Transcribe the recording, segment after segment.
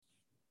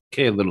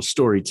Okay, a little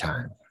story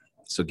time.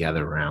 So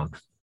gather around.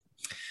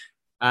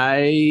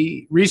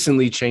 I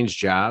recently changed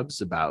jobs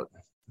about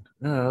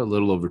a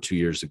little over 2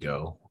 years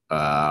ago.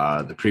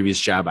 The previous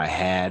job I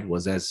had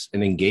was as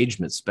an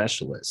engagement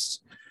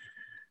specialist.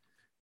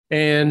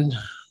 And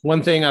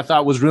one thing I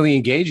thought was really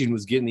engaging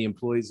was getting the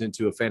employees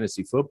into a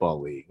fantasy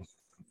football league.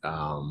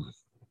 Um,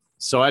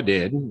 so I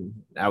did.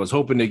 I was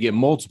hoping to get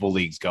multiple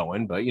leagues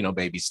going, but,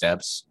 baby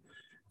steps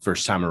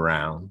first time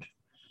around.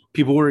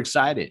 People were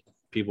excited.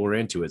 People were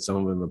into it. Some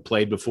of them had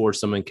played before,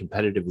 some in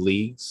competitive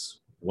leagues.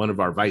 One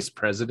of our vice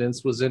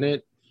presidents was in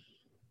it.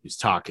 He was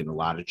talking a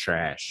lot of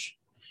trash,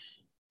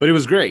 but it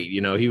was great.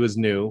 He was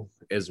new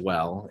as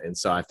well. And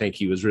so I think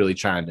he was really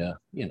trying to,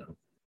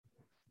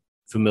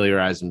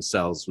 familiarize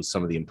themselves with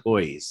some of the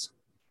employees.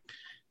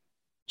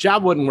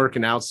 Job wasn't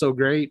working out so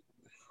great.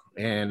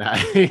 And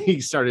I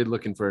started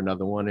looking for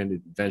another one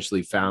and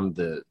eventually found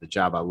the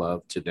job I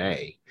love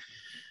today.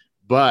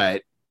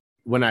 But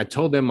when I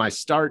told them my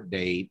start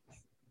date,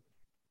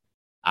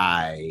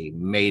 I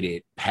made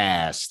it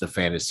past the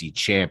fantasy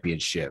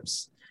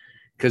championships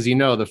because,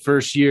 the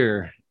first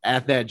year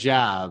at that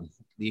job,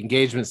 the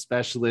engagement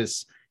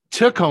specialist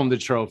took home the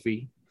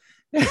trophy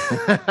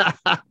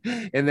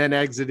and then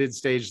exited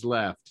stage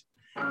left.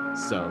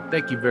 So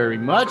thank you very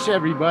much,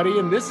 everybody.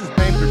 And this is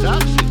Payne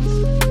Productions.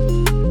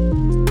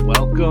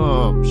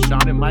 Welcome.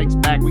 Sean and Mike's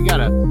back. We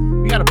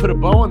gotta put a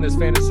bow on this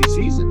fantasy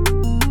season.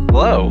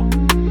 Hello.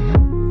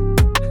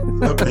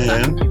 Up,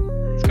 man.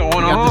 What's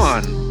going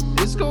on?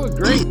 It's going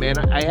great, man.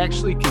 I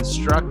actually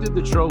constructed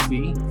the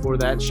trophy for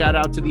that. Shout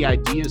out to the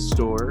Idea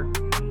Store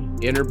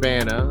in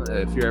Urbana.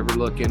 If you're ever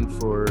looking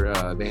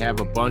for, they have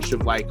a bunch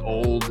of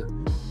old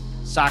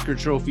soccer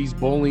trophies,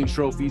 bowling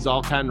trophies,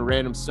 all kind of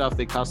random stuff.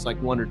 They cost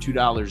 $1 or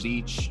 $2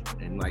 each,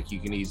 and you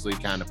can easily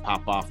kind of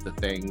pop off the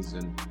things.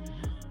 And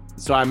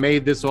so I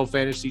made this whole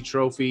fantasy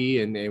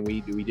trophy, and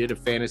we did a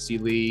fantasy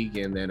league,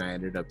 and then I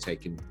ended up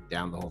taking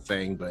down the whole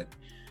thing, but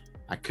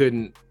I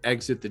couldn't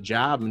exit the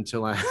job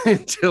until I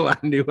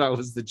knew I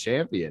was the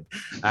champion.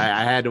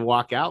 I had to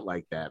walk out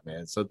like that,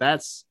 man. So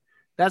that's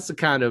the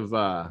kind of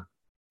the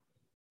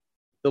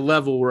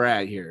level we're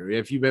at here.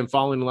 If you've been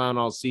following along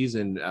all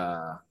season,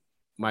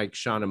 Mike,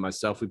 Sean, and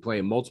myself, we play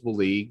in multiple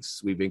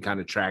leagues. We've been kind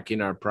of tracking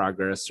our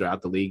progress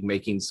throughout the league,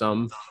 making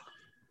some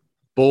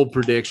bold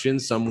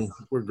predictions. Some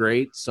were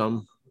great,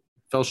 some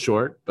fell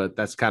short, but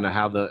that's kind of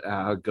how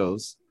it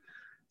goes.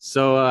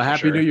 So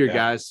happy New Year,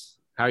 guys.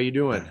 How are you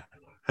doing?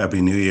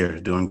 Happy New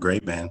Year. Doing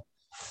great, man.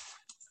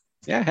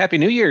 Yeah, Happy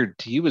New Year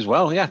to you as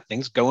well. Yeah,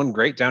 things going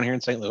great down here in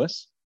St.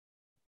 Louis.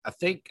 I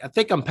think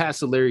I'm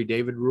past the Larry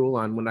David rule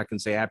on when I can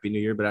say Happy New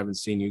Year, but I haven't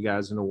seen you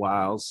guys in a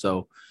while.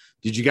 So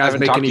did you guys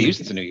make any? To you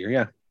since the New Year,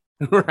 yeah.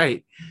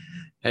 Right.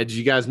 Did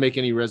you guys make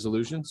any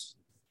resolutions?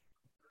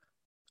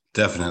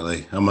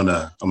 Definitely. I'm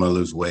gonna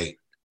lose weight.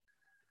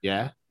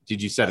 Yeah.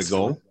 Did you set a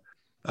goal?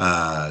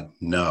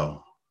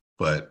 No,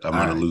 but I'm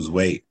gonna lose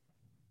weight.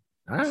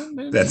 All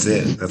right, that's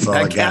it. That's all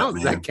I got,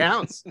 man. That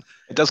counts.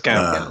 It does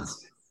count.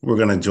 We're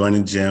gonna join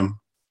the gym.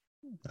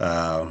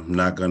 I'm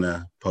not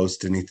gonna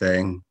post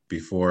anything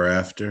before or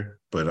after,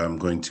 but I'm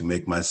going to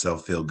make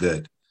myself feel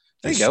good.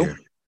 There you go. Year.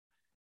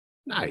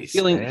 Nice.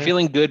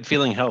 Feeling good,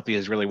 feeling healthy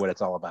is really what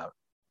it's all about.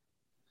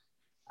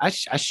 I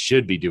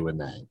should be doing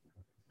that.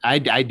 I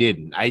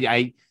didn't.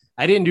 I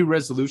didn't do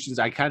resolutions.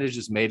 I kind of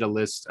just made a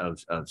list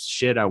of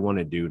shit I want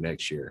to do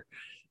next year.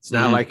 It's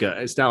not like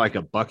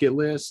a bucket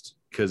list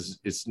because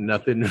it's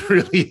nothing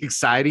really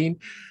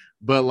exciting.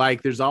 But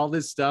there's all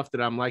this stuff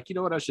that I'm like, you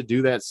know what, I should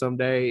do that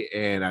someday.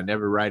 And I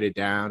never write it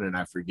down and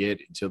I forget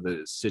until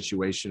the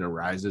situation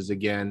arises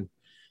again.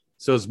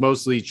 So it's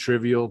mostly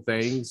trivial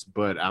things,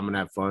 but I'm going to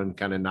have fun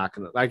kind of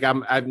knocking it.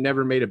 I've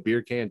never made a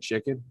beer can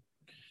chicken.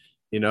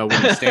 When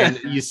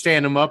you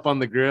stand them up on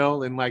the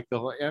grill and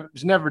I've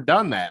just never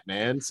done that,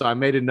 man. So I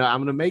made I'm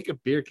going to make a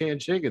beer can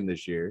chicken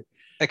this year.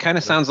 It kind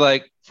of sounds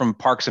like from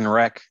Parks and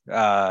Rec,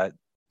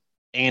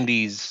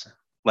 Andy's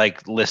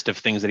list of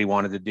things that he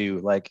wanted to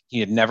do. He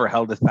had never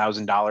held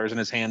 $1,000 in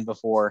his hand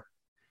before.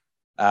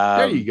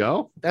 There you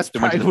go. That's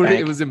probably what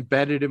it was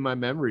embedded in my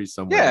memory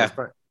somewhere.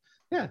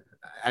 Yeah.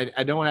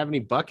 I don't have any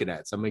bucket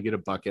hats. I'm going to get a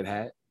bucket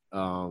hat.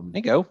 There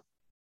you go.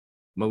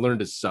 I'm going to learn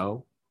to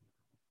sew.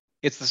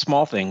 It's the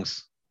small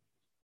things.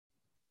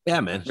 Yeah,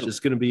 man. It's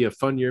just going to be a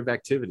fun year of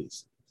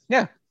activities.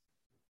 Yeah.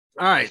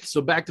 All right. So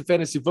back to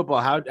fantasy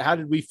football. How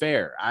did we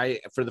fare?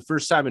 For the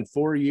first time in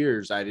 4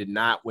 years, I did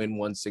not win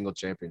one single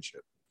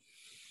championship.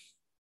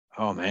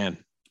 Oh, man.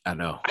 I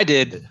know. I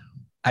did.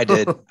 I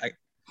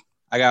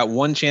got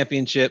one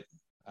championship.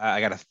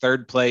 I got a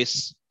third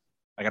place.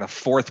 I got a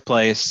fourth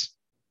place,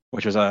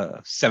 which was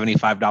a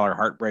 $75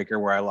 heartbreaker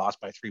where I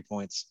lost by 3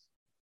 points.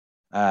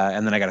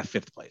 And then I got a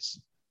fifth place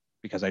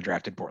because I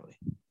drafted poorly.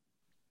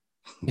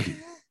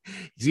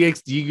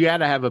 You got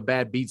to have a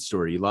bad beat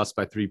story. You lost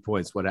by 3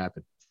 points. What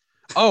happened?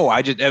 Oh,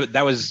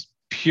 that was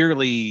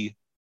purely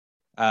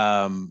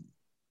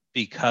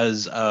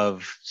because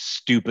of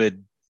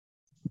stupid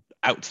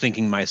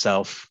outthinking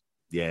myself.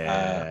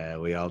 Yeah,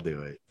 we all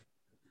do it.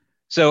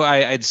 So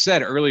I'd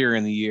said earlier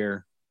in the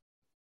year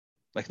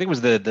I think it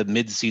was the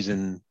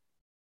mid-season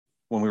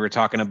when we were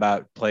talking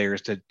about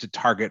players to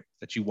target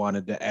that you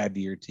wanted to add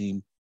to your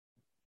team.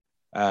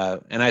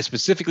 And I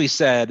specifically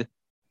said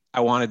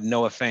I wanted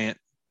Noah Fant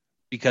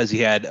because he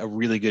had a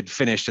really good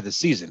finish to the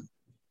season.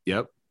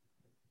 Yep.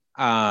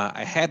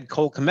 I had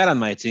Cole Kmet on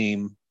my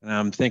team, and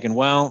I'm thinking,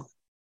 well,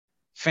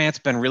 Fant's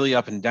been really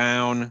up and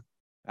down.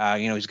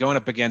 He's going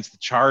up against the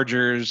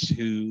Chargers,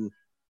 who,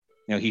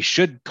 he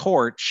should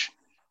torch,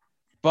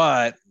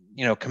 but,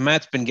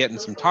 Kmet's been getting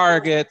some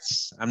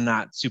targets. I'm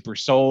not super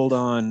sold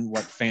on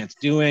what Fant's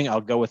doing.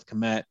 I'll go with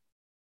Kmet.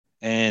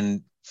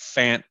 And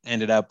Fant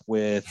ended up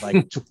with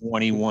like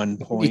 21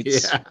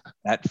 points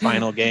that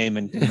final game,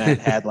 and Kmet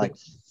had like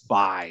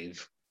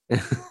 5.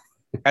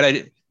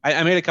 I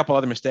made a couple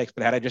other mistakes,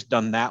 but had I just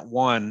done that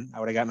one, I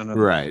would have gotten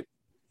another. Right.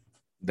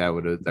 That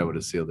would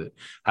have sealed it.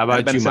 How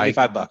about you, Mike?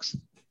 $75.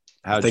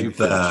 I think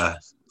the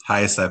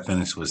highest I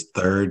finished was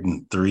 3rd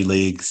in 3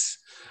 leagues,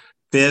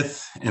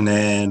 5th, and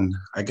then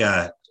I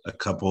got a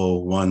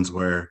couple ones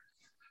where,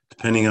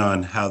 depending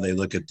on how they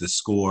look at the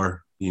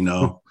score,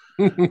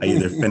 I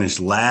either finished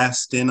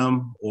last in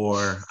them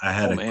or I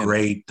had a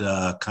great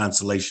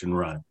consolation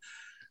run.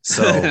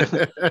 So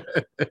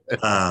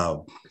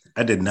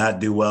I did not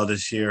do well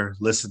this year.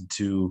 Listened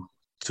to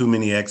too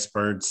many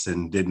experts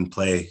and didn't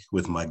play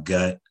with my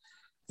gut.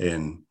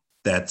 And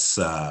that's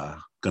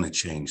going to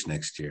change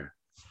next year.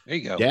 There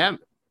you go. Yeah.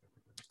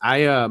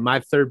 My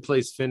 3rd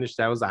place finish,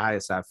 that was the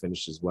highest I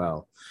finished as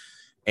well.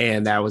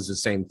 And that was the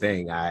same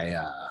thing.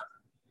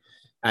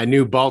 I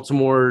knew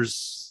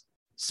Baltimore's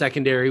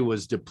secondary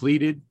was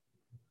depleted.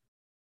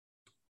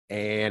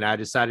 And I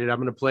decided I'm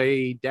going to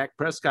play Dak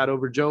Prescott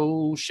over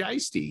Joe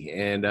Shiesty.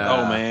 And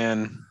oh,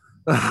 man.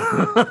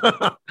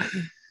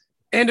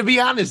 And to be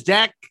honest,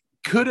 Dak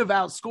could have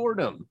outscored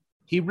him.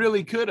 He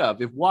really could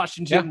have. If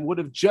Washington would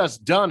have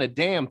just done a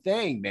damn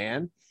thing,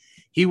 man.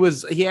 He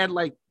had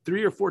like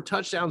 3 or 4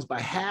 touchdowns by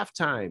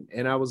halftime,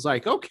 and I was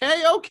like,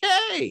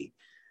 okay.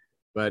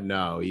 But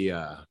no,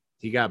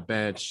 he got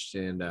benched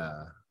and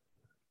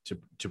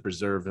to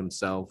preserve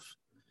himself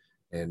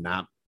and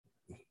not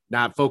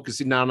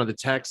focusing on the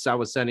texts I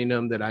was sending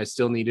him that I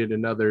still needed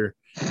another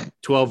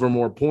 12 or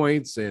more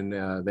points, and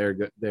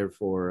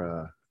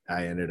therefore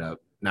I ended up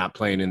not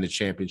playing in the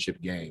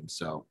championship game.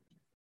 So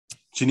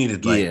you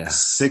needed like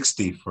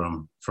 60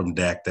 from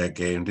Dak that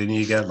game, didn't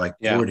you? Got like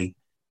 40.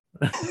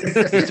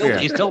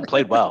 He still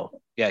played well.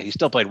 Yeah, he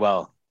still played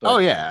well. Oh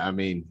yeah, I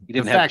mean, he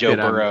didn't have Joe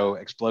Burrow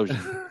explosion.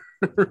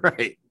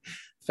 Right.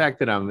 The fact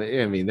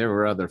that there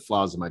were other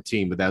flaws in my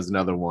team, but that's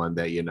another one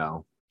that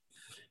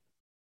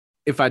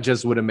if I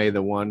just would have made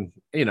the one,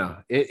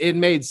 it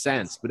made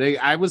sense. But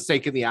I was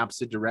taking the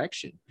opposite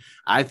direction.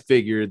 I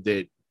figured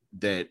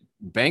that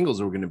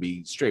Bengals were going to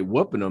be straight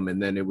whooping them, and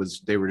then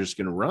they were just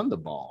going to run the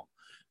ball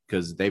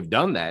because they've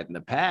done that in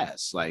the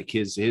past. Like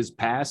his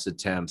pass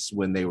attempts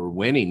when they were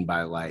winning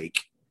by like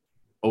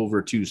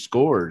over 2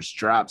 scores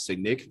dropped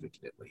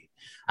significantly.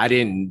 I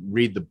didn't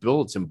read the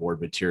bulletin board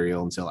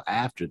material until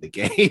after the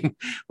game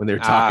when they're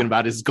talking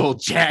about his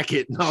gold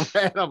jacket and all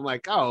that. I'm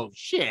like, oh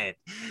shit,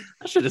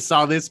 I should have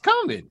saw this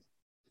coming.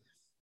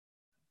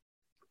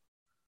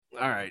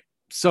 All right.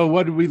 So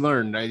what did we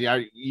learn?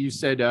 You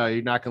said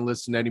you're not going to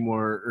listen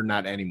anymore, or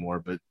not anymore,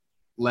 but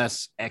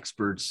less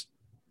experts.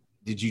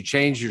 Did you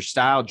change your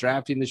style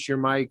drafting this year,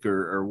 Mike,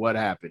 or what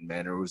happened,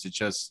 man? Or was it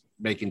just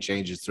making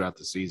changes throughout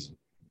the season?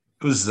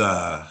 It was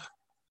the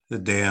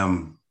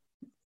damn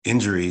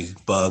injury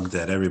bug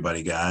that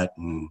everybody got.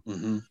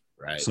 And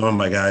right. Some of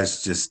my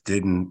guys just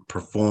didn't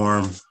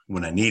perform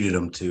when I needed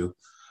them to.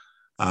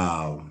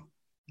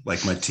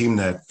 Like my team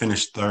that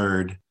finished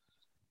 3rd,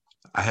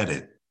 I had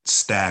it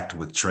stacked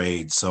with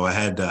trades. So I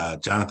had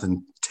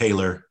Jonathan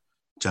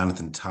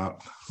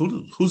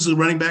who's the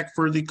running back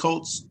for the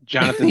Colts?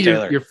 Jonathan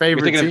Taylor. Your favorite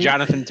You're thinking team? of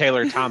Jonathan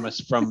Taylor Thomas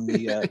from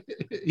the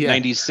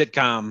 90s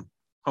sitcom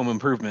Home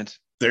Improvement.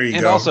 There you go.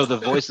 And also the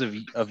voice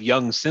of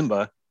young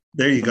Simba.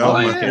 There you go.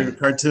 My favorite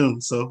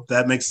cartoon. So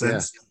that makes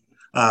sense.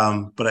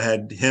 Yeah. But I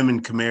had him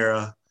and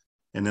Kamara,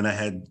 and then I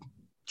had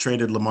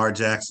traded Lamar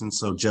Jackson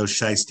so Joe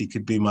Shiesty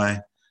could be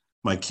my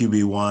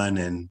QB1.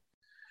 And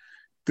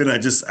then I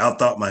just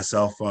outthought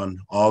myself on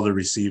all the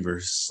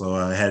receivers. So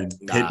I had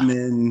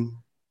Pittman,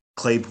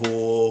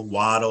 Claypool,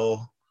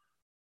 Waddle,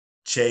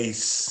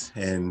 Chase,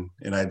 and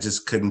I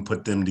just couldn't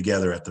put them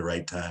together at the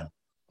right time.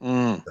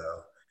 So,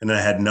 and then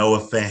I had Noah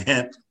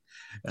Fant,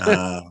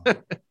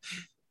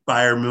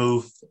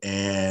 Firemouth,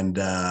 and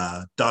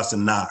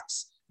Dawson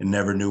Knox, and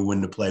never knew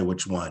when to play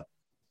which one.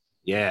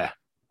 Yeah.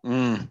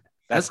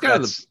 That's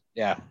kind of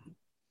yeah.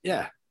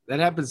 That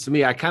happens to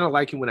me. I kind of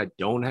like it when I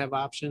don't have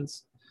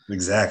options.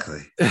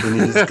 Exactly. When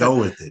you just go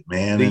with it,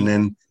 man. And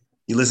then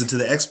you listen to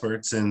the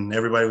experts, and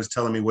everybody was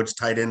telling me which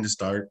tight end to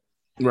start.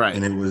 Right.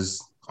 And it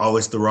was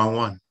always the wrong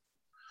one.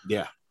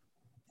 Yeah.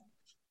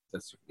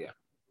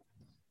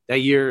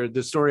 That year,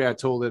 the story I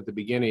told at the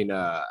beginning,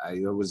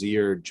 it was a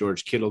year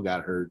George Kittle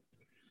got hurt,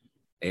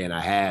 and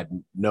I had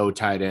no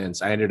tight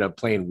ends. I ended up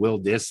playing Will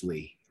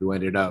Dissly, who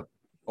ended up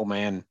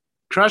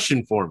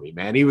crushing for me,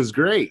 man. He was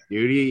great,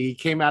 dude. He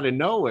came out of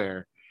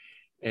nowhere.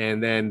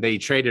 And then they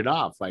traded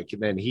off. Like,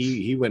 and then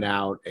he went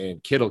out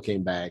and Kittle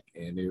came back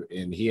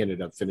and he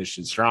ended up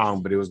finishing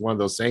strong. But it was one of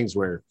those things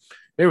where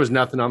there was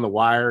nothing on the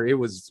wire. It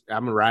was,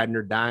 I'm riding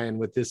or dying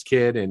with this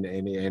kid, and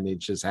it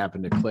just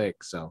happened to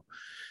click. So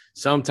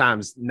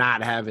sometimes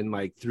not having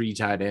like 3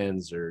 tight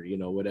ends or, you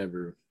know,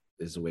 whatever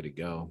is the way to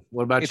go.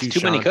 What about you, It's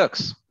too Sean? many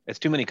cooks. It's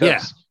too many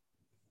cooks.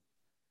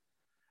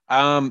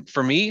 Yeah.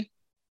 For me,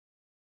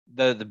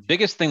 the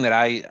biggest thing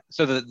that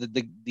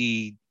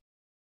the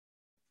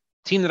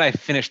team that I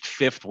finished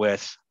 5th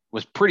with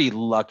was pretty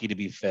lucky to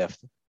be 5th.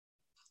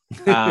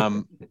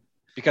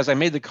 Because I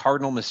made the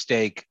cardinal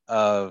mistake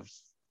of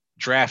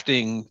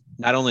drafting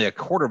not only a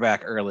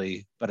quarterback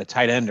early, but a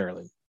tight end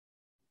early.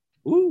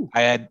 Ooh.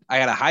 I had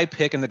a high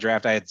pick in the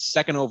draft. I had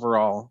 2nd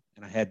overall,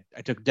 and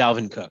I took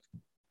Dalvin Cook,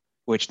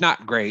 which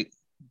not great,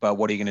 but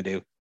what are you going to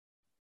do?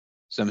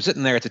 So I'm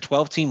sitting there. It's a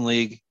 12-team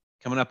league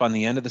coming up on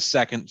the end of the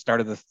 2nd, start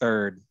of the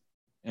 3rd.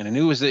 And I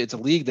knew it's a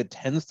league that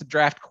tends to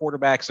draft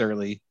quarterbacks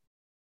early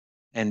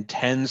and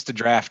tends to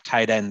draft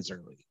tight ends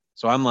early.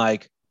 So I'm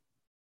like,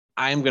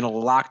 I'm going to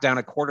lock down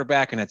a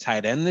quarterback and a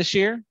tight end this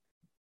year,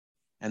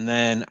 and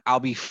then I'll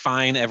be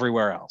fine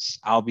everywhere else.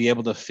 I'll be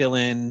able to fill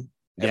in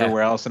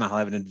everywhere else, and I'll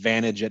have an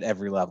advantage at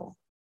every level.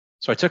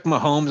 So I took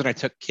Mahomes and I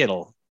took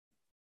Kittle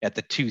at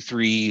the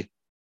 2-3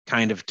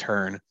 kind of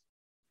turn,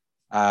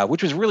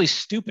 which was really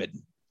stupid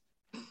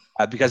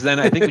because then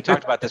I think we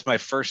talked about this. My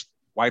first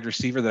wide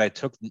receiver that I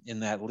took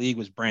in that league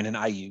was Brandon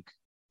Ayuk.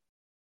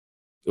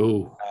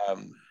 Ooh.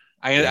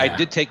 I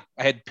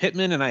had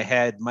Pittman and I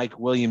had Mike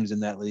Williams in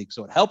that league.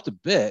 So it helped a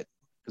bit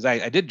because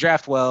I did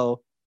draft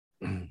well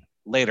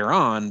later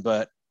on,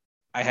 but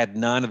I had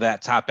none of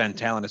that top end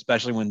talent,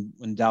 especially when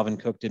Dalvin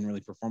Cook didn't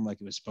really perform like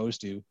he was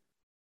supposed to.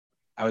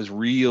 I was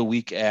real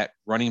weak at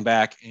running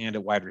back and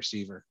at wide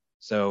receiver.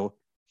 So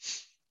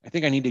I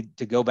think I need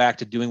to go back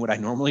to doing what I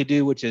normally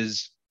do, which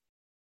is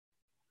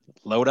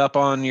load up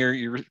on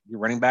your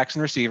running backs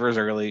and receivers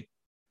early.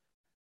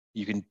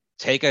 You can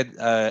take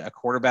a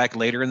quarterback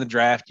later in the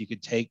draft. You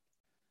could take,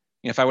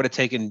 if I would have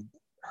taken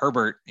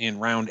Herbert in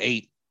round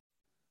 8,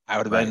 I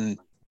would have been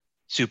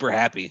super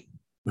happy.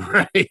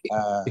 Right.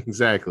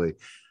 Exactly.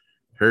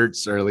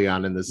 Hurts early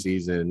on in the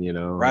season, you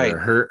know, right.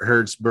 Or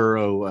Hurts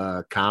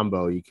Burrow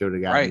combo. You could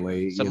have gotten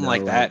late, something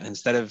like that,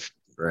 instead of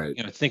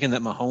thinking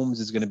that Mahomes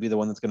is going to be the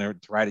one that's going to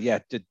ride it. Yeah,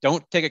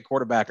 don't take a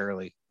quarterback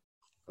early.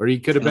 Or you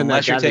could have been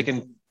unless that guy you're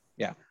taking.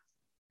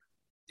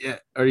 Yeah,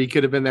 or you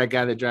could have been that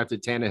guy that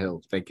drafted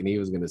Tannehill thinking he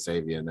was going to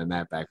save you, and then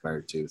that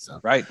backfired too.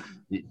 So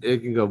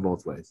it can go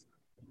both ways.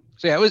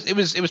 So yeah, it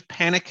was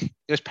panic.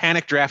 It was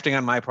panic drafting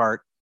on my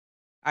part.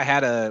 I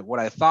had what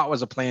I thought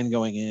was a plan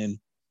going in,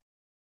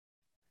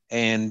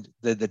 and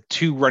the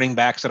 2 running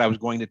backs that I was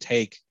going to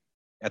take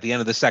at the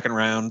end of the 2nd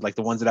round, like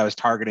the ones that I was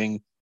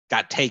targeting,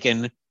 got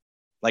taken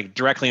like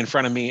directly in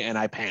front of me, and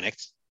I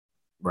panicked.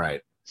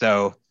 Right.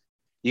 So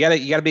you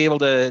gotta be able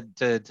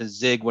to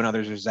zig when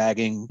others are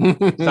zagging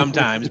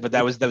sometimes, but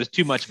that was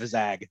too much of a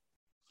zag.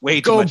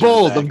 Way too much.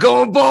 Bold. I'm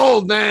going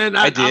bold, man.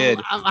 I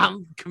did.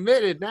 I'm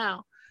committed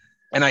now.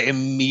 And I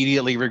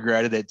immediately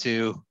regretted it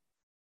too.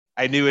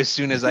 I knew as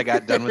soon as I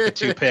got done with the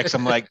 2 picks,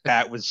 I'm like,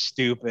 that was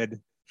stupid.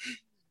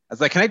 I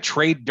was like, can I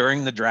trade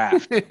during the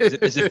draft?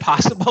 Is it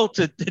possible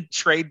to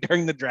trade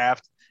during the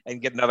draft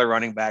and get another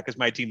running back? Because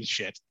my team's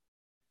shit.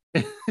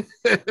 So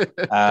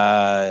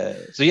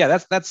yeah,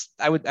 that's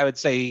I would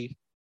say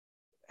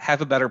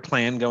have a better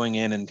plan going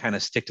in and kind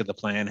of stick to the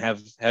plan.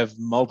 Have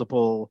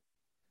multiple,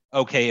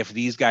 okay, if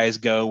these guys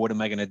go, what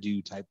am I going to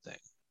do type thing.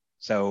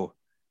 So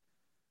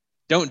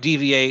don't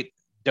deviate.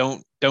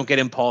 Don't get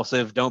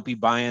impulsive. Don't be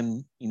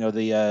buying,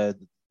 the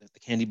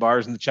candy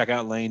bars in the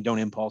checkout lane. Don't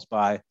impulse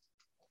buy.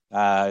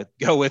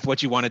 Go with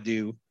what you want to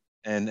do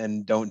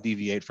and don't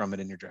deviate from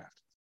it in your draft.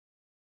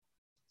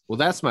 Well,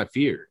 that's my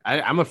fear.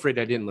 I'm afraid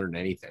I didn't learn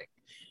anything.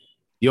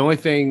 The only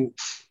thing,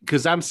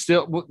 because I'm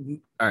still,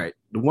 all right,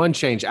 the one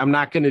change, I'm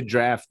not going to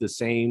draft the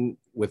same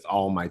with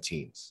all my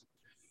teams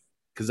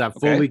because I've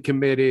fully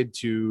committed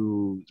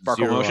to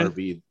Sparkle 0 motion?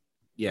 RB.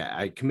 Yeah,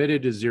 I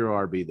committed to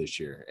 0 RB this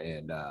year,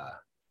 and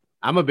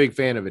I'm a big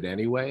fan of it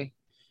anyway.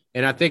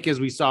 And I think as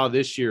we saw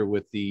this year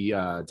with the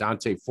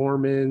Dante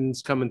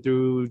Foreman's coming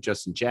through,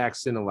 Justin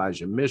Jackson,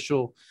 Elijah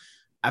Mitchell,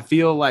 I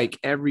feel like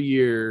every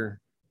year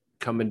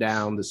coming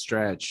down the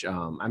stretch,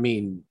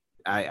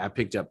 I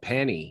picked up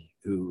Penny,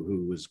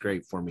 who was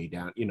great for me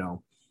down.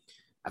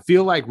 I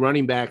feel like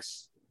running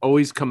backs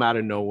always come out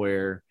of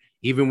nowhere,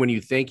 even when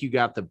you think you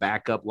got the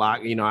backup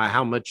lock.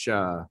 How much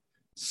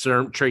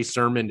Trey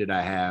Sermon did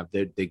I have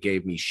that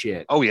gave me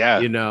shit? Oh yeah.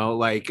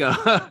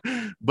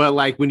 But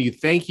like when you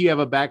think you have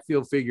a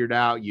backfield figured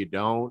out, you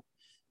don't.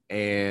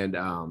 And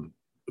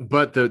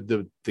but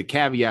the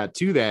caveat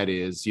to that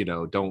is,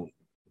 don't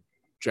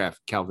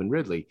draft Calvin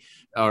Ridley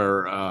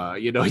or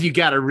you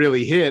got to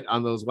really hit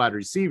on those wide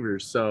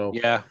receivers. So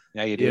yeah,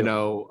 you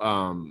do.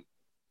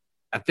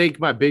 I think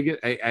my biggest,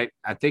 I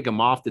think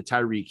I'm off the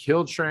Tyreek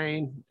Hill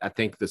train. I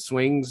think the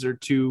swings are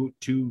too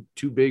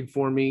big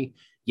for me.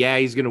 Yeah,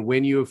 he's going to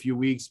win you a few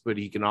weeks, but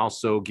he can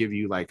also give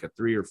you like a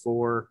 3 or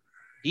 4.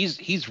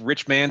 he's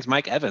rich man's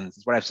Mike Evans.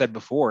 Is what I've said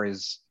before.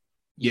 Is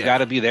you Yeah. got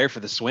to be there for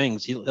the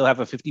swings. He'll have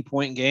a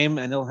 50-point game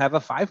and he'll have a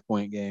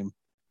 5-point game.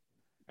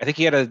 I think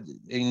he had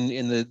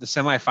in the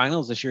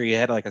semifinals this year. He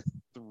had like a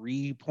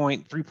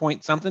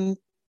 3-point something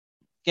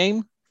game.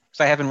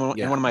 Because I have in one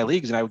of my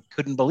leagues and I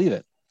couldn't believe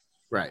it.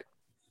 Right.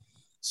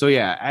 So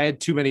yeah, I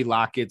had too many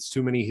Locketts,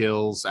 too many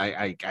Hills.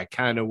 I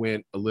kind of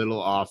went a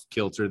little off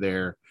kilter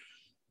there.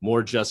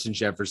 More Justin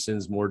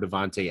Jeffersons, more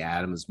Devontae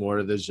Adams, more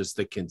of just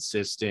the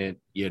consistent,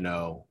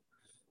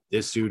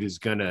 this dude is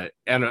gonna,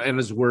 and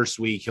his worst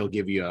week, he'll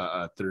give you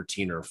a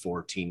 13 or a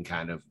 14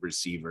 kind of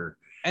receiver.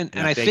 And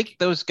I think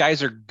those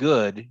guys are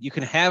good. You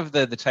can have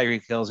the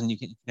Tyreek Hills and you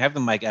can have the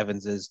Mike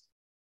Evanses,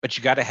 but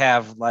you got to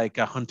have like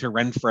a Hunter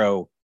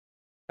Renfrow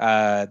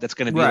that's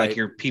going to be like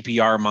your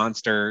PPR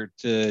monster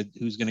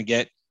who's going to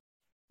get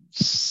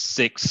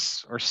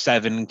 6 or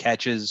 7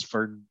 catches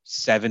for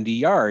 70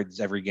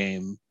 yards every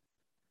game.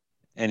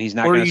 And he's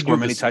not going to score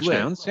many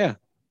touchdowns. Yeah.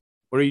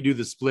 Or you do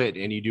the split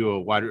and you do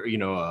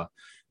a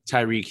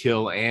Tyreek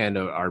Hill and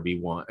a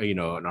RB1,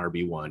 an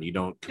RB1. You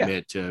don't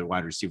commit to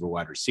wide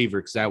receiver,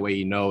 because that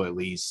way, at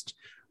least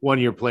one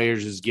of your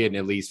players is getting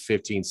at least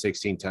 15,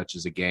 16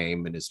 touches a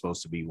game and is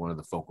supposed to be one of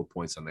the focal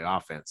points on the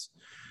offense.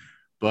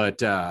 But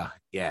so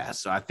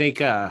I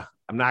think I'm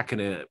not going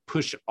to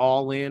push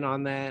all in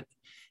on that.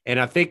 And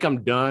I think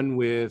I'm done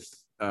with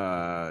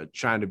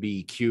trying to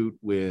be cute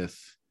with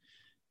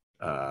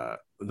the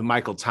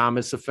Michael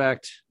Thomas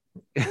effect.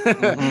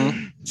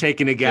 Mm-hmm.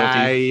 Taking a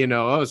guy,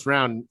 it's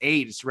round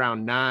 8, it's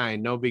round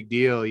 9, no big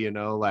deal,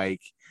 like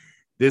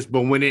this.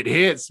 But when it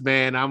hits,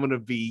 man, I'm gonna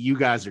be. You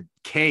guys are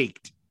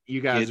caked.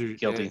 You guys are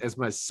guilty. As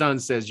my son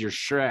says, you're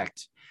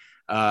Shrek'd.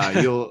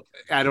 I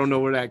don't know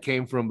where that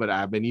came from, but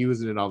I've been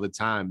using it all the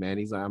time, man.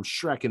 He's like, I'm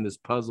Shrek'ing this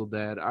puzzle,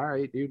 Dad. All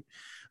right, dude.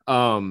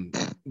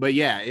 But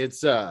yeah,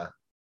 it's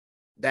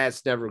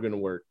that's never gonna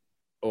work,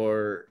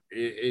 or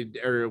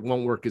it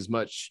won't work as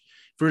much.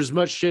 For as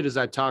much shit as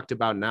I talked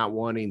about not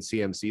wanting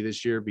CMC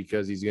this year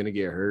because he's going to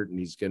get hurt and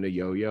he's going to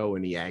yo-yo,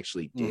 and he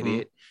actually did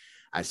it,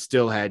 I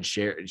still had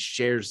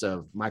shares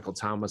of Michael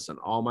Thomas on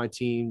all my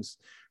teams.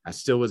 I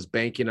still was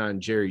banking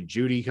on Jerry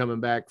Jeudy coming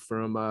back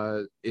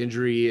from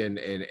injury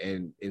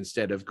and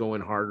instead of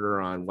going harder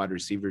on wide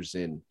receivers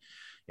in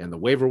the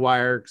waiver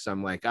wire, because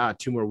I'm like,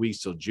 2 more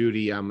weeks till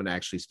Jeudy, I'm going to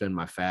actually spend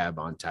my fab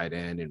on tight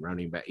end and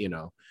running back,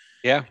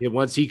 Yeah.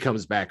 Once he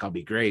comes back, I'll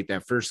be great.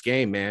 That first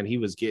game, man, he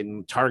was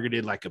getting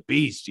targeted like a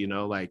beast,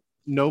 like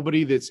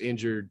nobody that's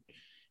injured.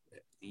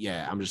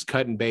 Yeah, I'm just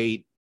cutting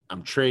bait.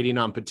 I'm trading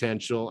on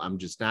potential. I'm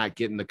just not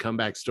getting the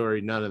comeback story.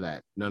 None of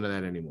that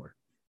anymore.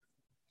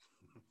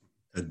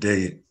 I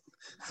dig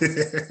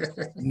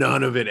it.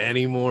 None of it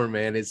anymore,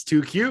 man. It's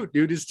too cute,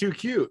 dude. It's too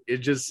cute. It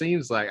just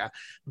seems like I'm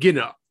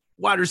getting a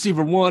wide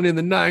receiver 1 in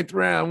the 9th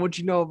round. What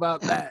you know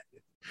about that?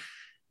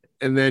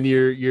 And then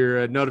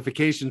your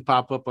notifications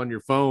pop up on your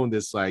phone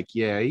that's like,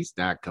 yeah, he's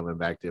not coming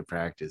back to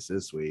practice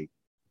this week.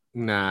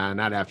 Nah,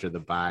 not after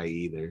the bye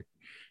either.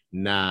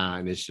 Nah,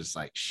 and it's just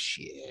like,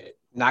 shit.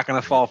 Not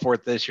going to fall for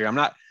it this year.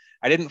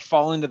 I didn't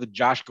fall into the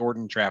Josh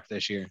Gordon trap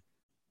this year.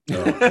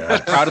 Oh, I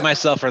was proud of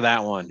myself for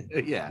that one.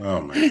 Yeah. Oh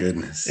my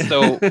goodness.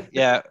 So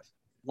yeah,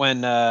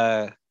 when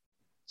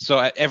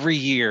every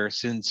year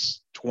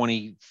since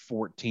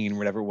 2014,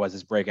 whatever it was,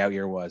 his breakout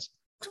year was.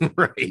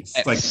 Right. It's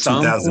At like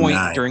some 2009.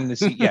 point during the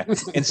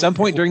season, at some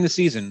point during the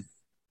season,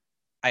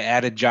 I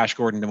added Josh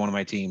Gordon to one of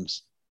my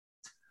teams,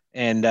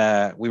 and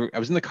I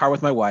was in the car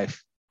with my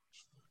wife,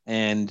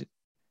 and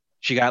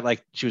she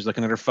was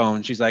looking at her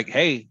phone. She's like,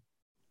 "Hey,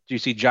 do you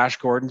see Josh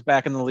Gordon's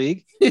back in the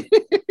league?" And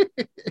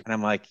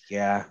I'm like,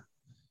 "Yeah."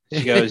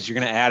 She goes, "You're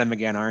gonna add him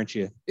again, aren't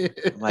you?"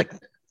 I'm like,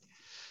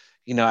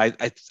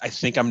 I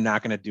think I'm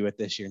not gonna do it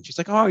this year. And she's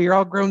like, "Oh, you're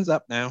all grown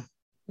up now."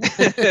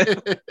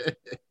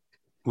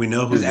 We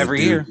know who's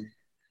every year.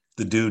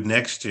 The dude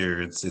next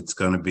year, it's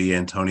going to be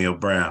Antonio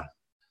Brown.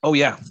 Oh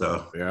yeah.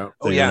 So yeah.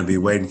 They're going to be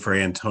waiting for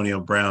Antonio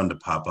Brown to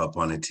pop up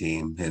on a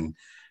team,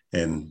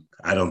 and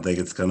I don't think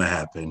it's going to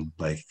happen.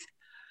 Like,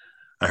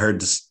 I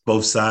heard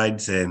both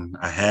sides, and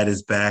I had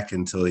his back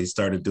until he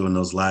started doing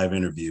those live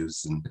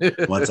interviews. And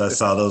once I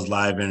saw those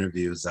live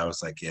interviews, I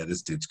was like, yeah,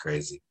 this dude's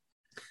crazy.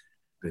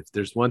 If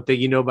there's one thing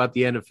you know about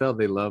the NFL,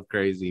 they love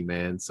crazy,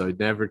 man. So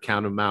never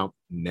count them out.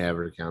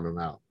 Never count them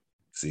out.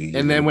 See,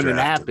 and then when it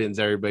happens,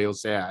 everybody will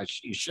say,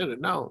 you should have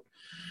known.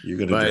 You're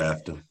going to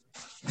draft him.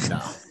 No.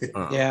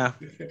 Yeah.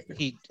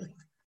 He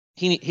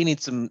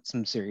needs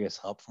some serious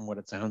help from what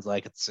it sounds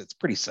like. It's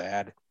pretty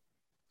sad.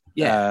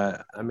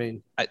 Yeah.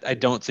 I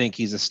don't think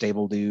he's a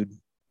stable dude.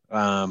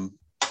 So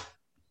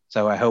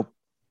I hope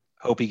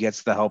he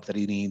gets the help that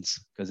he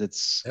needs, because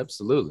it's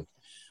absolutely.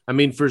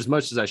 For as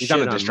much as he's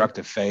on a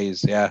destructive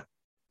phase. Yeah.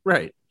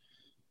 Right.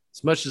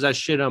 As much as I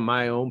shit on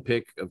my own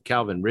pick of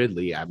Calvin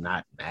Ridley, I'm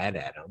not mad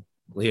at him.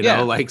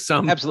 Like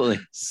absolutely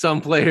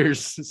some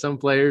players,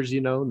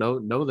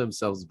 know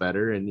themselves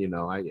better. And,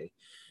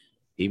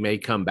 he may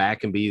come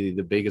back and be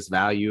the biggest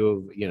value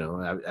of,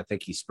 I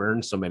think he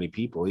spurned so many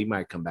people. He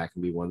might come back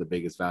and be one of the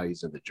biggest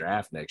values in the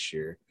draft next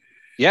year.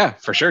 Yeah,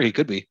 for sure. He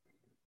could be.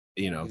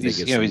 if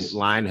they get some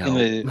line help.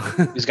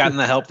 He's gotten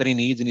the help that he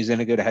needs, and he's in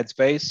a good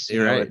headspace.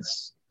 You're right.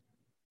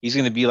 He's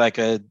going to be like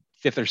a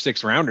 5th or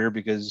 6th rounder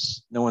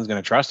because no one's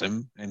going to trust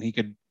him, and he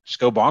could just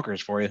go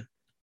bonkers for you.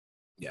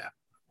 Yeah,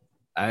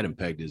 I had him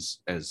pegged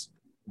as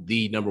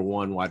the number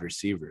 1 wide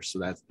receiver,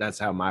 so that's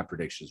how my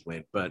predictions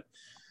went. But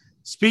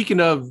speaking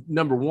of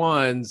number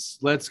ones,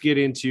 let's get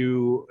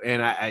into,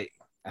 and I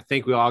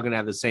think we're all going to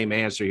have the same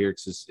answer here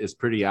because it's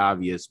pretty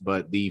obvious,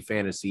 but the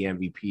fantasy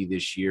MVP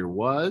this year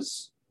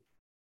was?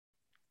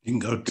 You can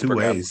go two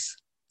ways.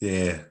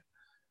 Yeah.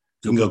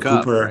 You can go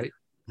Cooper. Right?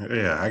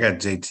 Yeah, I got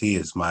JT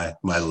as my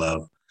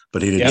love,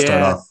 but he didn't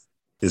start off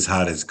as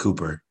hot as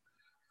Cooper.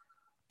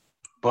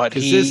 But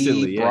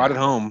he brought it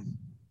home.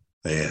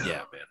 Yeah.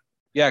 Yeah, man.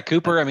 Yeah,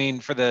 Cooper, I mean,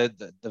 for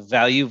the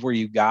value of where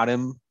you got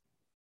him,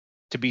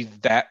 to be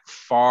that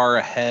far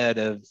ahead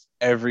of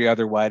every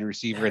other wide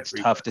receiver, it's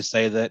tough to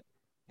say that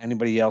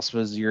anybody else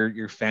was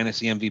your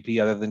fantasy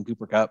MVP other than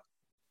Cooper Kupp.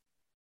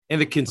 And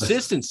the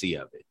consistency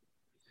of it.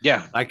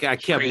 Yeah. Like I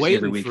kept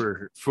waiting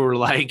for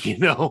like,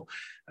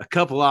 a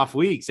couple off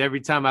weeks.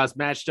 Every time I was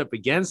matched up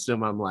against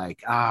him, I'm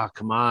like,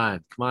 come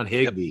on,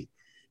 Higbee. Yep.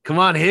 Come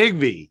on,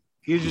 Higbee.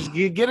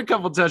 You get a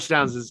couple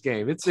touchdowns this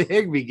game. It's a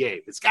Higbee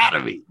game. It's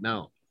gotta be.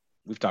 No.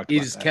 We've talked he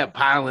about just that. Kept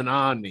piling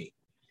on me.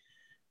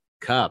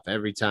 Kupp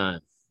every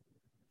time.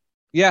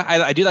 Yeah,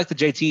 I do like the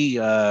JT,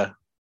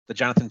 the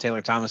Jonathan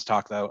Taylor Thomas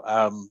talk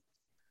though.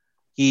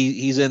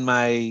 He's in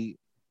my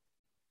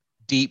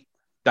deep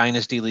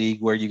dynasty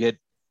league where you get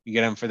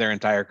him for their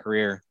entire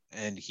career,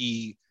 and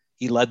he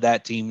led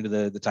that team to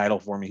the title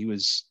for me. He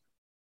was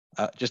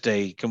just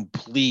a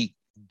complete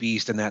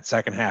beast in that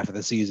second half of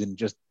the season.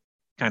 Just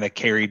kind of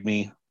carried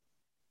me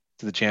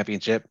to the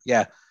championship.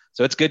 Yeah,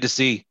 so it's good to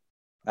see.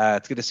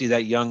 It's good to see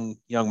that young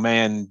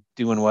man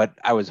doing what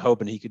I was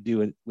hoping he could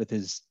do with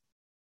his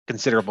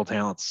considerable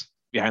talents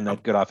behind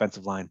that good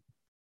offensive line.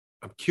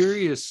 I'm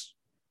curious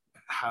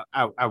how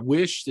I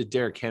wish that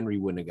Derrick Henry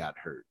wouldn't have got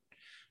hurt.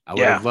 I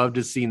would have loved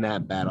to have seen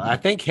that battle. I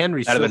think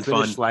Henry still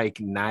finished like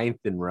 9th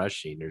in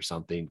rushing or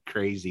something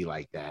crazy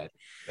like that.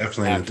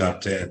 Definitely in the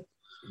top 10.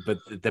 But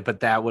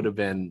that would have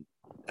been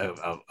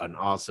an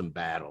awesome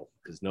battle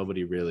because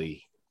nobody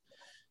really,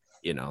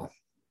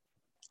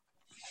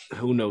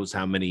 who knows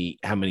how many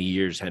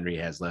years Henry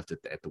has left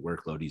at the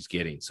workload he's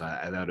getting. So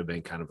that would have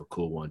been kind of a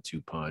cool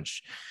 1-2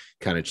 punch,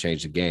 kind of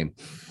change the game.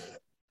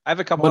 I have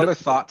a couple other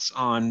thoughts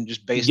on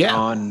just based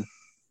on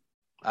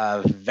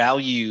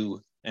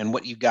value and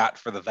what you got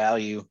for the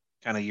value,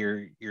 kind of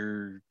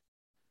your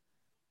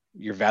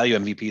value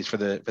MVPs for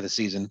the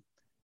season.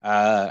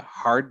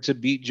 Hard to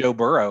beat Joe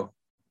Burrow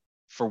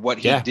for what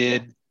he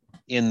did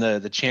in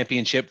the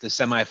championship, the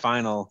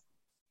semifinal.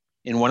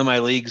 In one of my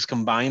leagues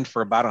combined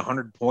for about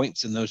 100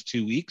 points in those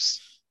 2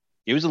 weeks.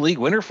 He was a league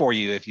winner for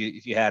you if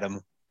you had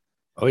him.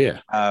 Oh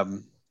yeah.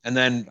 And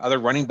then other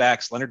running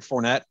backs, Leonard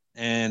Fournette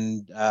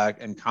and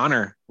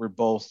Connor were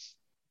both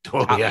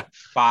top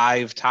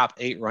 5, top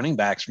 8 running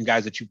backs from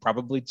guys that you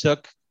probably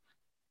took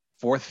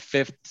 4th,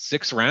 5th,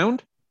 6th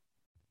round.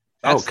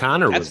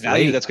 Connor was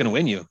value late. That's going to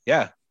win you.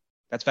 Yeah,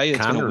 that's value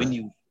that's going to win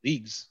you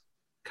leagues.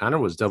 Connor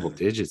was double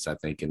digits, I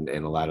think, in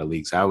a lot of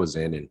leagues I was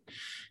in,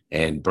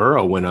 and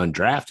Burrow went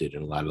undrafted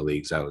in a lot of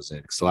leagues I was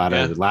in. Because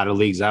a lot of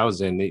leagues I was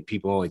in,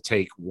 people only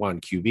take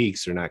 1 QB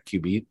because they're not 2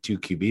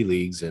 QB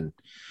leagues, and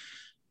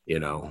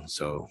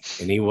so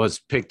and he was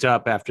picked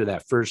up after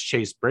that first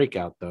Chase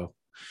breakout though.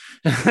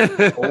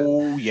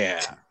 Oh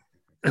yeah.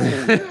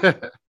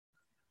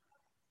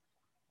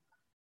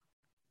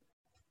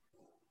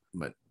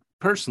 But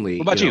personally,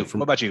 what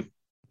about you?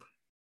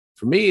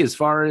 For me, as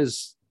far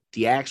as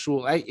the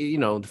actual,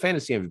 the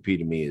fantasy MVP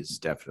to me is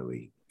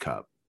definitely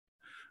Kupp.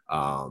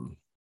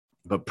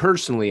 But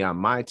personally on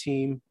my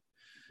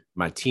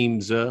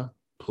team's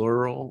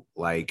plural,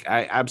 like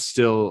I'm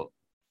still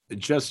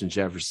Justin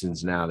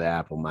Jefferson's now the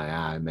apple of my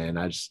eye, man.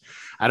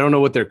 I don't know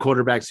what their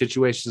quarterback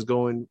situation is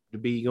going to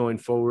be going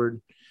forward.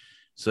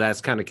 So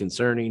that's kind of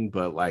concerning,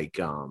 but like,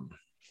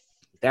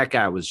 that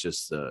guy was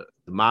just the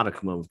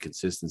modicum of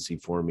consistency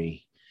for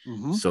me.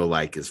 Mm-hmm. So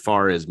like, as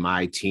far as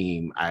my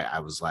team,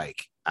 I was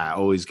like,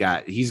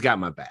 he's got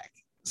my back.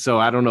 So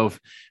I don't know if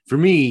for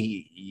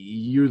me,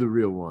 you're the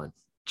real one,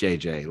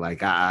 JJ.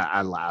 Like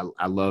I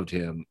loved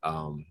him.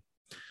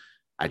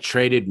 I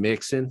traded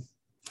Mixon,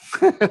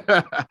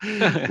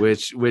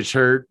 which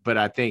hurt, but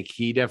I think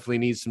he definitely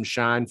needs some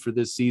shine for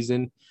this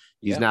season.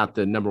 He's not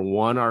the number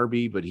 1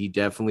 RB, but he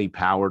definitely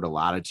powered a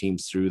lot of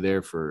teams through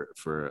there for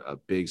a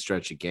big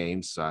stretch of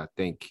games. So I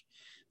think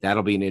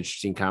that'll be an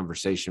interesting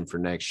conversation for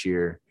next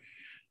year.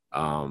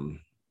 I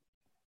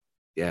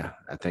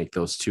think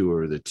those two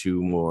are the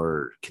 2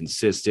 more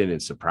consistent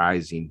and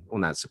surprising. Well,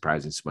 not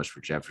surprising so much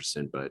for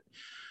Jefferson, but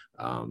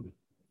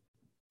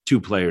 2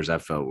 players I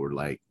felt were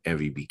like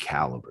MVP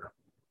caliber.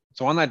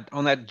 So on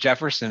that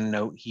Jefferson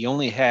note, he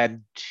only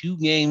had 2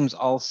 games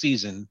all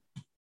season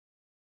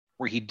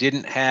where he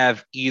didn't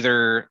have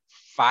either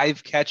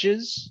 5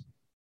 catches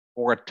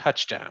or a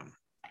touchdown.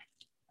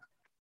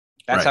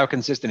 That's how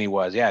consistent he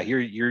was. Yeah,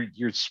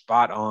 you're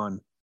spot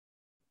on.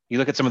 You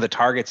look at some of the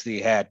targets that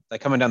he had,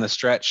 like coming down the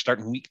stretch,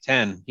 starting week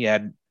 10, he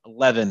had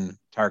 11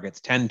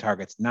 targets, 10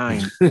 targets,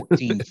 9,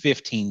 14,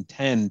 15,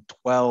 10,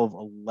 12,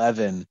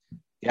 11.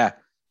 Yeah.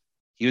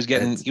 He was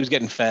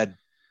getting fed.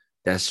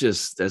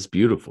 That's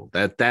beautiful.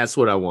 That's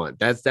what I want.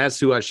 That's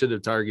who I should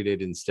have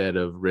targeted instead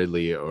of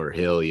Ridley or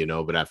Hill,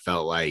 but I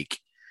felt like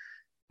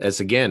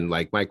that's, again,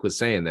 like Mike was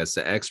saying, that's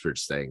the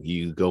experts thing.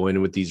 You go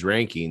in with these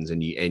rankings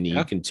and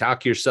you can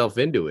talk yourself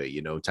into it.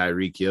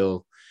 Tyreek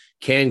Hill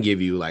can give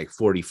you like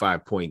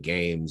 45-point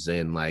games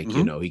and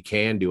he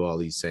can do all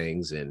these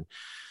things. And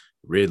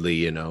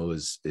Ridley,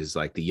 is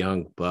like the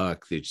young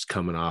buck that's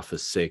coming off a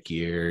sick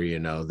year.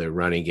 Their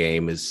running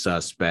game is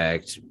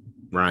suspect.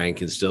 Ryan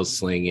can still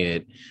sling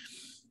it.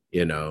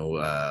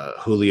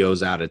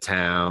 Julio's out of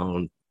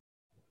town.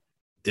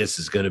 This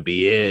is going to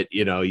be it.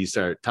 You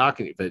start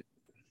talking, but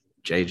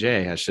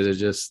JJ, I should have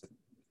just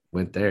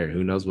went there.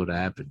 Who knows what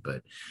happened,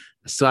 but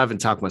I still haven't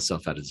talked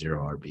myself out of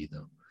 0 RB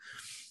though.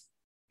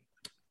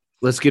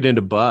 Let's get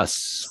into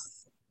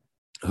bus.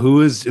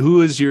 Who's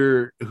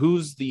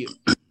the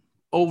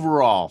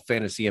overall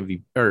fantasy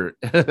MVP or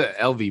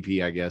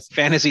LVP, I guess?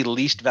 Fantasy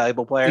least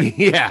valuable player.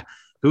 Yeah.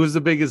 Who's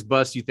the biggest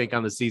bust you think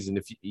on the season?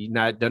 If you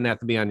doesn't have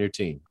to be on your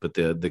team, but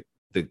the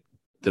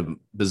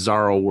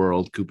bizarro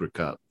world Cooper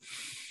Kupp.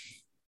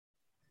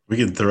 We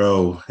could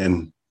throw,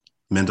 and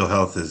mental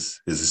health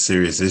is a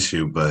serious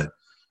issue, but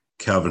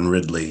Calvin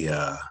Ridley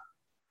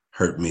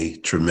hurt me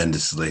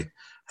tremendously.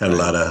 Had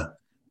a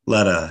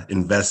lot of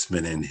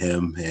investment in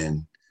him,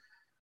 and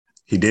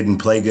he didn't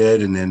play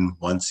good. And then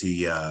once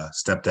he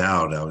stepped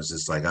out, I was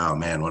just like, oh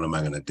man, what am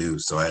I going to do?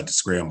 So I had to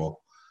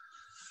scramble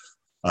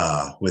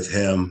with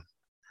him.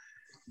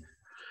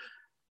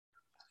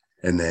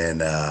 And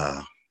then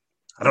I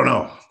don't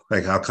know.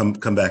 Like, I'll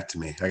come back to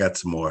me. I got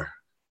some more.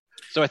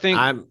 So I think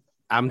I'm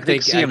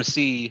thinking thinking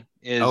CMC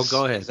is. Oh,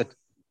 go ahead.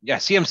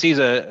 CMC is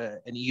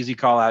an easy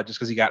call out just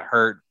because he got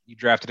hurt. You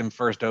drafted him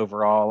first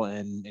overall,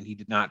 and he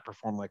did not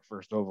perform like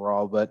first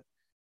overall. But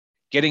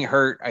getting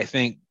hurt, I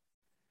think,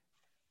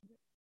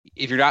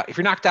 if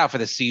you're knocked out for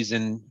the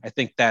season, I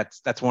think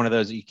that's one of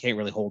those that you can't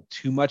really hold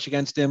too much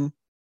against him.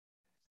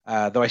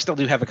 Though I still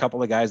do have a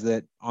couple of guys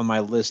that on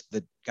my list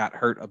that got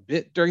hurt a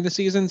bit during the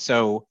season.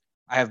 So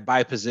I have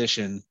by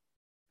position.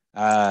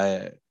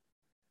 Running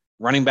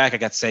back, I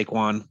got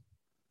Saquon.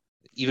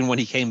 Even when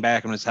he came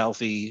back and was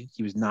healthy,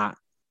 he was not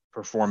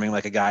performing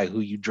like a guy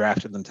who you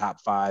drafted in the top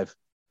 5.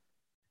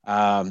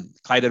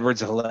 Clyde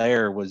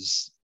Edwards-Helaire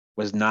was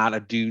not a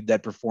dude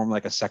that performed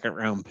like a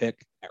second-round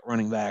pick at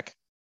running back.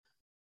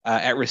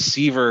 At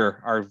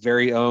receiver, our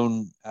very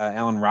own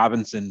Allen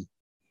Robinson.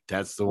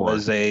 That's the one.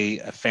 Was a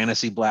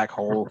fantasy black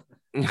hole.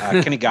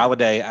 Kenny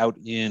Galladay out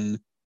in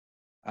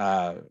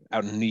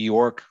New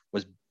York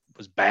was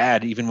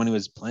bad. Even when he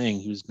was playing,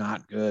 he was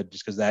not good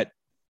just because that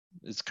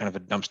is kind of a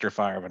dumpster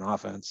fire of an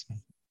offense.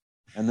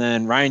 And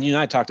then Ryan, you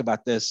and I talked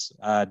about this.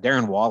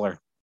 Darren Waller.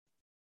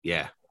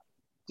 Yeah.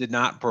 Did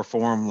not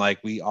perform like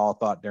we all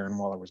thought Darren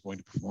Waller was going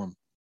to perform.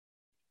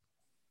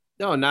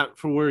 No, not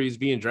for where he's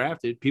being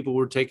drafted. People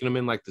were taking him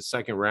in like the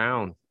second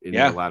round in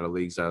a lot of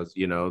leagues.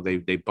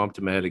 They bumped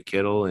him ahead of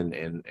Kittle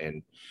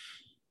and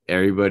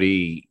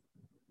everybody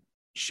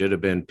should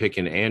have been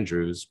picking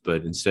Andrews,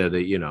 but instead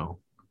of,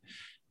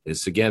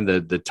 it's again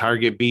the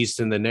target beast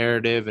and the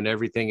narrative and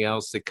everything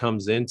else that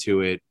comes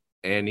into it.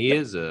 And he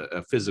is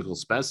a physical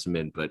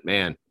specimen, but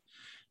man,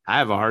 I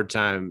have a hard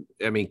time.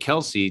 I mean,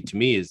 Kelsey to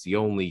me is the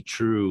only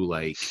true,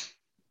 like,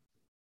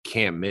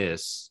 can't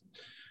miss.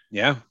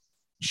 Yeah.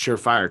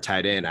 Surefire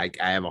tight end. I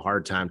have a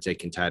hard time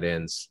taking tight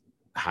ends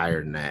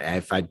higher than that.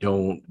 If I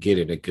don't get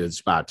in a good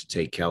spot to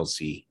take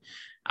Kelsey,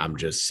 I'm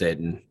just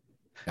sitting.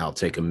 I'll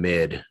take a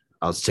mid.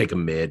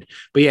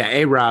 But yeah,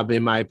 A-Rob,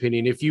 in my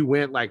opinion, if you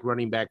went like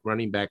running back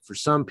for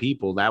some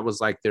people, that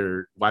was like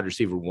their wide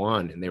receiver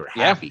 1, and they were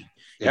happy,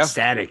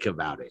 ecstatic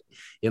about it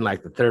in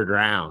like the 3rd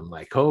round.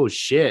 Like, oh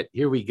shit,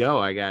 here we go.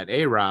 I got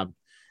A-Rob,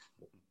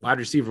 wide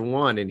receiver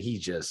 1, and he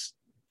just,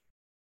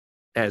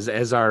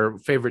 as our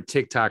favorite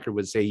TikToker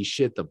would say, he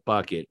shit the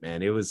bucket,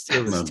 man. It was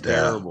no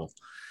terrible. Doubt.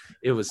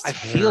 It was. I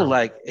feel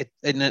like it,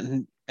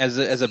 and as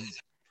a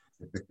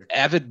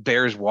avid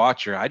Bears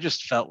watcher, I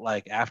just felt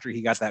like after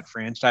he got that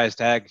franchise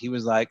tag, he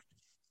was like,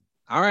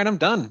 "All right, I'm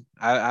done.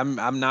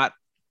 I'm not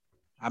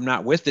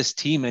with this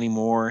team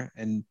anymore."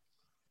 And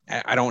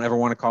I don't ever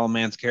want to call a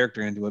man's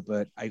character into it,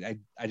 but I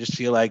just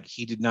feel like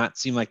he did not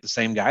seem like the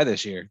same guy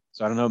this year.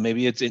 So I don't know.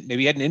 Maybe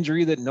he had an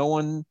injury that no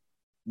one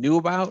knew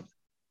about.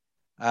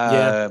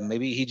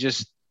 Maybe he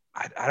just,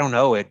 I don't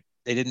know.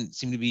 They didn't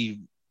seem to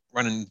be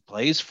running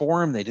plays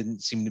for him. They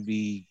didn't seem to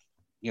be,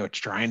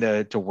 trying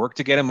to work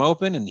to get him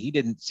open. And he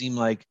didn't seem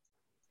like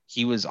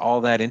he was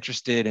all that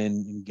interested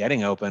in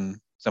getting open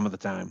some of the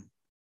time.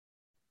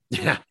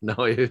 Yeah,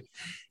 no.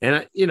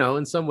 And,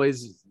 in some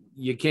ways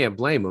you can't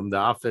blame him.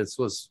 The offense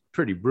was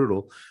pretty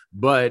brutal,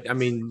 but I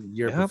mean,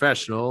 you're a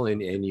professional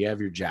and you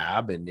have your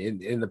job. And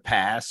in the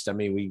past, I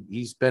mean,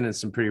 he's been in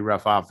some pretty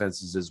rough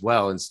offenses as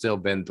well and still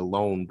been the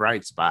lone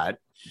bright spot.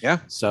 Yeah.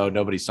 So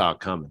nobody saw it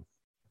coming.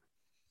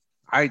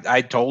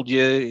 I told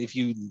you if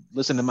you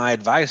listen to my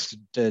advice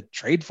to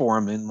trade for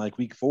him in like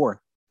week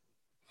 4.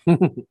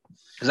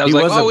 Because I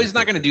was he's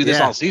not going to do this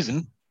all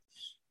season.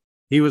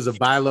 He was a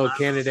buy low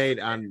candidate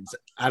on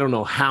I don't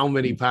know how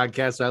many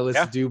podcasts I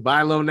listened to.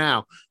 Buy low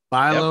now,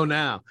 buy low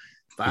now,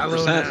 buy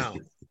low now.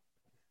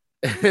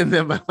 And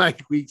then by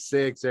like week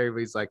 6,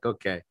 everybody's like,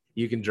 okay,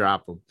 you can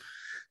drop him.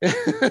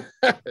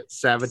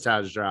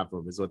 Sabotage drop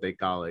him is what they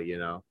call it,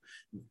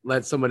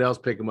 Let someone else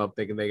pick him up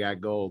thinking they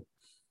got gold.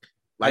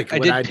 Like I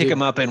did pick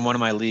him up in one of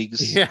my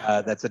leagues.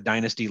 That's a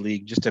dynasty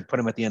league, just to put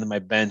him at the end of my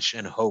bench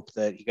and hope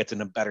that he gets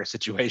in a better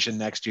situation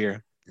next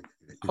year.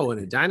 Oh, in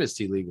a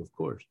dynasty league, of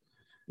course.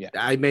 Yeah.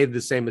 I made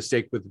the same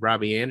mistake with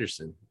Robbie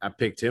Anderson. I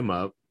picked him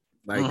up.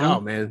 Like,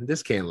 oh man,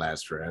 this can't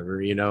last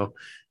forever.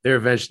 They're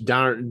eventually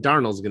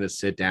Darnold's going to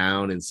sit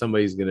down and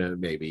somebody's going to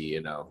maybe,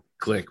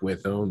 click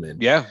with him. And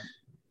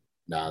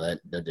no, that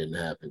didn't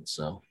happen.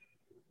 So,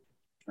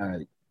 all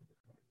right.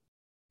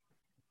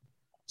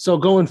 So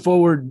going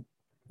forward,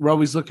 we're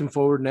always looking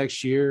forward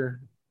next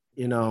year.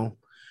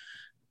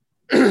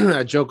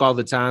 I joke all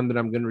the time that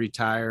I'm going to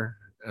retire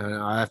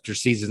after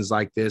seasons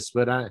like this,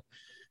 but I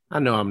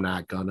know I'm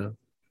not gonna.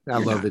 I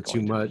love it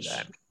too much.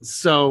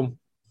 So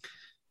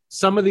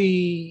some of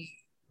the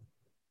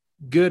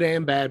good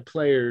and bad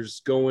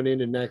players going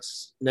into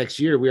next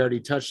year, we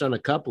already touched on a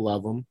couple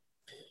of them.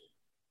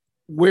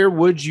 Where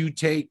would you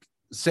take,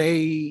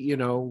 say,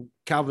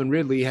 Calvin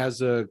Ridley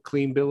has a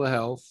clean bill of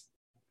health.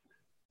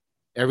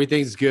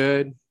 Everything's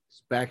good.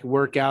 He's back at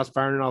workouts,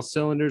 firing on all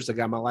cylinders. I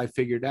got my life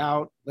figured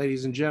out,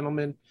 ladies and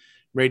gentlemen,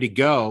 ready to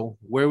go.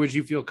 Where would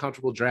you feel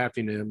comfortable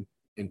drafting him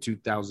in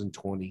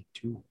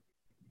 2022?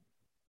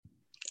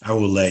 I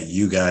will let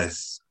you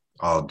guys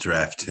all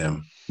draft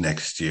him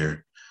next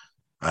year.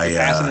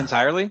 Passing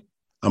entirely?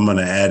 I'm going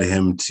to add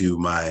him to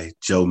my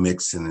Joe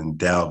Mixon and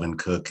Dalvin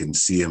Cook and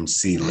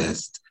CMC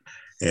list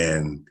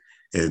and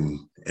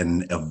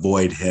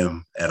avoid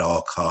him at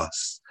all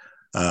costs.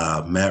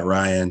 Matt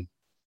Ryan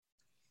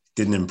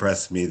didn't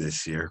impress me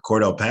this year.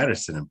 Cordell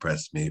Patterson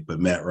impressed me, but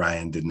Matt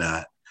Ryan did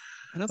not.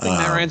 I don't think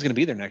Matt Ryan's going to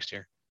be there next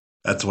year.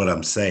 That's what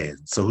I'm saying.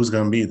 So who's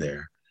going to be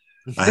there?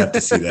 I have to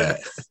see that.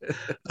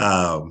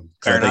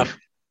 Fair enough.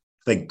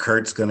 I think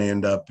Kurt's going to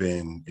end up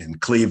in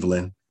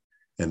Cleveland,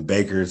 and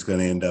Baker's going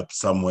to end up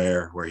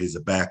somewhere where he's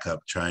a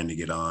backup trying to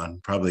get on.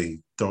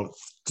 Probably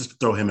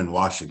throw him in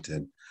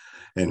Washington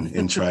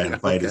and try and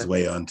fight his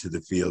way onto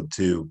the field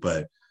too.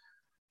 But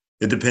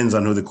it depends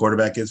on who the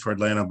quarterback is for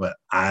Atlanta. But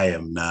I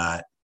am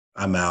not.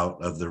 I'm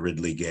out of the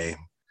Ridley game.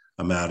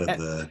 I'm out of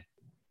the.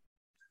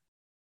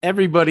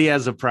 Everybody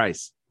has a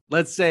price.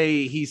 Let's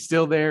say he's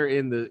still there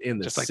in the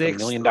just like $6 $1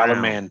 million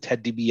man,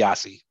 Ted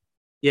DiBiase.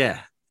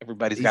 Yeah,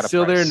 everybody's he's got a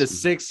still price. there in the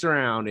 6th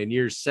round, and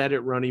you're set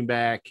at running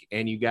back,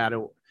 and you got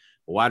a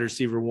wide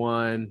receiver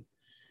 1.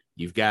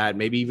 You've got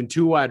maybe even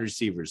 2 wide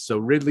receivers. So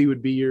Ridley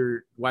would be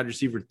your wide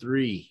receiver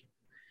 3.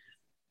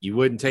 You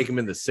wouldn't take him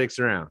in the 6th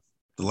round.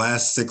 The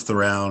last 6th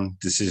round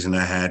decision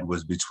I had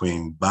was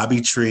between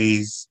Bobby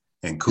Trees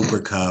and Cooper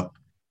Kupp,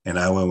 and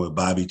I went with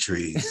Bobby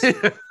Trees.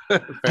 Fair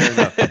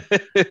enough.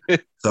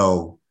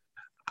 So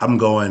I'm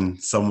going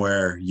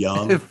somewhere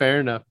young. Fair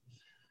enough.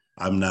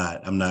 I'm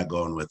not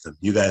going with him.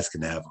 You guys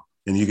can have him,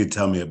 and you can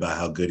tell me about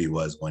how good he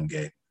was one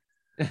game.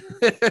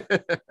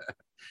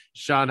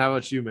 Sean, how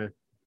about you, man?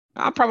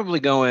 I'm probably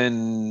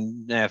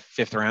going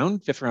 5th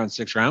round,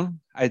 6th round.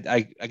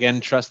 I again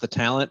trust the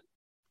talent,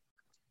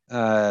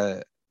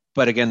 but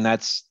again,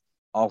 that's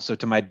also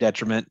to my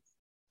detriment.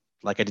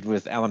 Like I did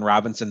with Allen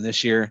Robinson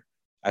this year,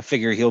 I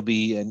figure he'll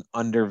be an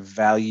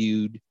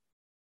undervalued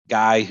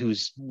guy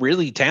who's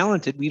really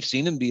talented. We've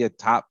seen him be a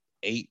top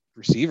 8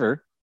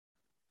 receiver.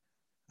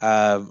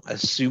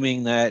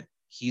 Assuming that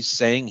he's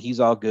saying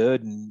he's all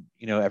good and,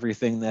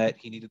 everything that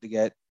he needed to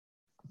get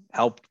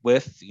helped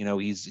with,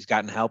 he's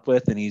gotten help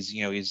with, and he's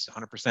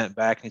 100%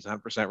 back and he's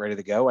 100% ready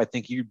to go. I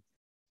think you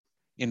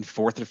in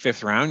 4th or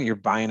 5th round, you're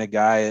buying a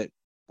guy at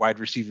wide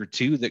receiver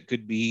 2 that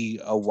could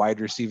be a wide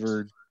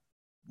receiver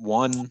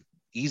 1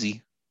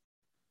 easy.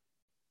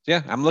 So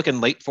yeah, I'm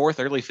looking late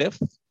 4th, early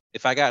 5th.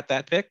 If I got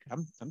that pick,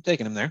 I'm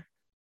taking him there.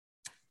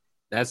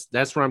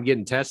 That's where I'm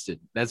getting tested.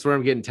 That's where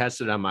I'm getting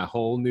tested on my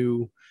whole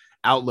new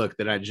outlook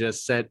that I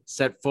just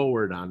set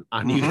forward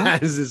on you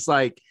guys. It's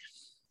like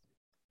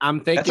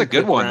I'm thinking that's a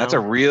good one. That's a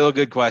real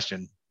good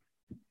question.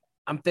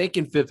 I'm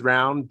thinking 5th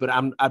round, but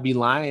I'd be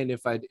lying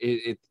if I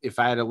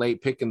had a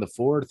late pick in the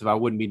 4th, if I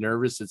wouldn't be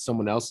nervous that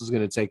someone else is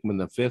going to take him in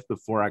the 5th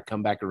before I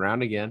come back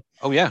around again.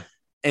 Oh yeah.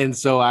 And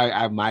so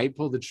I might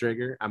pull the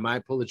trigger. I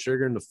might pull the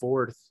trigger in the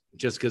 4th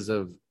just because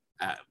of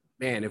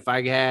man. If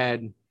I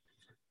had,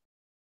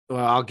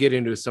 well, I'll get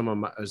into some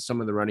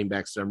of the running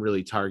backs that I'm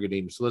really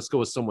targeting. So let's go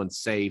with someone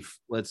safe.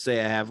 Let's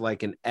say I have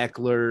like an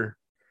Eckler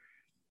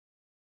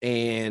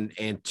and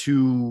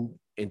two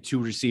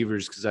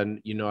receivers because I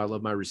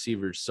love my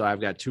receivers. So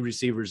I've got 2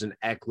 receivers in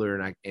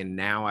Eckler, and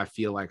now I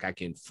feel like I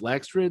can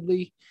flex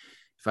Ridley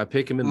if I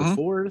pick him in the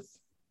 4th.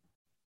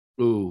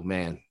 Ooh,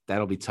 man,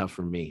 that'll be tough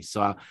for me.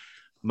 So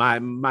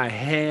my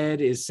head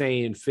is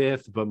saying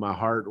 5th, but my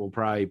heart will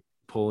probably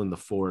pull in the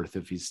fourth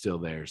if he's still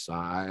there. So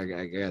I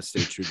gotta stay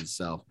true to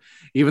self,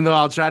 even though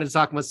I'll try to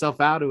talk myself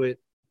out of it.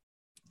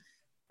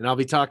 And I'll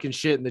be talking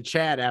shit in the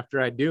chat after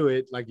I do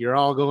it, like you're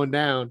all going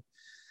down.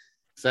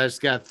 So I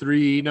just got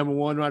 3 number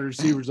 1 wide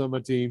receivers on my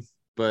team,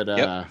 but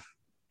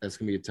that's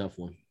gonna be a tough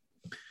one.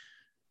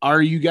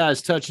 Are you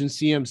guys touching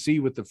CMC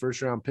with the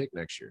first round pick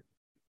next year?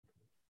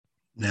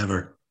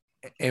 Never.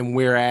 And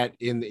where at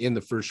in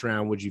the first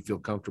round would you feel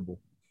comfortable?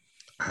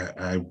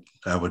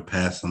 I would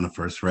pass on the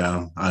first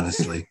round,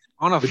 honestly.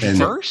 On a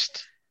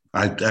first?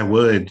 I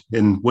would.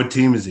 And what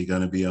team is he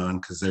going to be on?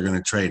 Because they're going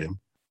to trade him.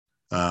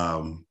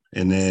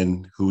 And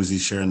then who is he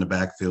sharing the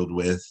backfield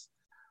with?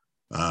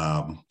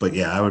 But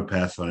yeah, I would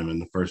pass on him in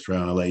the first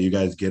round. I'll let you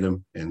guys get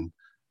him, and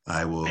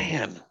I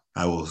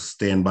will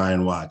stand by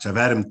and watch. I've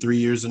had him 3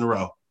 years in a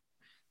row.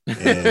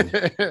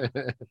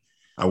 And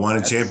I won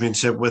a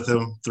championship with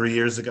him 3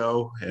 years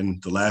ago,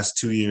 and the last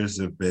 2 years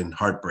have been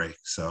heartbreak.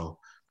 So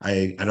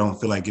I don't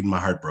feel like getting my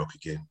heart broke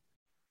again.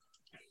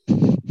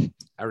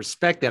 I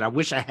respect that. I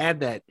wish I had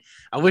that.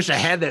 I wish I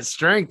had that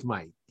strength,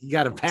 Mike. You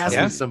got to pass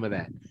me some of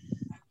that.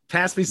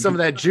 Pass me some of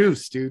that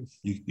juice, dude.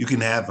 You can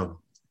have him.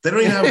 They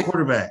don't even have a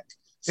quarterback.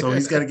 So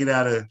he's got to get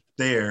out of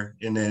there.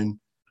 And then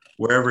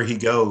wherever he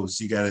goes,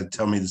 you got to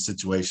tell me the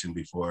situation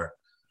before.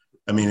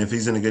 I mean, if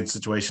he's in a good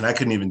situation, I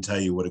couldn't even tell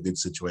you what a good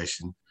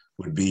situation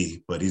would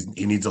be, but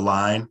he needs a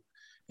line.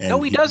 And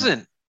no, he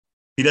doesn't.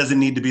 He doesn't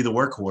need to be the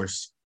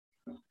workhorse.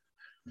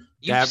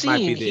 You've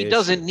seen he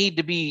doesn't need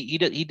to be.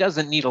 He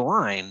doesn't need a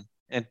line,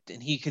 and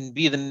he can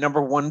be the number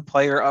 1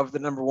 player of the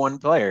number 1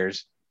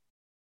 players.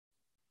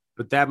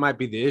 But that might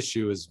be the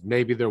issue. Is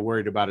maybe they're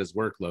worried about his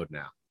workload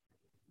now.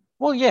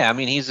 Well, yeah. I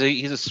mean, he's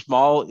a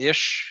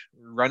small-ish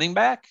running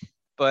back,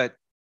 but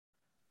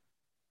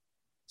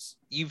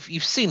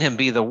you've seen him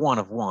be the one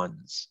of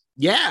ones.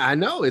 Yeah, I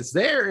know it's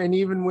there, and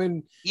even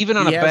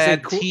on a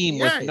bad team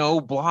with no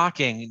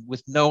blocking,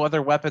 with no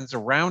other weapons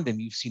around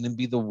him, you've seen him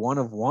be the one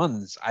of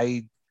ones.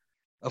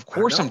 Of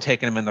course, I'm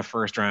taking him in the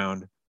first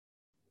round.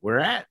 Where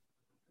at?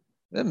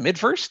 Mid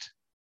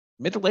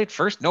to late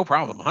first, no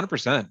problem,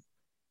 100%.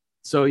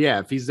 So yeah,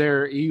 if he's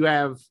there, you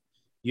have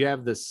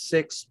the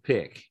 6th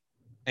pick,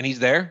 and he's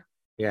there.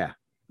 Yeah.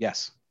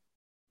 Yes.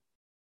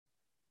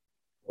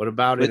 What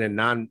about in a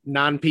non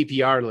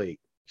PPR league?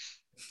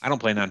 I don't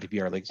play non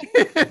PPR leagues.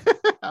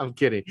 I'm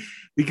kidding,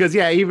 because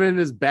even in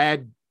his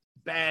bad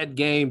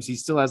games, he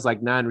still has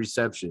like 9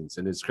 receptions,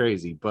 and it's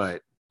crazy.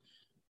 But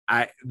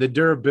the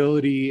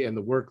durability and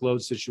the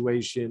workload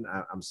situation,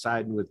 I'm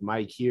siding with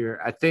Mike here.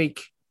 I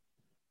think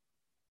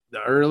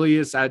the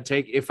earliest I'd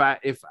take if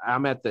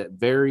I'm at the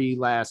very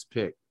last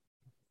pick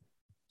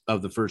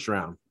of the first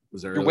round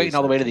was You're waiting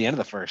all the way to the end of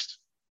the first.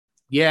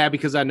 Yeah,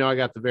 because I know I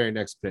got the very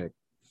next pick,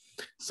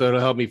 so it'll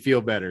help me feel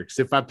better. Because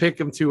if I pick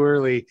him too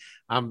early,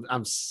 I'm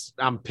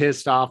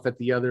pissed off at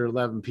the other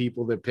 11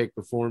 people that picked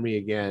before me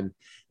again.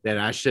 That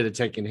I should have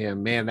taken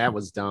him. Man, that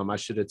was dumb. I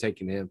should have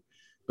taken him.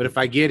 But if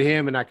I get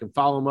him and I can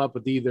follow him up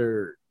with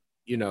either,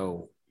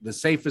 the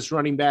safest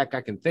running back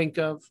I can think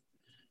of,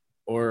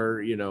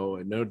 or,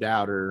 no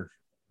doubter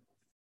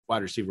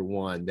wide receiver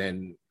 1,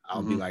 then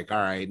I'll be like, all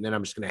right. And then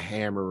I'm just going to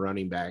hammer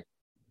running back,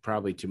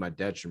 probably to my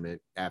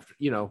detriment after,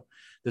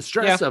 the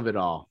stress of it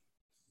all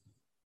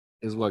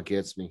is what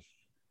gets me.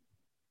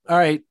 All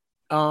right.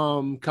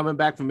 Coming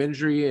back from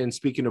injury and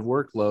speaking of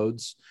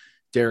workloads,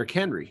 Derrick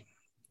Henry.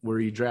 Where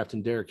are you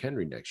drafting Derrick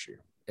Henry next year?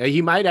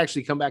 He might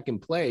actually come back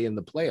and play in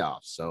the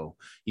playoffs. So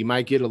you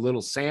might get a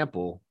little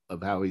sample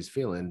of how he's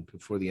feeling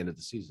before the end of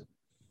the season.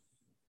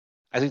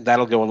 I think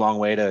that'll go a long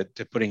way to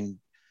putting.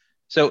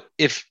 So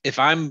if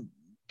I'm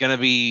going to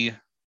be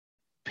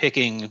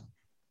picking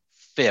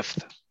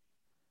 5th,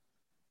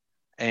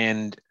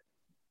 and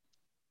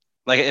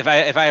like if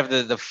I have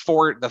the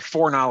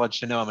foreknowledge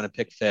to know I'm going to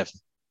pick 5th,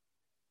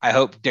 I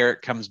hope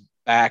Derrick comes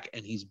back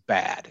and he's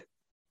bad,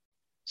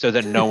 so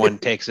that no one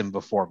takes him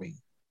before me.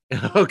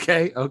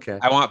 Okay.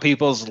 I want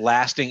people's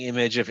lasting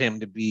image of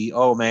him to be,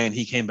 oh man,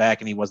 he came back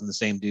and he wasn't the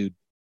same dude.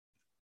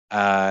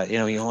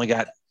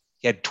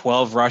 He had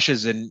 12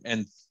 rushes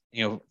and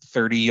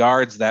 30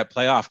 yards that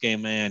playoff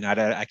game, man.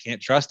 I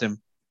can't trust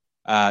him.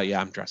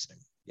 I'm trusting.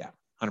 Yeah,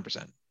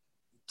 100%.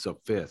 So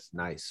 5th,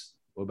 nice.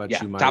 What about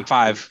you, Mike? Top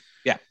 5.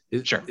 Yeah,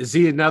 sure. Is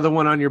he another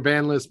one on your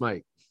ban list,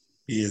 Mike?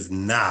 He is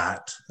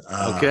not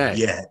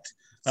yet,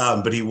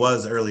 but he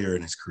was earlier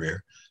in his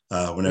career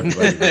when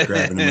everybody was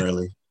grabbing him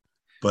early.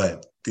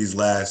 But these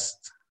last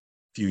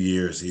few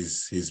years,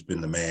 he's been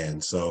the man.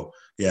 So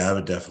yeah, I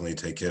would definitely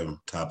take him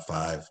top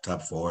 5,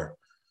 top 4,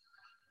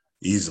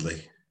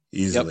 easily.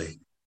 Yep.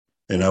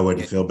 And I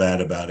wouldn't feel bad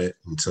about it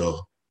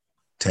until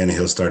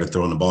Tannehill started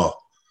throwing the ball.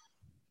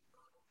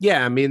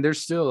 Yeah, I mean, they're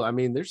still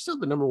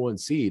the number 1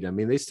 seed. I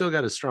mean, they still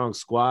got a strong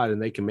squad and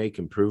they can make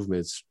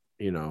improvements.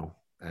 I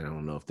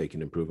don't know if they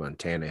can improve on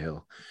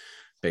Tannehill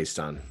based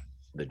on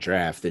the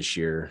draft this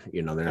year.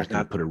 They're not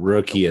going to put a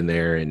rookie in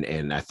there,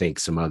 and I think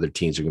some other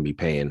teams are going to be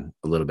paying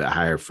a little bit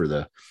higher for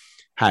the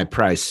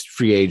high-priced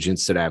free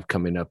agents that I have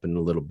coming up in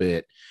a little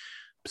bit.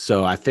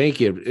 So I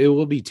think it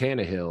will be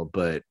Tannehill,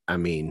 but I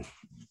mean,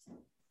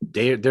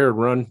 they're a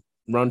run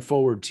run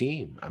forward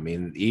team. I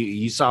mean,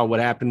 you saw what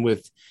happened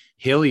with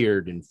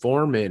Hilliard and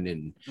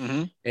Foreman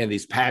and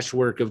these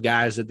patchwork of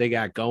guys that they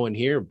got going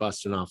here,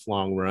 busting off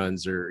long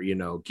runs or,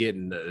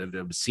 getting an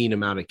obscene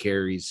amount of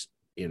carries.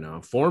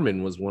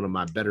 Foreman was one of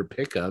my better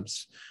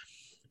pickups.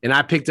 And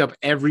I picked up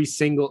every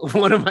single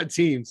one of my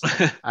teams.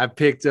 I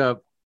picked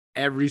up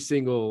every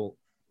single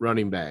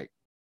running back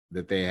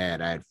that they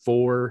had. I had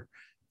 4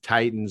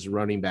 Titans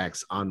running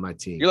backs on my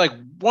team. You're like,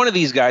 one of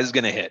these guys is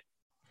going to hit.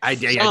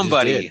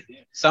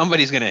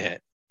 Somebody's going to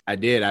hit. I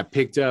did. I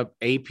picked up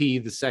AP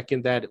the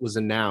second that it was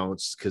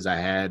announced because I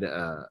had,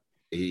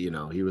 he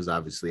was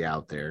obviously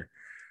out there.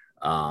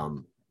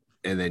 And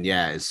then,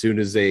 as soon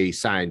as they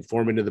signed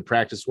Foreman to the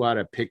practice squad,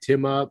 I picked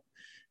him up.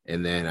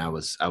 And then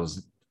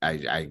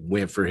I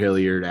went for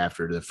Hilliard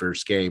after the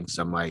first game because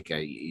I'm like,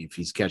 if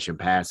he's catching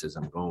passes,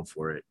 I'm going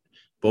for it.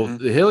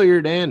 Both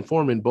Hilliard and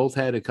Foreman both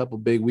had a couple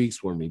big weeks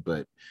for me.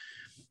 But,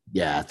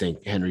 I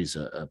think Henry's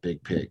a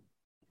big pick.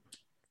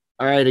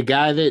 All right, a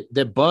guy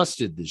that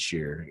busted this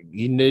year.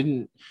 You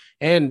didn't,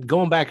 and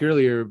going back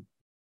earlier,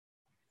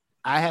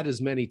 I had as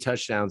many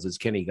touchdowns as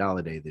Kenny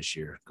Golladay this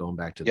year. Going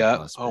back to the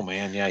bust. Oh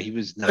man, he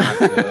was not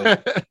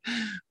good.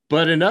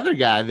 But another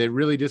guy that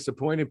really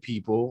disappointed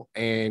people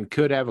and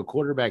could have a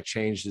quarterback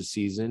change this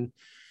season.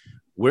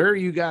 Where are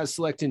you guys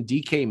selecting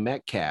DK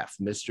Metcalf,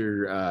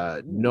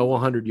 Mr. No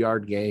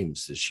 100-yard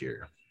games this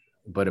year,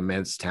 but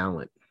immense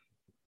talent?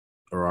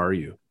 Or are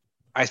you?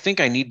 I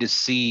think I need to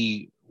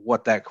see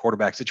what that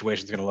quarterback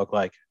situation is going to look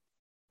like.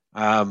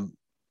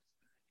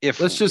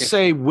 Let's just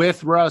say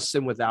with Russ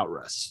and without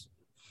Russ.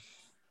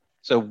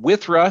 So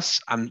with Russ,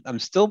 I'm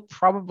still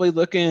probably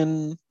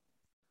looking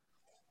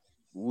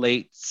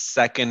late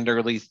second,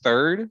 early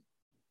third.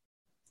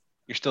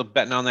 You're still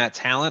betting on that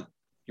talent.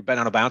 You're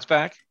betting on a bounce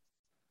back.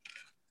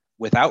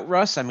 Without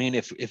Russ, I mean,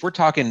 if we're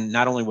talking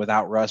not only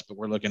without Russ, but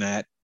we're looking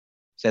at,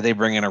 say they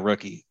bring in a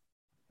rookie,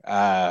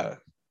 say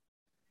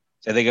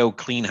they go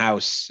clean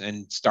house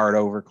and start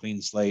over,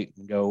 clean slate,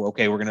 and go,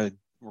 okay, we're gonna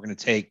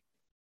take,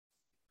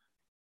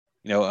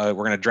 we're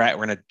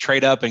gonna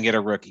trade up and get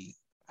a rookie.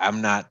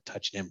 I'm not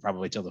touching him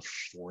probably till the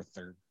 4th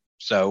or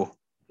so.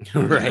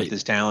 Right,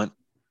 this talent.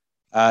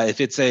 If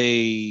it's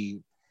a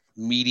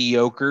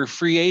mediocre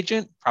free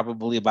agent,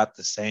 probably about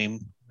the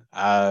same.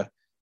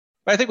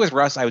 But I think with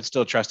Russ, I would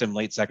still trust him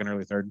late second,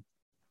 early third.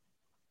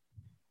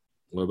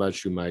 What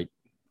about you, Mike?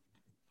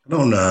 I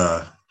don't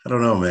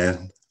know,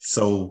 man.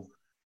 So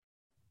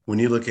when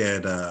you look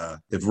at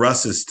if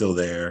Russ is still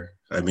there,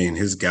 I mean,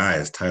 his guy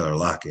is Tyler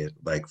Lockett.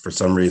 Like, for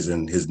some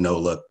reason, his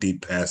no-look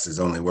deep passes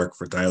only work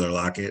for Tyler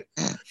Lockett.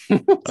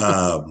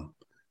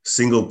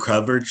 Single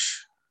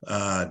coverage,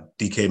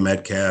 DK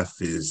Metcalf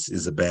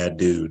is a bad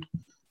dude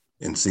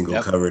in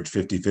single coverage,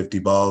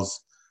 50-50 balls.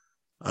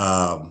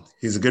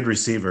 He's a good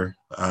receiver.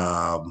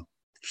 I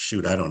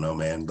don't know,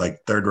 man.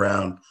 Like 3rd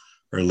round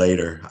or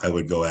later, I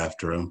would go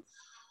after him.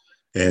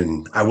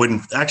 And I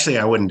wouldn't do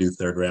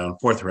 3rd round,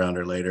 4th round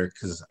or later,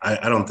 because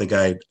I don't think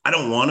I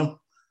don't want him.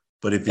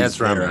 But if he's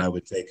there, I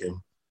would take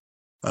him.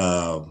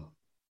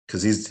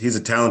 Because he's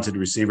a talented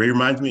receiver. He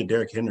reminds me of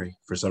Derrick Henry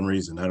for some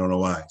reason. I don't know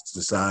why. It's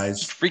the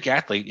size. Freak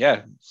athlete,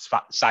 yeah.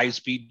 Size,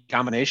 speed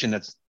combination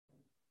that's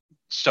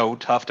so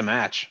tough to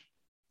match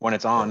when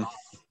it's on.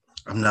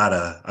 I'm not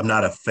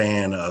a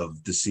fan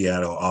of the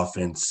Seattle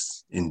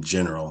offense in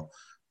general.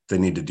 They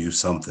need to do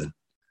something.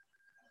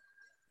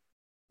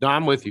 No,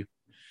 I'm with you.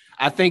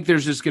 I think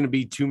there's just going to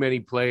be too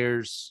many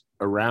players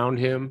around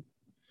him.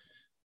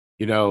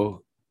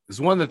 It's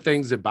one of the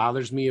things that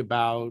bothers me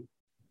about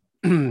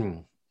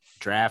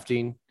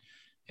drafting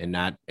and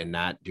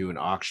not doing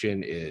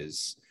auction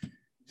is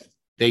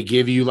they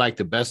give you like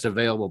the best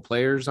available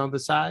players on the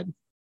side.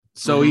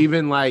 So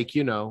even like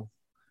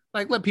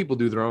let people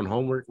do their own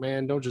homework,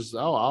 man. Don't just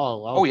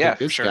I'll pick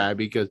this guy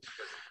because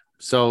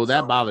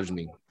that bothers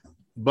me.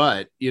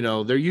 But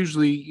they're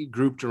usually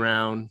grouped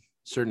around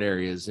certain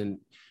areas, and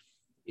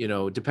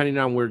depending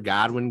on where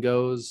Godwin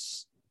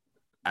goes,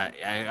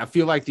 I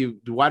feel like the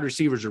wide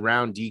receivers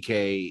around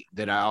DK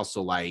that I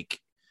also like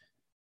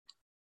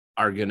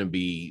are going to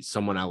be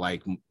someone I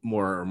like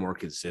more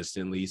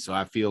consistently. So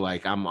I feel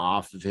like I'm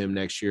off of him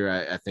next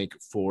year. I think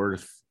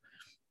 4th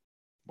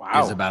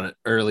is about the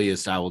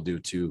earliest I will do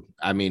too.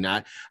 I mean,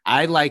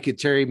 I like a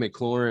Terry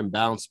McLaurin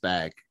bounce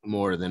back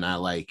more than I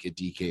like a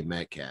DK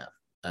Metcalf.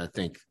 I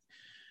think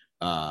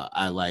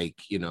I like,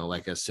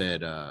 like I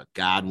said,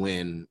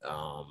 Godwin.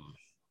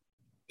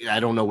 I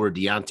don't know where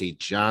Deontay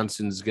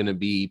Johnson's going to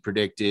be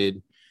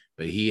predicted,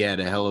 but he had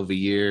a hell of a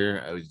year.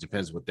 It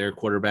depends what their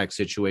quarterback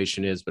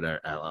situation is, but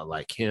I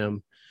like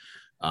him.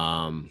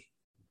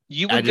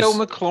 You would go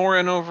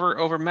McLaurin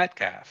over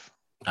Metcalf.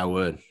 I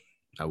would.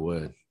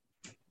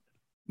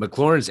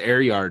 McLaurin's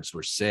air yards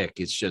were sick.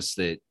 It's just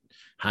that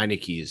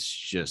Heineke is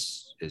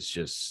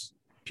just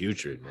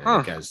putrid,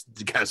 man.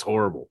 The guy's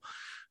horrible.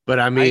 But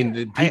I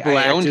mean, people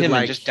I owned him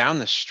like just down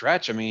the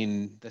stretch. I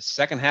mean, the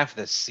second half of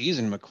the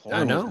season,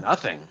 McLaurin was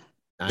nothing.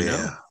 I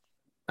know.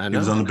 He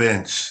was on the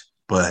bench,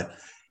 but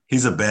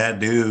he's a bad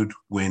dude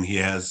when he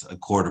has a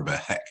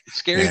quarterback.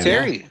 Scary And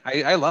Terry.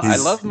 I love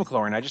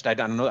McLaurin. I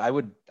don't know. I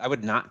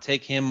would not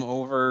take him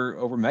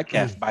over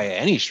Metcalf by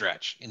any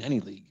stretch in any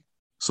league.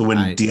 So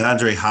when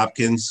DeAndre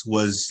Hopkins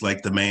was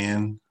like the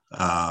man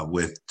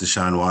with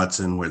Deshaun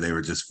Watson, where they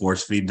were just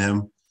force feeding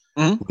him,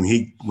 when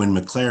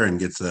McLaurin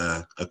gets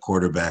a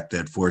quarterback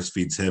that force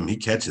feeds him, he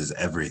catches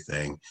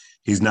everything.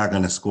 He's not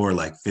going to score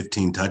like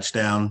 15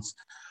 touchdowns,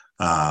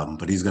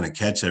 but he's going to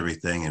catch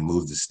everything and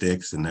move the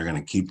sticks, and they're going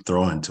to keep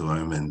throwing to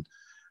him. And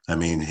I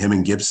mean, him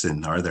and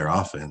Gibson are their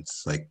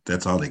offense. Like,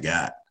 that's all they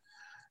got.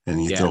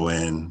 And you throw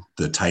in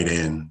the tight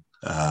end.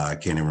 I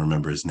can't even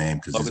remember his name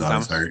because he's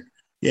always hurt.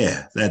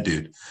 Yeah, that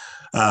dude.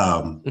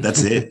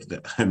 That's it.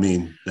 I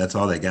mean, that's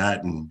all they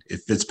got. And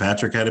if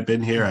Fitzpatrick had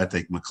been here, I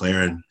think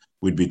McLaurin,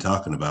 we'd be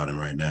talking about him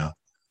right now.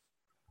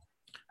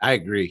 I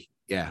agree.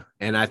 Yeah.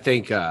 And I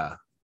think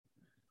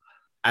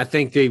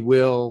they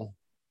will,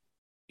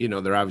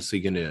 they're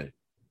obviously going to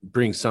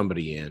bring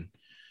somebody in.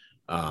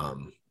 I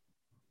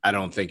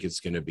don't think it's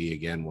going to be,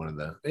 again, one of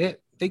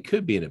they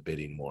could be in a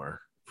bidding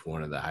war for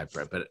one of the high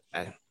price, but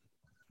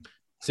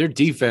their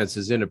defense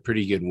is in a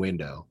pretty good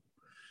window.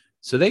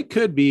 So they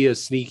could be a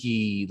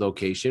sneaky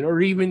location, or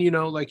even,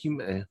 like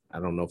I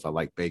don't know if I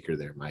like Baker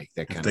there, Mike.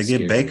 That kind of they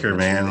get Baker,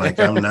 man. Like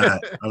I'm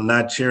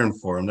not cheering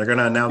for them. They're going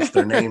to announce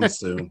their names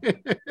soon.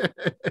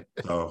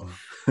 So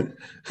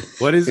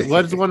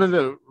what's one of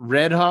the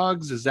Red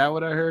Hogs? Is that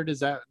what I heard? Is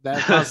that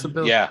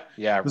possibility? Yeah.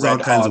 There's all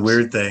kinds of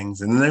weird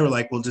things. And then they were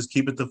like, "Well, just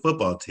keep it the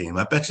football team."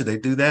 I bet you they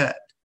do that.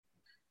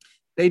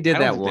 They did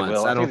that once.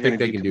 I don't think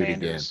they can do it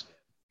again.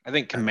 I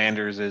think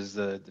Commanders is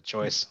the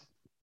choice.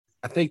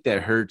 I think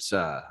that hurts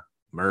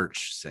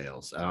merch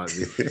sales.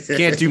 You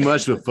can't do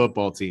much with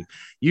football team.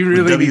 You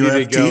really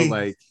needed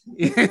to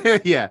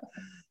go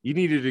you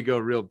needed to go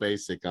real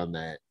basic on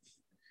that.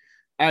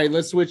 All right,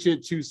 let's switch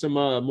it to some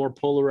more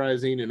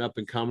polarizing and up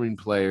and coming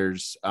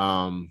players.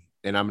 And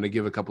I'm going to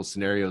give a couple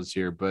scenarios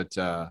here, but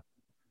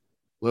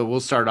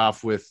we'll start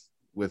off with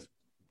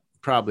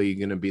probably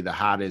going to be the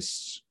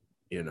hottest,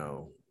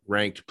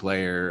 ranked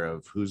player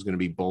of who's going to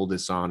be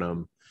boldest on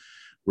them.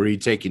 Where are you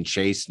taking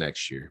Chase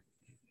next year?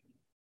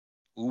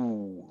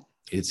 Ooh.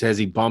 It says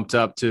he bumped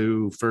up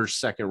to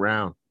first, second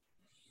round.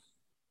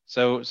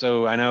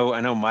 So I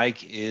know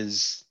Mike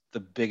is the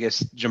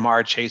biggest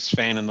Ja'Marr Chase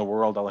fan in the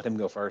world. I'll let him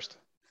go first.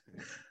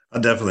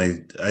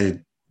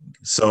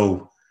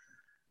 So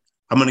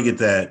I'm going to get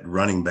that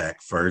running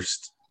back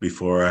first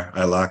before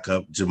I lock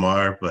up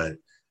Ja'Marr, but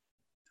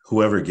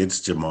whoever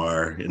gets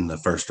Ja'Marr in the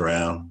first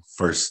round,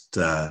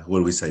 what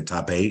do we say,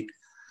 top 8,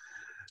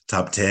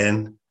 top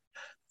 10,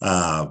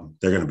 they're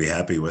going to be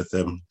happy with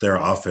him. Their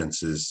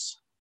offense is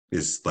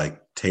like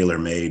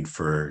tailor-made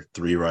for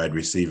 3 wide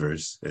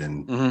receivers.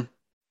 And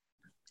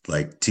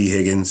like T.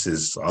 Higgins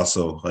is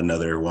also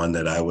another one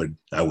that I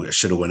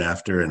should have went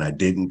after, and I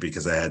didn't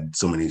because I had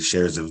so many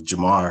shares of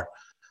Ja'Marr.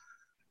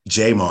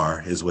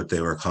 Jamar is what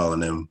they were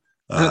calling him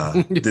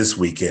this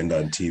weekend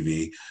on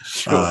TV.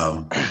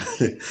 Sure.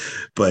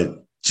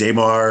 But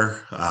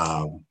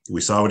Jamar,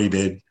 we saw what he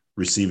did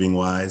receiving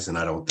wise, and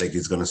I don't think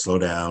he's going to slow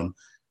down.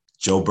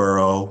 Joe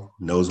Burrow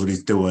knows what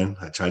he's doing.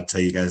 I tried to tell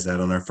you guys that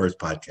on our first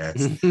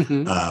podcast.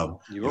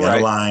 You got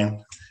a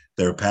line.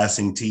 They're a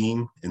passing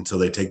team until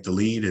they take the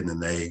lead, and then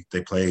they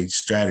play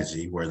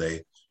strategy where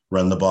they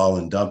run the ball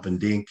and dump and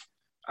dink.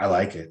 I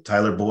like it.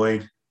 Tyler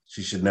Boyd,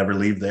 she should never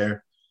leave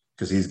there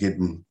because he's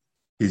getting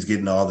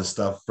all the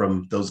stuff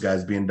from those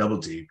guys being double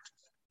teamed.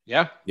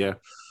 Yeah.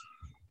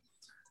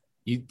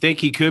 You think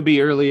he could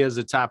be early as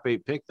a top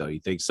 8 pick, though?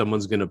 You think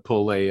someone's going to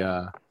pull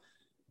a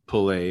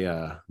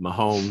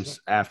Mahomes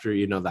after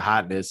the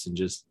hotness and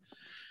just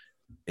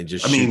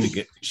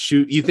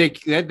shoot? You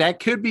think that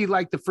could be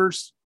like the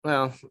first?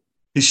 Well,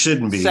 he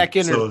shouldn't be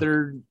second or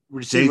third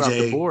receiver off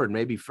the board,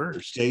 maybe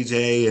first.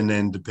 JJ, and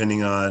then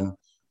depending on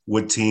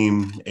what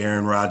team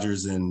Aaron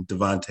Rodgers and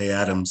Devontae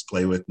Adams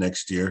play with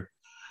next year,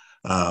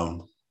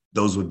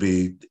 those would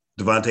be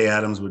Devontae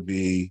Adams would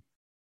be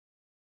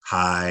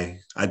high.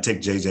 I'd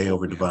take JJ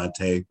over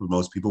Devontae, but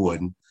most people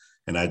wouldn't.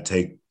 And I'd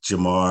take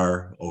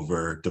Ja'Marr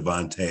over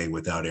Devontae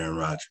without Aaron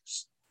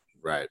Rodgers.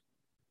 Right.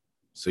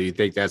 So you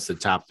think that's the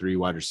top 3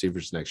 wide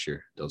receivers next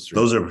year?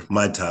 Those are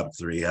my top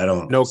 3. I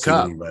don't see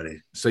Kupp. Anybody.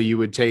 So you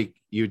would take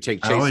Chase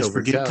I always over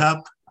forget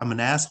Kupp. I'm an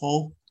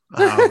asshole.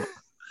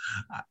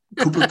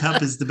 Cooper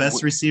Kupp is the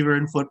best receiver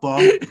in football.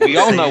 We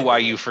all know why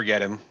you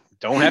forget him.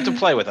 Don't have to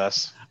play with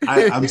us.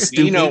 I'm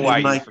stupid. You know why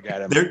you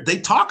forget him. They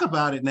talk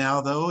about it now,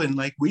 though, and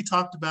like we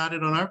talked about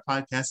it on our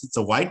podcast. It's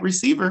a white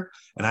receiver,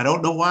 and I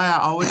don't know why I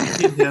always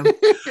forget him.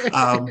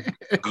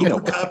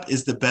 Cooper Kupp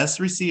is the best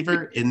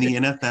receiver in the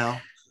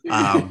NFL.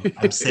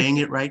 I'm saying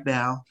it right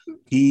now.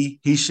 He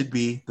should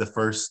be the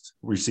first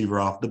receiver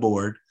off the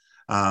board,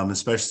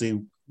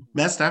 especially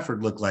Matt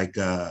Stafford looked like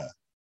the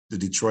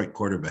Detroit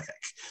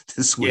quarterback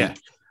this week. Yeah.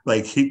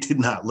 Like, he did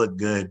not look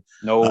good.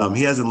 No,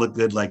 he hasn't looked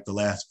good like the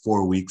last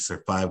 4 weeks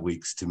or 5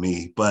 weeks to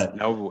me. But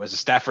no, as a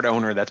Stafford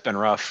owner, that's been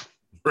rough.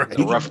 Right.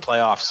 Rough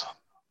playoffs.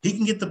 He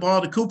can get the ball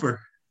to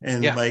Cooper,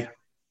 and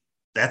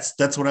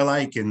that's what I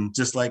like. And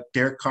just like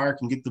Derek Carr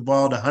can get the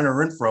ball to Hunter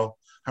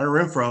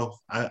Renfro,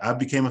 I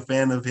became a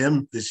fan of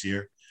him this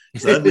year.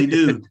 He's an ugly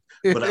dude,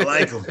 but I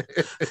like him.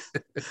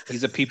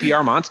 He's a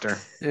PPR monster.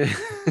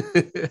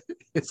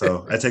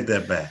 So I take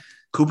that back.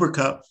 Cooper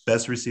Kupp,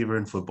 best receiver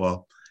in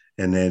football.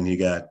 And then you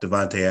got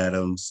Devontae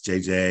Adams,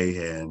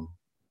 JJ, and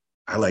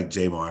I like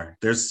Jamar.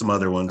 There's some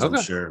other ones, okay,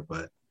 I'm sure,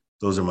 but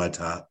those are my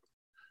top.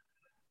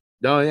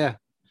 Oh, yeah.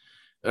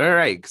 All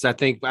right, because I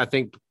think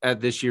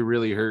this year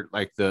really hurt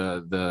like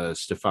the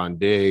Stephon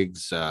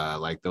Diggs,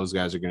 like those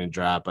guys are going to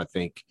drop. I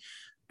think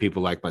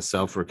people like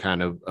myself were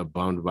kind of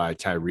bummed by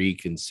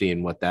Tyreek and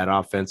seeing what that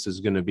offense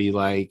is going to be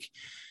like.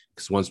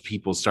 Because once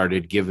people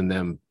started giving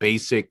them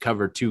basic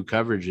cover 2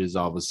 coverages,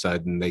 all of a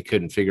sudden they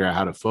couldn't figure out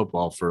how to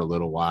football for a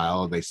little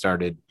while. They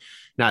started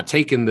not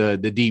taking the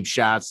deep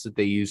shots that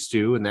they used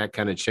to, and that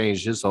kind of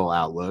changed his whole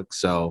outlook.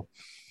 So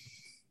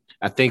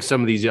I think some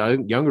of these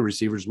younger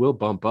receivers will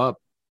bump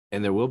up,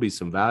 and there will be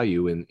some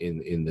value in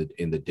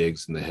the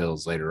Diggs and the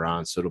Hills later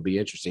on. So it'll be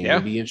interesting. Yeah.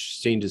 It'll be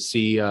interesting to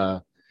see.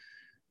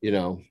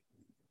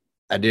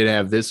 I did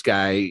have this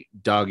guy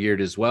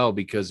dog-eared as well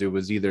because it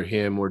was either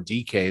him or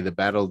DK, the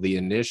battle of the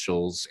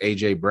initials,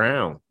 AJ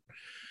Brown.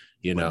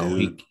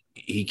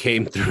 He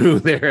came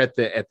through there at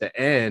the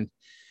end,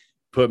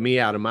 put me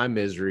out of my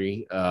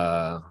misery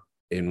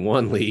in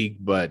one league,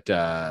 but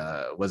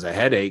was a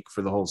headache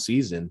for the whole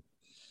season.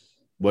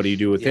 What do you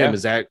do with him?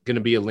 Is that going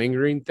to be a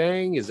lingering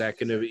thing? Is that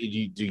going to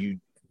be, do you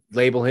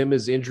label him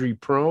as injury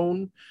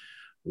prone?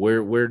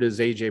 Where does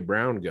AJ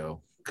Brown go?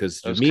 Because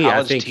to me,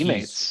 I think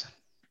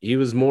he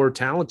was more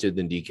talented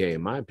than DK,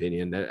 in my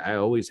opinion. I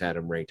always had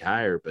him ranked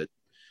higher, but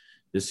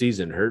this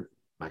season hurt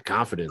my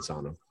confidence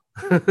on him.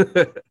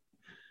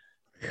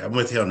 Yeah, I'm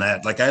with you on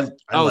that. Like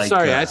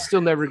I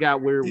still never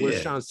got where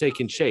Sean's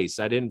taking Chase.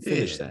 I didn't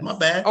finish that. My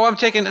bad. Oh, I'm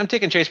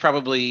taking Chase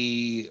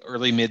probably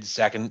early mid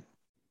second.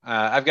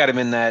 I've got him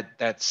in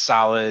that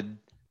solid,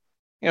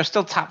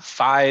 still top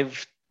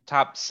 5,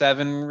 top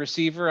 7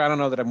 receiver. I don't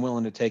know that I'm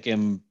willing to take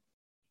him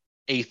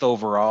 8th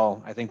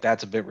overall. I think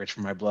that's a bit rich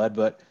for my blood,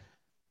 but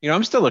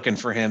I'm still looking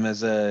for him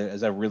as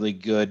a really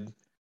good.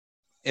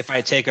 If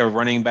I take a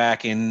running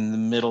back in the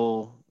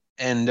middle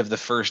end of the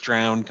first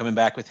round, coming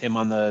back with him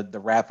on the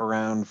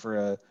wraparound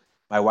for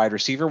my wide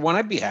receiver one,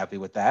 I'd be happy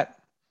with that.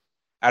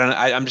 I don't know.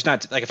 I'm just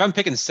not like, if I'm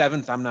picking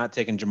 7th, I'm not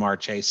taking Jamar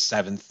Chase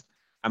 7th.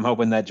 I'm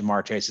hoping that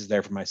Jamar Chase is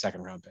there for my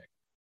 2nd round pick.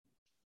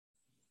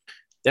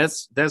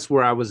 That's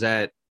where I was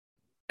at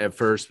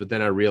first, but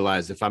then I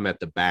realized if I'm at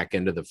the back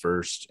end of the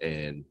first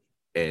and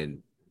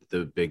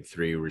the big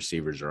 3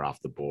 receivers are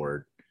off the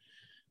board,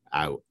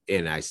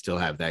 I still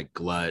have that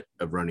glut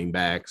of running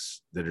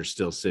backs that are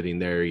still sitting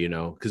there,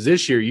 because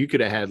this year you could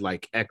have had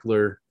like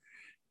Eckler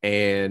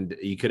and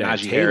you could have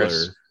Taylor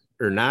Harris.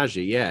 Or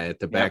Najee, at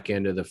the back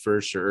end of the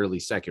first or early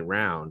 2nd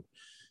round.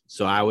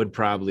 So I would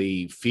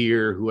probably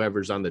fear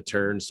whoever's on the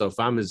turn. So if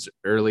I'm as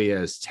early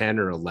as 10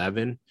 or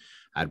 11,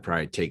 I'd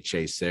probably take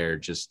Chase there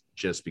just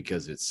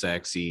because it's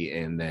sexy,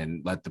 and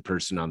then let the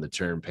person on the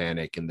turn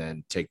panic and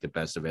then take the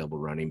best available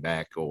running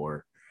back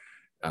or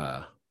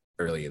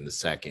early in the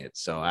 2nd.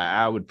 So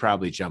I would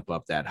probably jump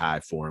up that high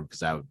for him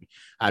because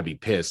I'd be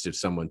pissed if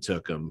someone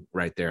took him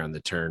right there on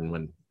the turn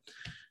when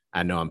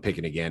I know I'm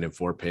picking again in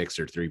 4 picks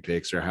or 3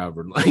 picks or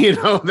however,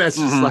 that's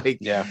just like,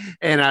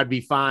 and I'd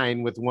be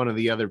fine with one of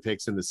the other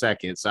picks in the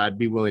 2nd. So I'd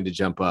be willing to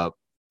jump up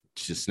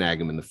to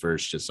snag him in the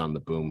first, just on the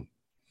boom.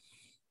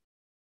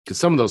 Because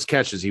some of those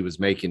catches he was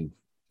making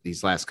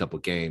these last couple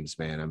of games,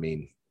 man, I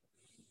mean,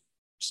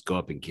 just go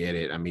up and get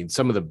it. I mean,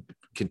 some of the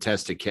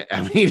contested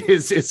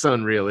it's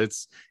unreal.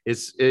 It's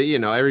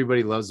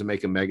everybody loves to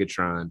make a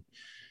Megatron,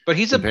 but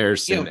he's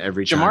comparison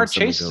every time. Jamar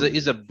Chase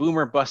is a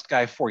boomer bust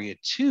guy for you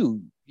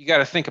too. You got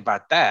to think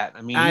about that.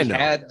 I mean, he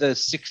had the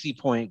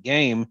 60-point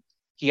game.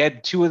 He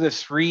had 2 of the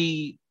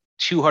 3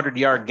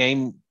 200-yard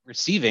game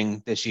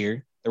receiving this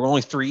year. There were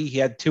only 3. He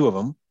had 2 of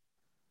them.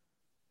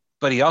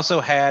 But he also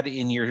had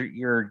in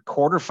your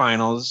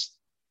quarterfinals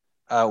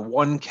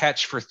 1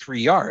 catch for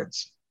 3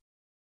 yards.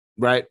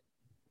 Right.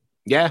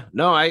 Yeah.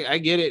 No, I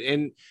get it.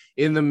 And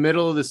in the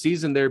middle of the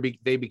season,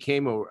 they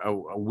became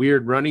a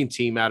weird running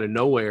team out of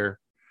nowhere.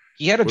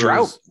 He had a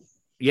drought.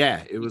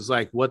 It was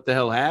like, what the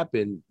hell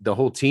happened? The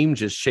whole team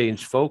just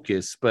changed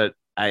focus. But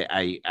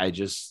I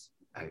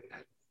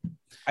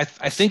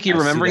think you're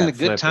remembering the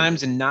good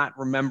times and not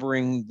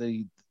remembering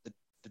the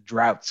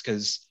droughts,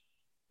 because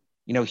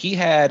he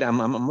had.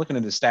 I'm looking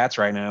at the stats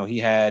right now. He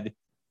had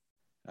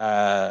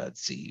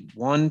let's see,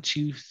 1,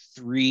 2,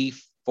 3,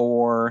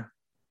 4,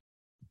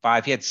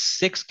 5. He had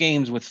 6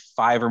 games with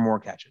 5 or more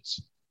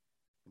catches.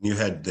 You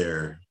had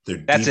their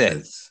That's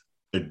defense.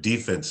 Their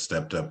defense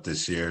stepped up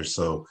this year,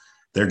 so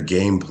their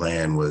game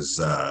plan was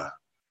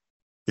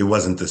it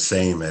wasn't the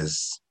same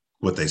as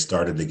what they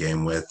started the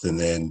game with. And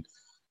then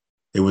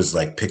it was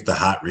like pick the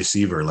hot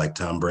receiver like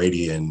Tom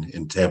Brady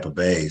in Tampa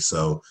Bay.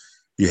 So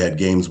you had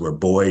games where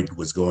Boyd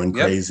was going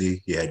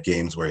crazy. You had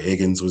games where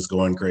Higgins was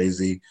going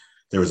crazy.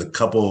 There was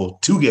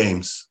 2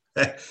 games,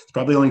 it's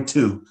probably only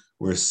 2,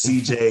 where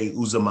CJ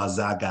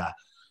Uzamazaga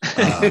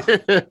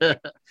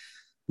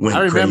went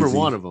I remember crazy.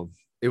 one of them.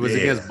 It was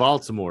against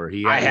Baltimore.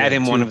 I had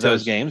him one of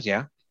those games.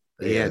 Yeah.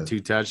 He had 2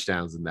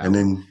 touchdowns in that. And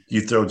then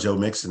you throw Joe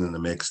Mixon in the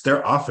mix.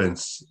 Their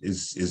offense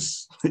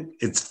is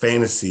it's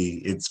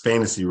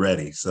fantasy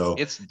ready. So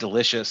it's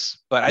delicious.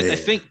 But I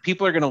think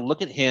people are going to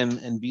look at him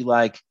and be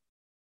like,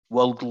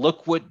 well,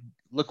 look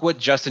what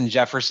Justin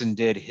Jefferson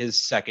did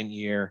his second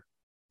year.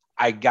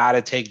 I got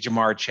to take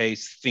Ja'Marr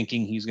Chase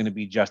thinking he's going to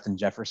be Justin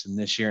Jefferson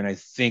this year. And I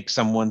think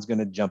someone's going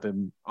to jump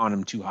on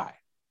him too high.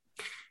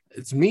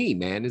 It's me,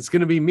 man. It's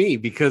going to be me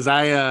because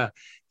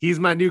he's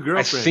my new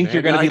girlfriend. I think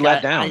you're going to be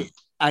let down.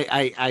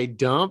 I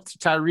dumped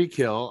Tyreek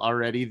Hill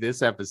already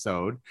this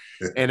episode,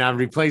 and I'm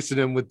replacing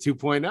him with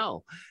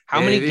 2.0.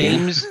 How many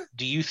games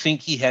do you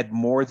think he had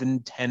more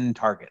than 10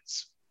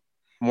 targets?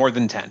 More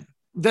than 10.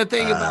 The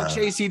thing about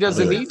Chase, he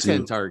doesn't need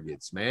 10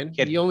 targets, man.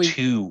 He only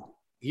 2.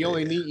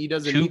 He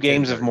doesn't 2 need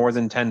games of more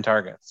than 10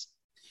 targets.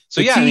 So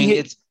yeah, I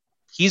mean,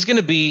 he's going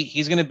to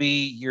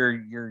be your.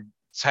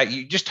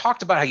 You just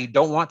talked about how you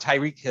don't want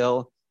Tyreek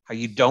Hill, how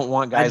you don't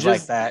want guys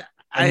like that,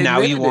 and now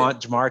you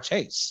want Ja'Marr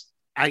Chase.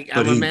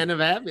 I'm a man of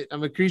habit.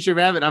 I'm a creature of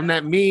habit. I'm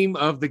that meme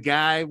of the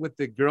guy with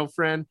the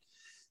girlfriend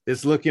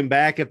that's looking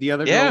back at the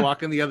other girl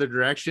walking the other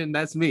direction.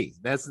 That's me.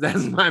 That's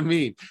my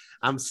meme.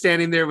 I'm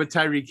standing there with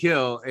Tyreek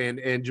Hill and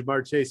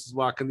Ja'Marr Chase is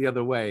walking the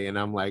other way. And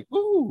I'm like,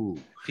 ooh.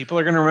 People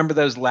are going to remember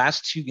those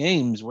last 2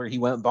 games where he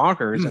went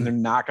bonkers, and they're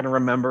not going to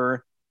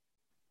remember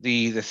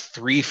the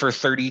 3 for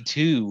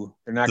 32.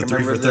 They're not going to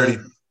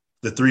remember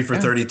the 3 for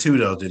 32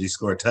 though. Did he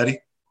score a tutty?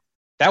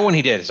 That one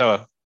he did.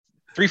 So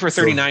 3 for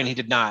 39, he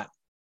did not.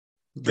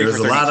 There's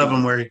a lot of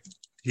them where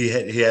he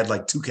had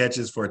like 2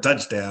 catches for a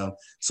touchdown,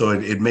 so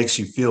it makes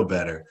you feel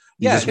better.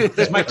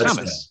 It's Mike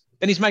Thomas.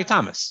 Then he's Mike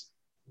Thomas.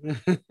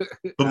 But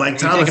Mike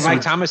Thomas,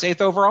 Mike Thomas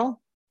 8th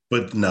overall.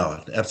 But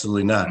no,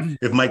 absolutely not.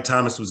 If Mike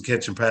Thomas was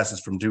catching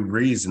passes from Drew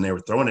Brees and they were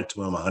throwing it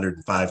to him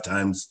 105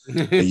 times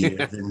a year,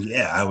 then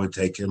I would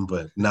take him.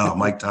 But no,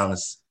 Mike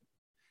Thomas,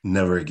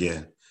 never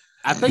again.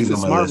 I think the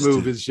smart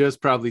move is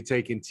just probably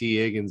taking T.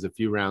 Higgins a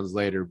few rounds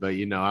later, but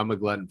I'm a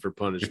glutton for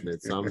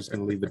punishment, so I'm just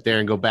going to leave it there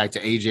and go back to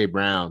AJ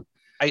Brown.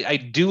 I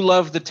do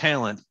love the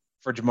talent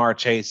for Ja'Marr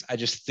Chase. I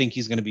just think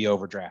he's going to be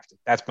overdrafted.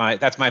 That's my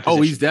position.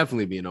 Oh, he's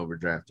definitely being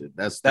overdrafted.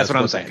 That's what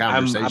I'm saying. The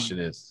conversation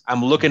is.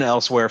 I'm looking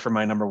elsewhere for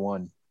my number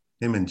 1.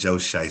 Him and Joe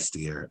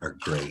Shiesty are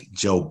great.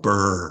 Joe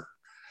Burr.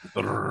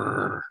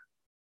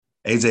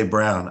 AJ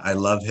Brown, I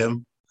love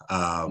him,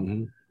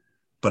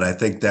 but I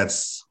think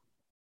that's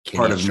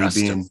part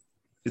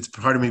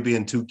of me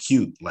being too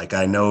cute. Like,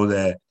 I know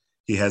that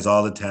he has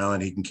all the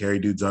talent. He can carry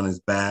dudes on his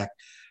back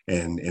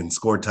and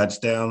score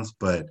touchdowns,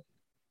 but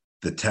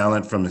the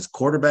talent from his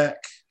quarterback,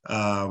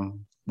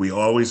 we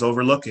always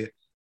overlook it.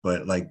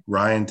 But like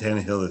Ryan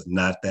Tannehill is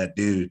not that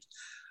dude.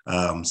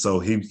 So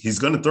he's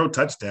going to throw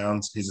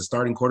touchdowns. He's a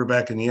starting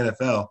quarterback in the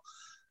NFL,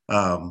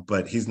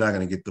 but he's not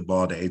going to get the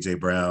ball to A.J.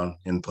 Brown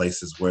in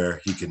places where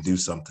he can do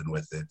something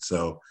with it.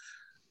 So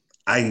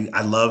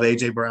I love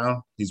A.J.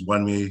 Brown. He's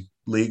won me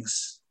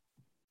leagues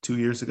 2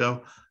 years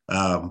ago.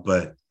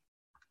 But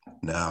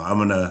no, I'm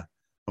gonna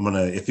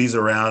if he's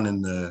around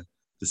in the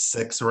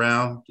 6th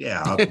round,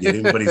 I'll get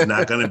him, but he's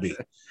not going to be.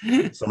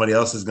 Somebody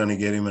else is going to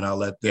get him, and I'll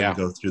let them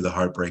go through the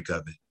heartbreak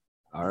of it.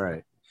 All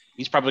right.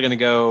 He's probably going to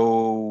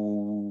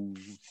go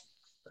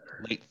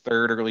late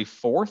 3rd, early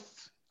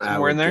 4th,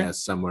 somewhere in there.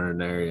 Somewhere in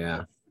there,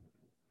 yeah.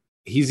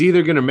 He's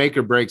either going to make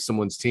or break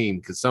someone's team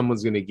because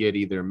someone's going to get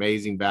either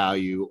amazing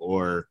value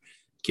or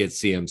get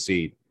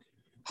CMC'd.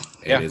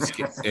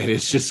 And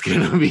it's just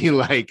going to be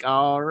like,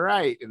 all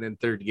right. And then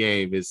 3rd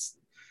game is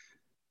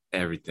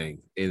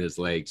everything, and his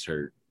legs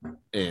hurt.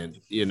 And,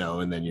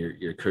 and then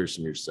you're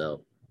cursing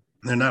yourself.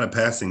 They're not a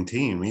passing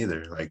team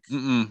either. Like,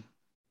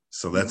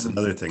 so that's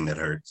another thing that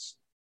hurts.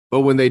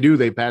 But when they do,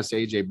 they pass to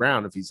A.J.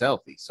 Brown if he's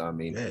healthy. So, I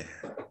mean,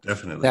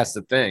 definitely. That's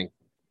the thing.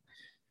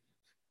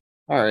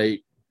 All right.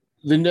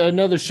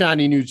 Another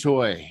shiny new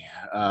toy,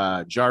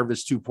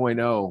 Jarvis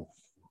 2.0.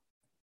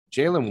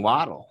 Jalen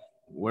Waddle.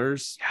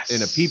 Where's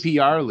in a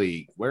PPR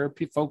league? Where are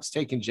folks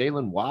taking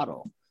Jalen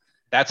Waddle?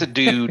 That's a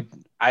dude.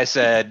 I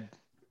said,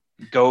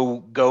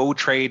 go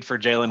trade for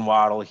Jalen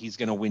Waddle. He's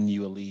going to win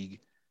you a league.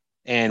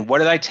 And what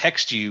did I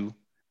text you?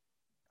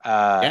 He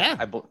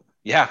won.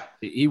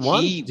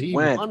 He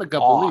won a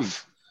couple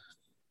leagues.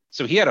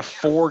 So he had a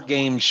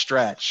 4-game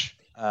stretch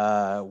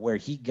where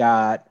he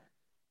got,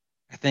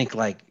 I think,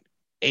 like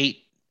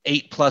 8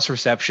 plus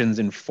receptions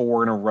in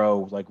 4 in a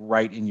row, like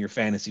right in your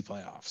fantasy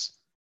playoffs.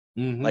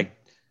 Like,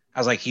 I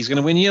was like, he's going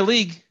to win you a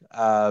league.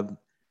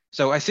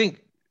 So I think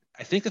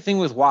the thing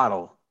with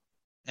Waddle,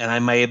 and I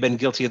may have been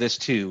guilty of this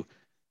too,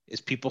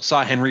 is people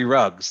saw Henry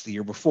Ruggs the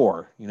year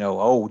before,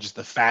 just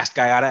the fast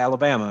guy out of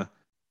Alabama.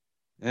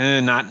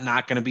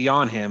 Not going to be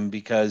on him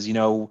because,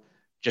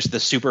 just the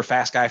super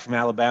fast guy from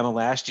Alabama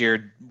last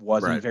year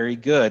wasn't very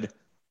good.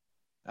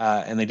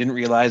 And they didn't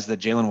realize that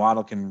Jalen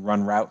Waddle can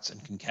run routes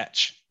and can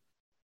catch.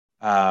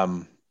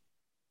 And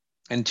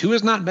Tua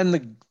has not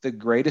been the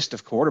greatest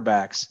of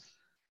quarterbacks,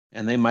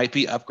 and they might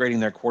be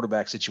upgrading their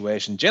quarterback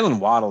situation. Jalen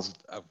Waddle's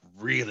a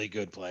really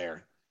good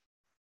player.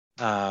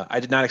 I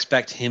did not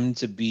expect him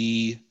to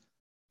be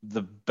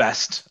the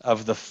best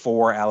of the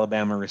 4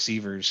 Alabama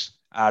receivers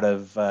out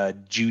of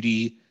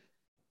Judy,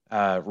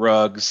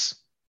 Ruggs,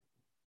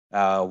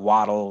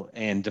 Waddle,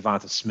 and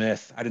Devonta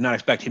Smith. I did not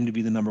expect him to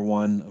be the number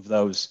one of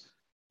those,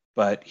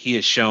 but he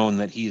has shown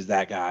that he is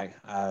that guy.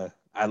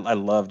 I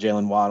love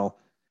Jalen Waddle.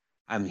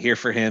 I'm here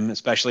for him,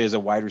 especially as a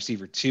wide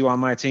receiver 2 on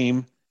my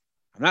team.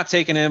 I'm not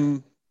taking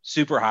him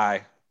super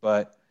high,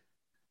 but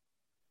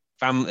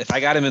if I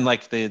got him in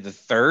like the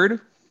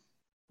third,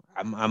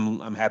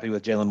 I'm happy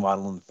with Jalen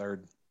Waddle in the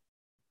third.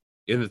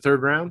 In the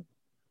third round?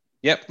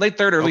 Yep, late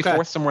third, early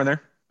fourth, somewhere in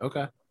there.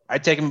 Okay.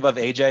 I'd take him above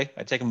AJ.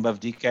 I'd take him above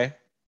DK.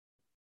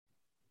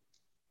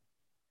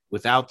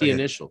 Without the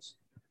initials.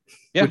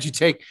 Yeah. Would you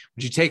take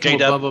him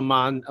above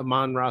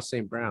Amon-Ra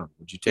St. Brown?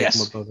 Would you take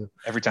him above him?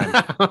 Every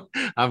time.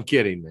 I'm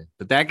kidding, man.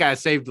 But that guy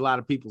saved a lot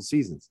of people's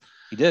seasons.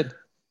 He did.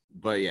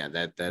 But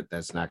yeah,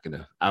 that's not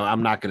gonna.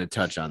 I'm not gonna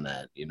touch on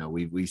that. You know,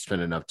 we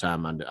spent enough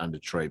time on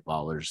Detroit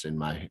ballers in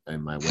my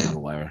waiver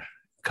wire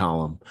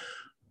column.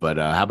 But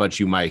how about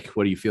you, Mike?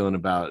 What are you feeling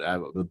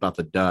about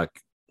the Duck?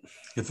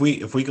 If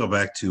we go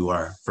back to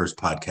our first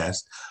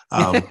podcast,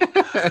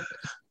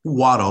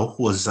 Waddle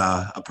was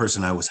a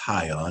person I was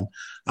high on.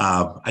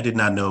 I did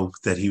not know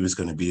that he was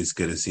going to be as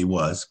good as he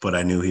was, but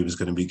I knew he was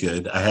going to be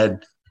good. I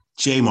had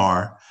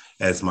Jamar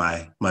as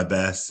my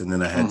best, and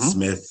then I had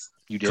Smith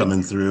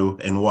coming through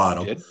and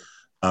Waddle.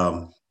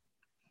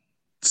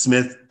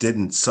 Smith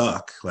didn't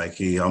suck. Like,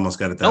 he almost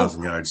got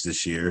 1,000 yards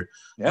this year.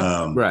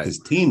 Yeah. Right. His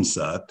team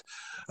sucked,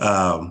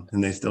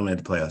 and they still made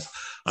the playoffs.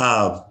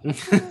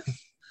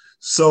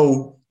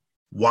 So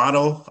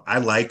Waddle, I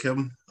like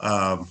him.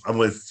 I'm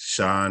with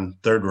Sean,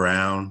 third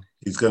round.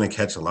 He's going to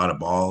catch a lot of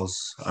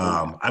balls.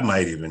 I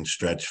might even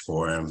stretch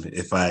for him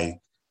if I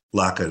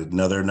lock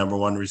another number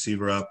one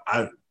receiver up.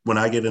 When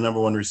I get a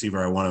number one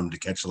receiver, I want him to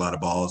catch a lot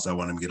of balls. I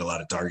want him to get a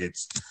lot of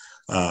targets.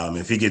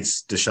 If he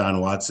gets Deshaun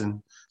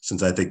Watson,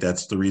 since I think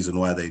that's the reason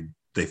why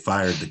they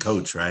fired the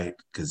coach, right?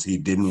 Because he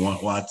didn't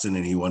want Watson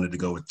and he wanted to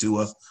go with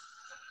Tua.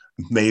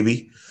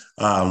 Maybe.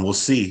 We'll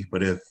see.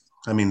 But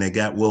they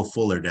got Will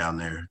Fuller down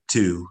there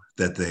too,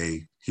 that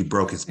he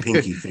broke his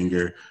pinky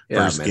finger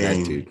first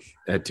game.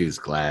 That dude's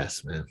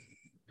class, man.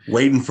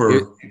 Waiting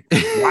for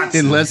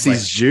Watson. Unless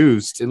he's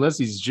juiced,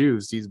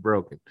 he's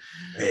broken.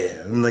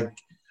 Yeah,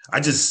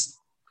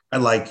 I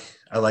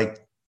like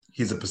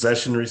he's a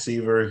possession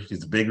receiver.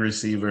 He's a big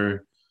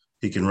receiver.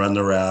 He can run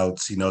the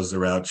routes. He knows the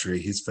route tree.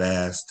 He's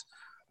fast.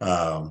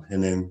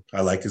 And then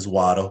I like his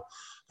Waddle.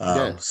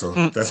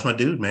 So that's my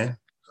dude, man.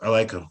 I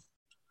like him.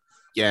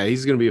 Yeah,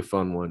 he's going to be a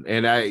fun one.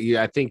 And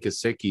I think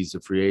Gesicki's a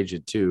free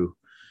agent too.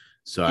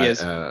 So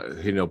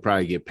he'll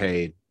probably get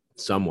paid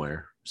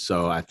somewhere.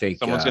 So I think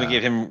someone's going to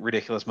give him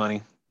ridiculous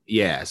money.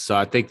 Yeah. So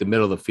I think the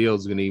middle of the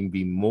field is going to even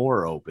be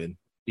more open.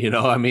 There's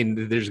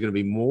going to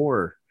be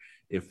more,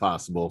 if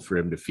possible, for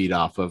him to feed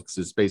off of, because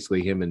it's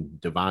basically him and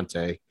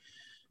Devontae.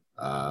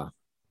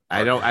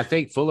 I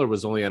think Fuller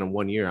was only on him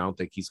 1 year. I don't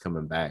think he's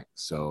coming back.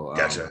 So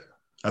gotcha.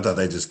 I thought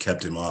they just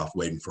kept him off,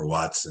 waiting for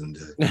Watson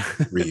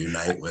to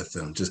reunite with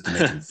him, just to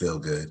make him feel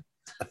good.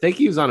 I think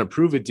he was on a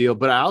prove-it deal,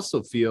 but I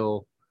also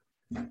feel,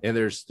 and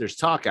there's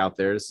talk out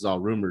there, this is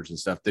all rumors and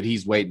stuff, that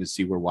he's waiting to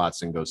see where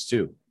Watson goes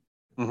too,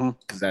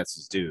 because that's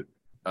his dude.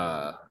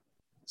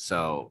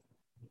 So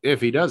if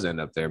he does end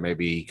up there,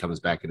 maybe he comes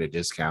back at a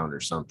discount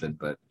or something.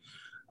 But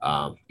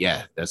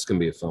that's going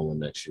to be a fun one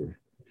next year.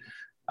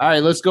 All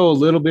right, let's go a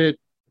little bit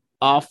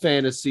off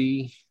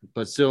fantasy,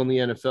 but still in the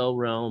NFL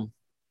realm.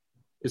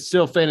 It's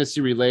still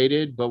fantasy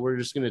related, but we're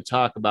just going to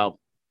talk about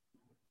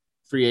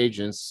free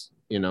agents,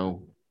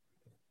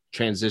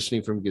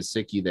 transitioning from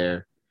Gesicki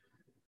there.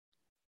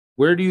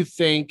 Where do you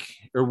think,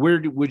 or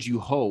would you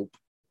hope,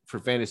 for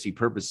fantasy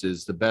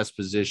purposes, the best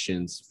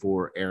positions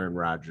for Aaron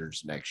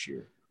Rodgers next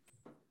year?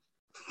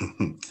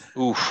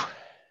 Oof.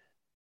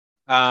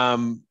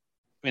 The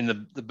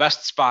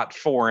best spot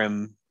for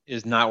him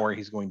is not where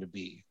he's going to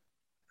be.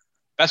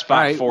 Best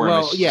spot for him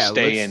is to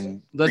stay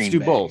in Let's Green do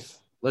Bay.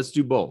 both. Let's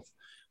do both.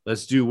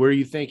 Let's do where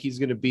you think he's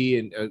going to be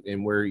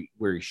and where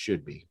he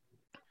should be.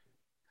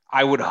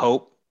 I would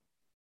hope,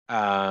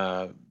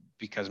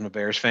 because I'm a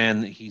Bears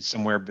fan, he's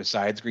somewhere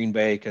besides Green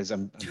Bay, because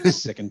I'm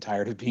sick and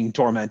tired of being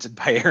tormented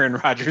by Aaron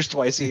Rodgers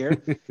twice a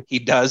year. He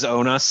does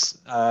own us,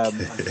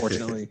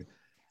 unfortunately.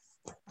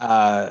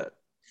 I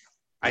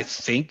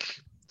think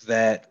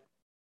that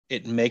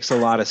it makes a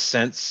lot of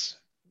sense.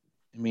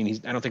 I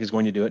don't think he's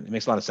going to do it. It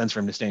makes a lot of sense for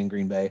him to stay in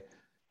Green Bay.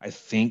 I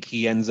think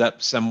he ends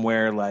up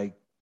somewhere like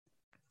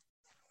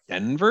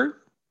Denver,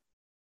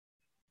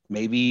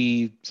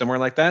 maybe somewhere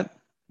like that.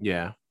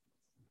 Yeah.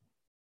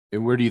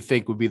 And where do you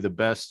think would be the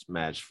best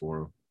match for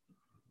him?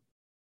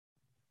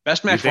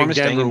 Best match for him is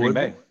staying in Green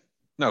Bay.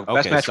 No,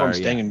 best match for him is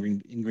staying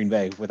in Green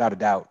Bay, without a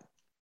doubt.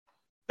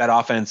 That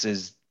offense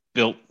is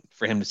built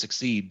for him to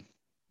succeed.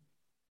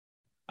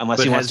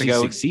 Unless he wants to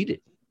go. Succeeded.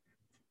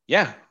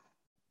 Yeah.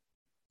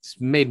 He's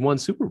made one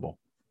Super Bowl.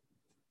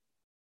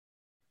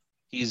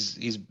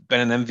 He's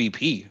been an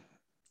MVP.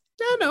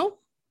 Yeah, no.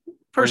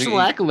 personal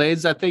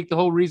accolades. I think the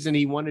whole reason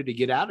he wanted to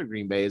get out of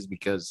Green Bay is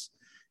because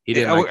he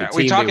didn't like the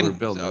team they were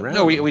building around.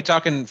 No, we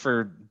talking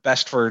for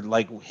best for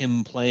like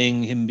him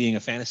playing, him being a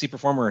fantasy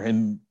performer, or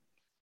him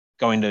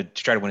going to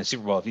try to win a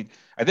Super Bowl.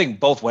 I think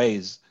both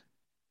ways,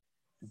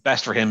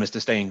 best for him is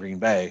to stay in Green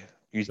Bay.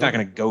 He's not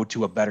going to go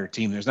to a better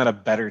team. There's not a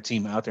better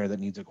team out there that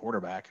needs a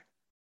quarterback.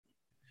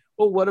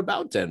 Well, what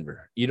about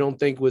Denver? You don't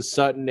think with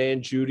Sutton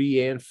and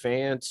Judy and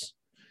Fant,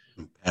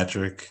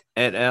 Patrick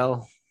et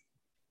al?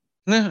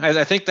 No,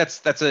 I think that's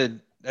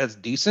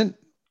decent,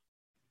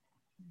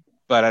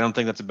 but I don't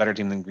think that's a better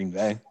team than Green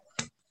Bay.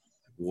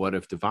 What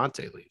if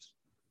Devontae leaves?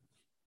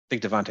 I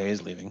think Devontae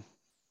is leaving.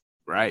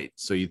 Right.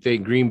 So you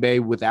think Green Bay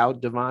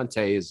without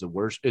Devontae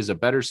is a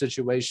better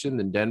situation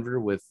than Denver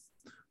with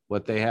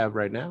what they have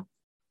right now?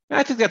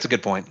 I think that's a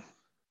good point.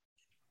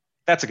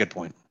 That's a good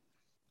point.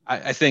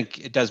 I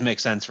think it does make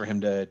sense for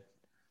him to,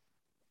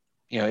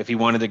 if he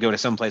wanted to go to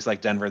some place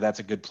like Denver, that's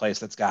a good place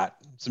that's got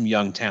some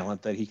young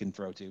talent that he can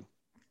throw to.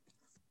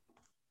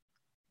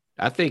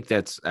 I think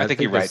that's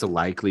a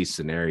likely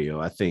scenario.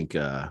 I think,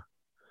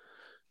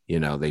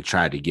 they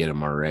tried to get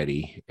him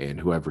already, and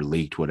whoever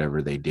leaked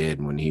whatever they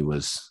did when he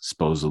was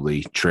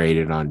supposedly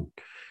traded on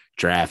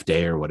draft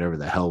day or whatever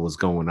the hell was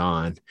going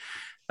on.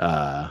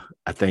 I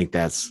think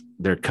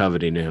they're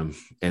coveting him,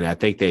 and I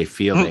think they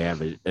feel they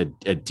have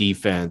a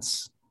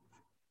defense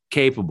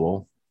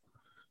capable.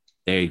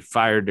 They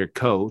fired their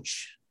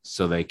coach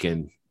so they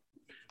can,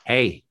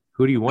 hey,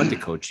 who do you want to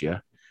coach you?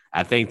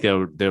 I think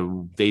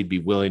they'd be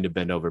willing to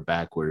bend over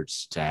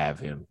backwards to have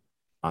him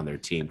on their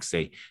team because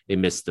they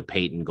missed the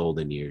Peyton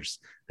golden years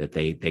that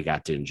they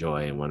got to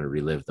enjoy and want to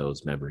relive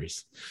those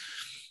memories.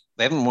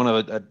 They haven't won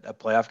a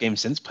playoff game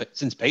since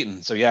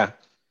Peyton, so yeah.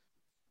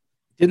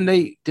 Didn't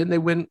they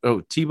win? Oh,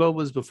 Tebow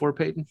was before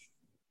Peyton?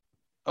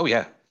 Oh,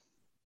 yeah.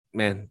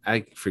 Man,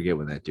 I forget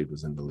when that dude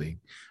was in the league.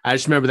 I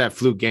just remember that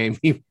fluke game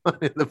he won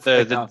in the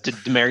playoffs. The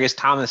Demaryius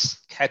Thomas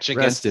catch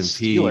against the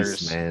Steelers.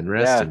 Peace, man.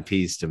 Rest in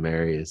peace,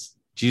 Demaryius.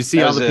 Did you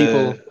see all the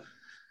people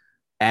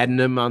adding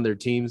them on their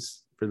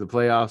teams for the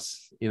playoffs?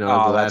 The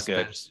last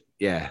good. Match.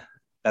 Yeah.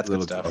 That's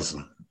good stuff.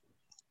 Awesome.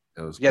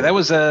 That was cool. That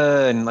was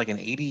like an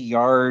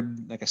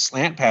 80-yard, like a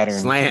slant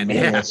pattern.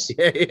 Yeah.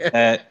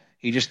 That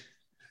he just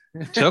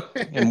took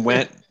and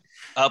went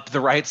up the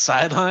right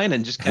sideline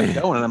and just kept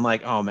going. And I'm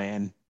like, oh,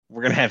 man,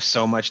 we're going to have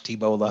so much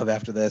Tebow love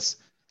after this.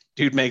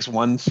 Dude makes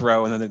one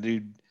throw, and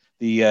then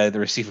the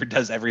receiver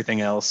does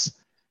everything else.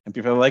 And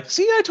people are like,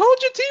 see, I told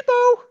you,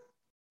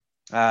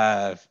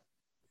 Tebow.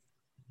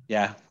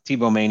 Yeah,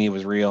 Tebow mania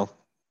was real.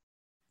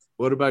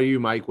 What about you,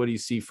 Mike? What do you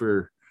see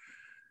for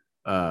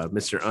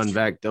Mr.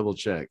 Unvac double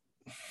check?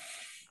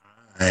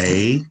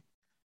 I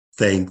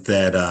think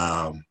that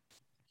I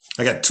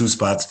got two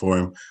spots for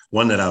him.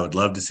 One that I would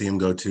love to see him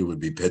go to would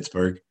be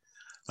Pittsburgh.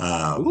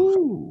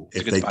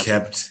 If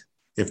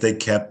they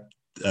kept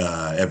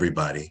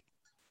everybody,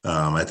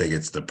 I think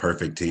it's the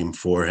perfect team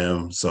for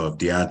him. So if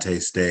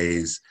Deontay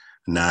stays,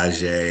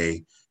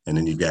 Najee, and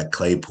then you've got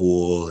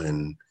Claypool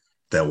and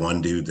that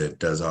one dude that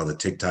does all the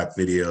TikTok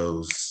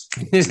videos.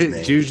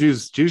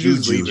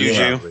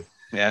 Juju.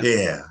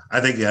 Yeah.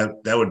 I think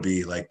that would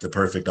be like the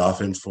perfect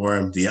offense for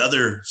him. The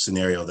other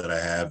scenario that I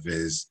have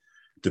is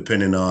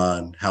depending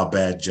on how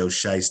bad Joe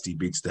Shiesty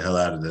beats the hell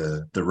out of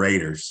the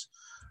Raiders.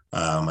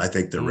 I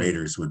think the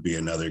Raiders would be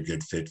another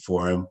good fit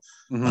for him.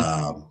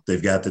 Mm-hmm.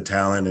 They've got the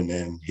talent, and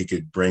then he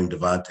could bring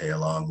Devontae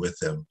along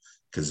with him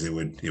because it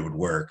would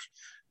work.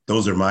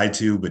 Those are my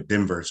two, but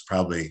Denver's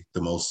probably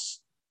the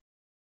most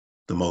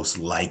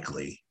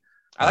likely.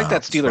 I like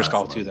that Steelers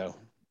call too, though.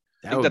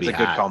 I think that's a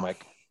good call,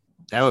 Mike.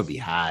 That would be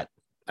hot.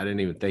 I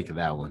didn't even think of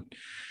that one.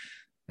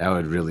 That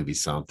would really be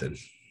something.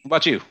 What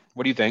about you?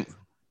 What do you think?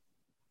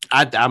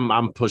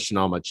 I'm pushing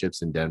all my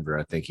chips in Denver.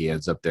 I think he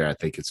ends up there. I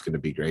think it's going to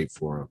be great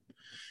for him.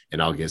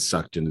 And I'll get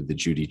sucked into the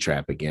Judy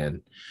trap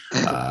again.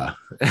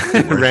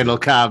 Randall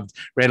Cobb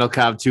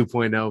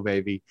 2.0,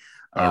 baby.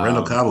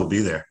 Randall Cobb will be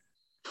there.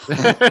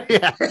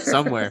 Yeah,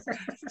 somewhere.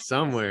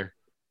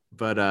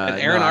 But and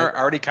Aaron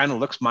already kind of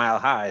looks mile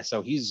high,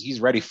 so he's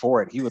ready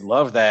for it. He would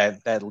love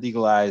that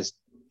legalized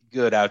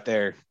good out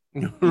there.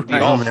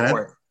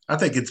 I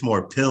think it's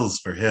more pills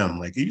for him.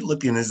 Like you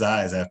look in his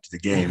eyes after the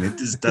game, it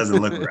just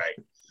doesn't look right.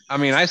 I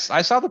mean, I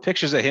saw the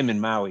pictures of him in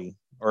Maui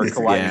or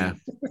Kauai.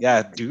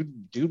 Yeah,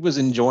 dude was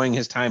enjoying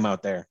his time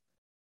out there.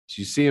 Did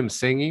you see him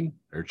singing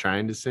or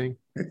trying to sing?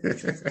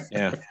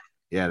 Yeah,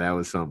 that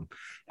was something.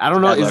 I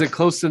don't know. Is it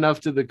close enough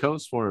to the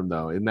coast for him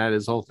though? Isn't that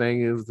his whole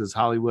thing? Is his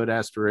Hollywood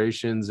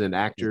aspirations and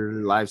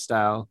actor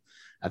lifestyle?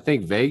 I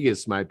think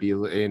Vegas might be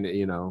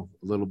in, a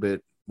little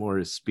bit more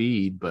his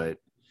speed, but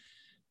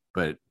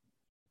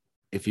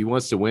if he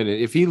wants to win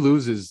it, if he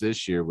loses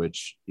this year,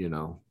 which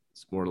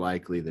it's more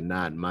likely than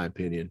not, in my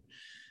opinion,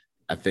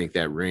 I think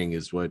that ring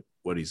is what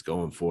he's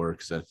going for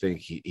because I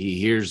think he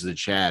hears the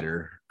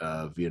chatter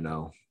of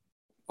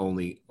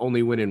only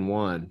winning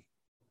one.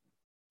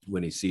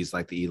 When he sees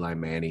like the Eli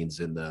Mannings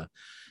and the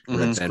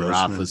Ben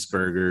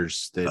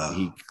Roethlisbergers that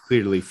he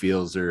clearly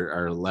feels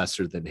are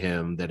lesser than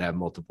him that have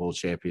multiple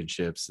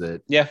championships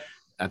that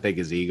I think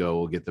his ego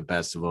will get the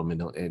best of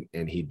him,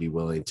 and he'd be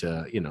willing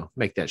to,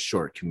 make that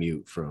short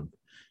commute from,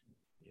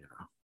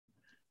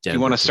 Denver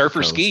you want to to surf the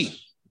or coast. ski?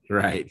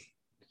 Right.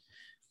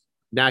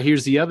 Now,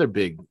 here's the other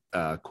big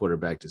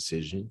quarterback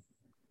decision.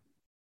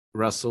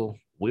 Russell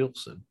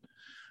Wilson.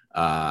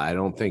 I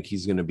don't think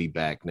he's going to be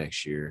back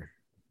next year.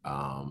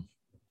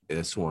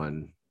 This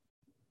one,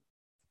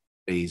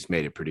 he's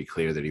made it pretty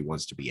clear that he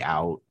wants to be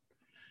out,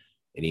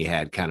 and he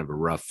had kind of a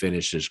rough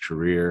finish his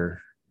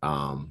career.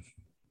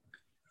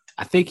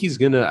 I think he's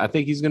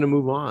gonna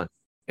move on,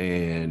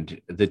 and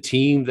the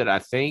team that I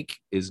think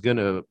is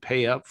gonna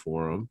pay up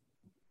for him,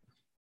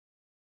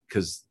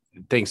 because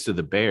thanks to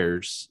the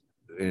Bears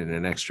and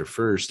an extra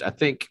first, I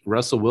think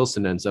Russell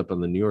Wilson ends up on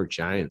the New York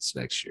Giants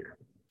next year.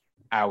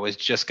 I was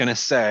just gonna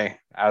say,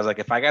 I was like,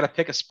 if I got to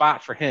pick a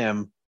spot for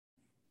him,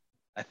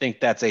 I think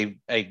that's a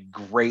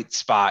great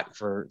spot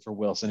for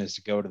Wilson, is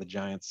to go to the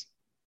Giants.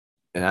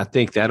 And I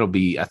think that'll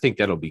be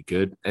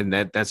good. And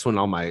that's when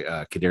all my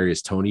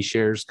Kadarius Toney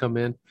shares come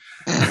in.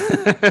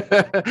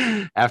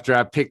 After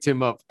I picked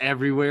him up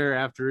everywhere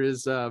after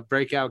his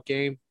breakout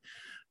game.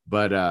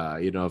 But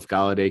if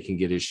Golladay can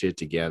get his shit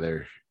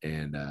together,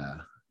 and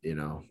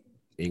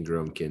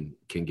Ingram can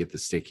get the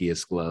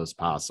stickiest gloves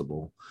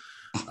possible,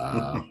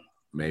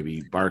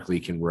 maybe Barkley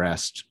can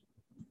rest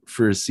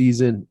for a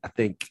season. I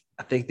think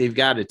they've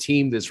got a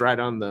team that's right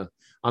on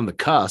the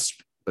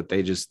cusp, but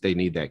they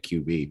need that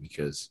QB,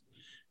 because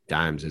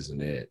Dimes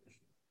isn't it.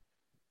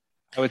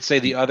 I would say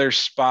the other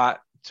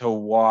spot to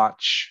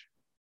watch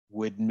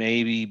would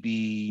maybe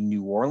be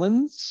New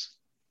Orleans.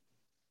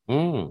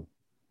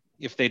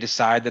 If they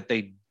decide that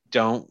they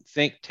don't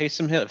think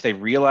Taysom Hill, if they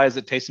realize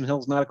that Taysom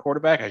Hill's not a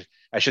quarterback,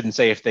 I shouldn't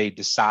say if they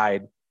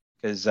decide,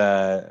 because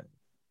they're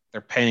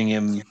paying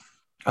him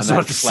on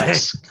that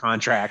flex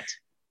contract.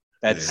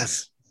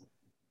 That's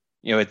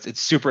it's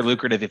super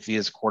lucrative if he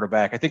is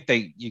quarterback. I think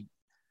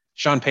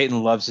Sean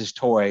Payton loves his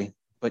toy,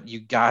 but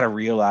you got to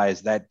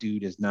realize that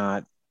dude is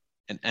not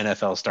an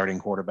NFL starting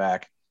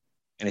quarterback.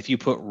 And if you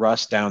put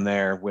Russ down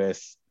there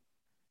with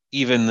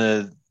even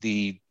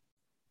the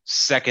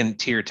second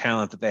tier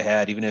talent that they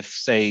had, even if,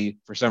 say,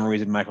 for some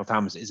reason Michael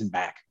Thomas isn't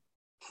back,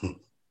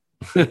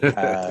 and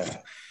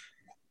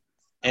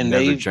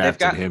never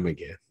drafted him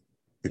again.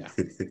 Yeah.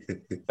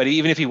 But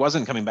even if he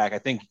wasn't coming back, I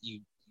think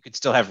you could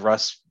still have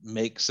Russ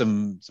make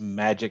some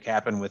magic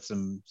happen with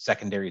some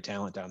secondary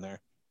talent down there.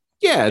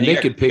 Yeah, and they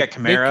could pick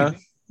Kamara.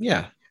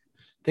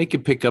 They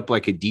could pick up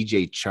like a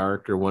DJ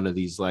Chark or one of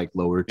these like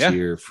lower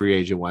tier free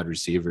agent wide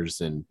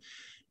receivers, and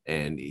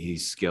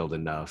he's skilled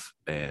enough,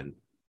 and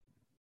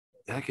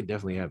that could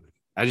definitely happen.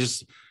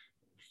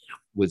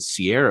 Would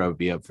Sierra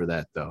be up for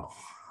that though?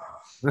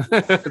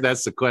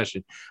 That's the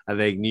question. I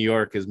think New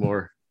York is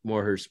more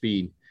her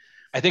speed.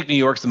 I think New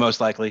York's the most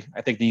likely.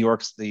 I think New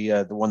York's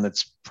the one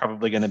that's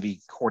probably going to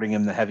be courting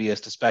him the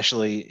heaviest,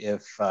 especially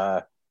if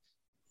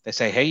they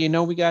say, hey,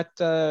 we got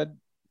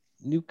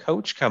new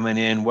coach coming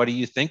in. What are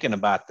you thinking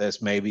about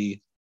this?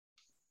 Maybe,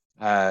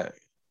 I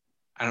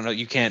don't know.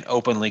 You can't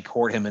openly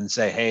court him and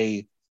say,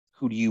 hey,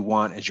 who do you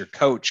want as your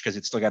coach? Because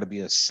it's still got to be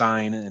a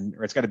sign,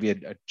 or it's got to be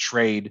a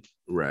trade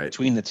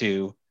between the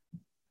two.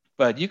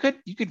 But you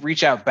could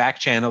reach out back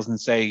channels and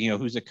say,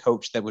 who's a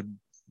coach that would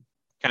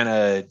kind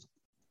of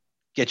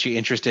get you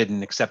interested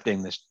in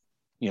accepting this,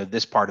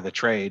 this part of the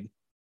trade.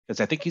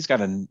 Because I think he's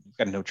got a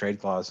no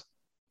trade clause.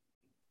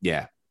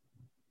 Yeah.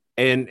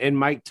 And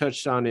Mike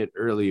touched on it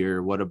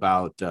earlier. What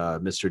about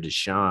Mr.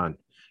 Deshaun,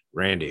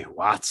 Randy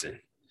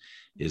Watson?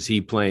 Is he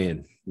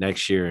playing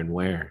next year, and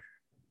where?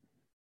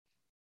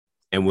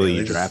 And will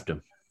you draft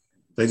him?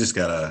 They just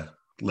got to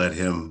let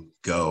him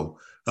go.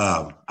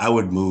 I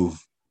would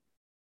move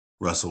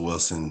Russell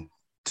Wilson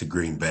to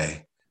Green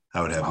Bay.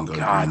 I would have him go to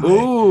Green Bay.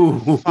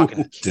 Ooh,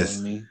 fucking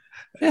kidding me.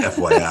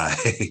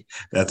 FYI.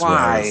 That's why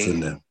I was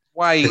sending him.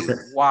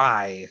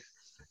 Why?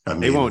 I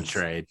mean, they won't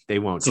trade.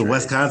 It's a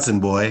Wisconsin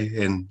boy,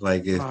 and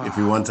like if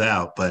he wants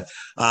out, but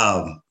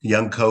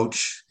young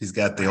coach, he's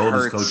got the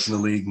oldest coach in the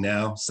league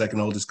now,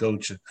 second oldest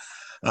coach.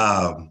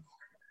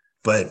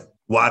 But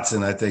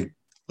Watson, I think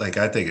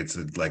it's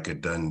a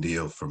done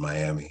deal for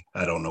Miami.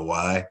 I don't know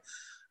why,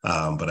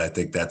 but I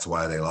think that's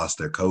why they lost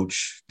their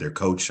coach. Their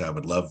coach, I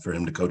would love for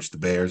him to coach the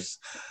Bears.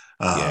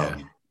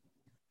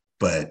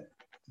 But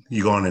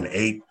you go on an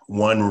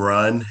 8-1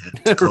 run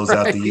to close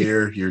out the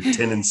year. You're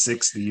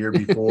 10-6 the year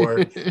before,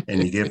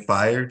 and you get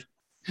fired.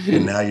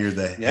 And now you're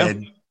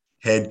the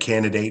head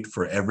candidate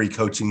for every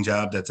coaching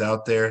job that's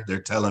out there.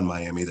 They're telling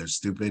Miami they're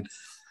stupid.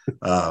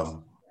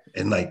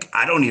 And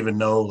I don't even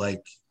know,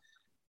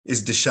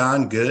 is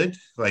Deshaun good?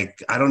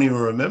 I don't even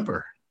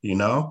remember,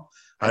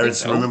 I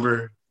just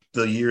remember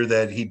the year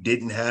that he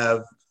didn't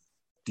have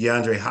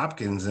DeAndre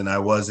Hopkins, and I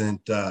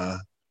wasn't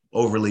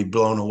overly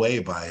blown away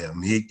by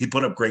him. He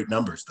put up great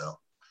numbers though.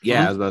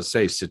 Yeah, I was about to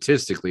say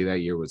statistically that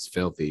year was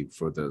filthy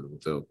for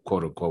the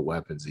quote unquote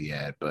weapons he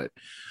had, but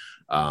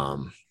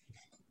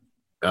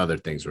other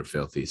things were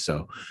filthy.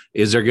 So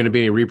is there going to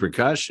be any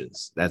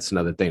repercussions? That's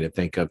another thing to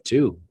think of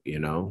too, Is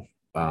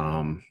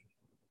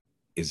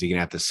he going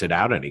to have to sit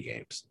out any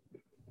games?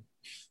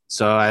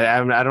 So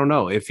I don't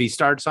know if he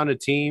starts on a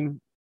team,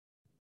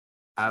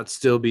 I'd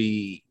still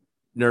be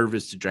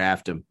nervous to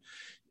draft him.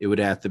 It would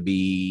have to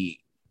be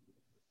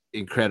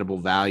incredible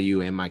value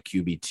and my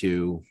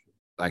QB2,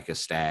 like a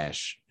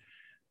stash.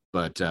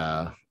 But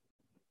I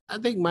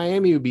think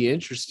Miami would be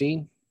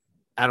interesting.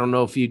 I don't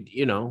know if he's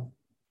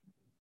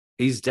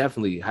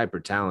definitely hyper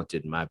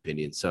talented in my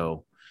opinion.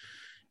 So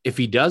if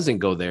he doesn't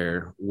go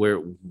there,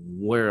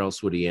 where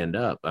else would he end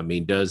up? I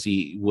mean,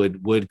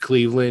 would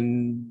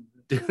Cleveland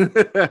make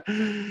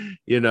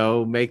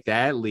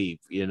that leap?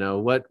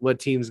 What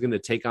team's going to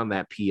take on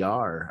that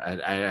PR?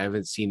 I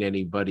haven't seen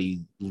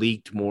anybody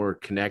leaked more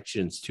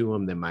connections to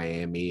him than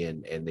Miami,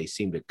 and they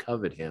seem to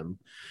covet him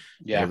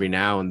every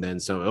now and then.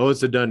 So,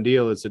 it's a done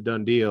deal. It's a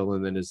done deal.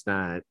 And then it's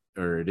not,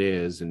 or it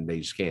is, and they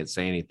just can't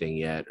say anything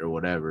yet or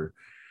whatever.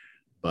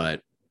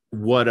 But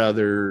what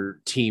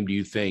other team do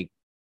you think?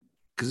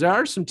 Because there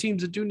are some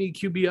teams that do need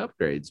QB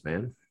upgrades,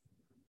 man.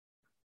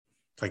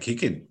 Like he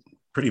could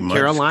pretty much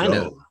Carolina.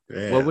 go.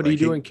 Yeah, what would he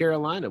do in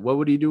Carolina? What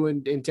would he do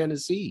in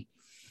Tennessee?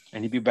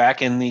 And he'd be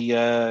back in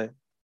the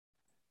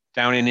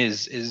down in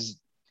his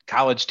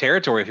college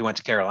territory if he went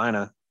to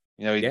Carolina.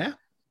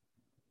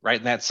 Right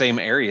in that same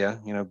area.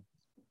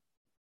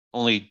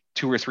 Only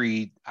 2 or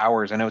 3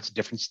 hours. I know it's a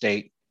different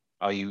state.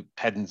 All you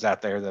pedants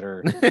out there that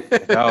are,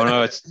 oh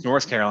no, it's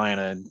North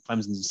Carolina and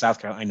Clemson's in South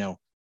Carolina.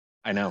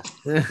 I know.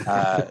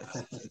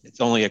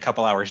 It's only a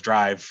couple hours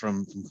drive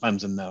from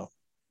Clemson, though.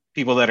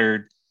 People that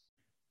are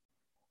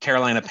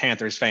Carolina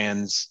Panthers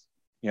fans,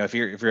 if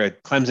you're a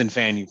Clemson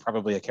fan, you're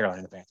probably a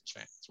Carolina Panthers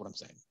fan. That's what I'm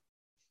saying.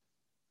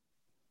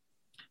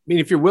 I mean,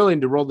 if you're willing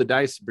to roll the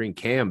dice to bring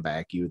Cam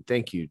back, you would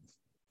think you'd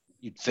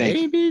think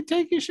maybe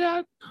take a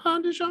shot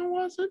on Deshaun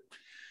Watson.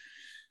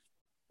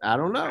 I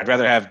don't know. I'd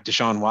rather have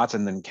Deshaun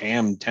Watson than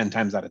Cam 10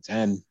 times out of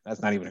 10.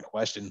 That's not even a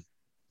question.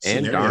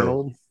 And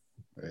Darnold.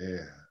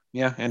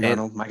 Yeah, and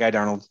Darnold. My guy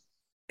Darnold.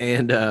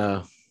 And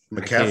McCaffrey.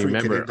 I can't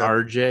remember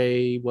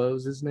RJ. What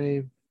was his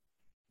name?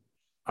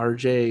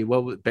 RJ.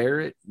 What was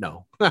Barrett?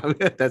 No,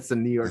 that's the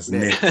New York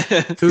Knicks.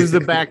 Who's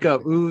the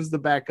backup? Who's the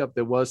backup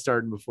that was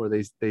starting before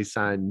they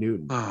signed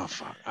Newton? Oh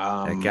fuck!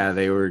 That guy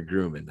they were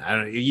grooming.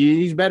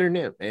 He's better than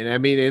him. And I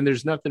mean, and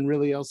there's nothing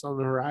really else on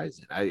the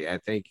horizon. I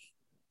think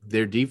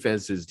their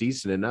defense is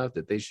decent enough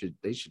that they should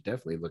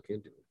definitely look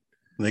into it.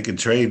 They could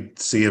trade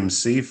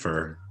CMC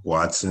for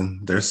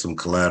Watson. There's some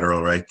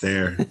collateral right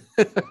there.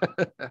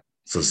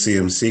 So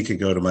CMC could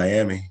go to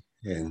Miami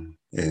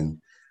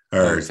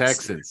or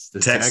Texans.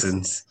 The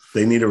Texans.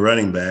 They need a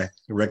running back.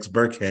 Rex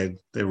Burkhead.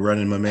 They're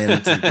running my man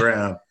into the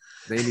ground.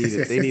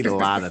 They need a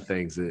lot of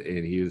things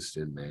in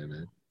Houston,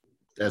 man.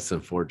 That's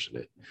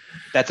unfortunate.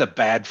 That's a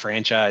bad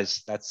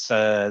franchise. That's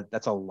a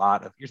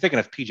lot of. You're thinking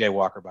of PJ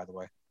Walker, by the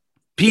way.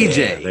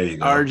 PJ,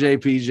 RJ,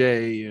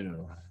 PJ,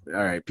 all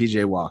right,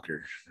 PJ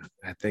Walker.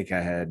 I think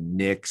I had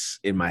Knicks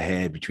in my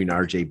head between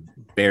RJ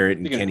Barrett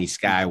and Kenny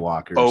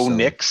Skywalker.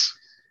 Knicks.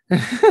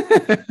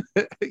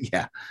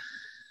 Yeah.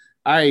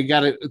 All right,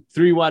 got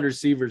 3 wide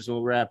receivers.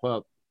 We'll wrap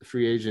up the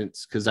free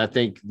agents because I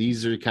think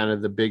these are kind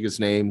of the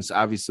biggest names.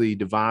 Obviously,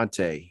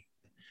 Devontae.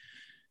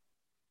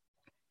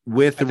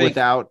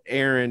 Without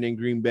Aaron in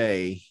Green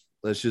Bay.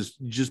 Let's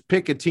just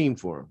pick a team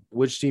for him.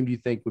 Which team do you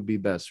think would be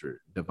best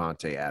for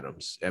Devontae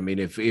Adams? I mean,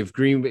 if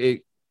Green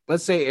Bay,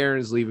 let's say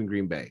Aaron's leaving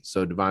Green Bay,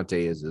 so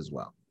Devontae is as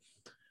well.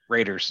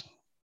 Raiders.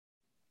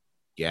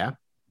 Yeah.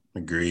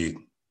 Agreed.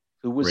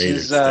 Who was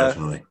Raiders,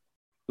 definitely.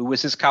 Who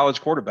was his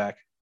college quarterback?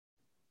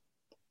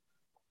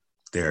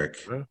 Derek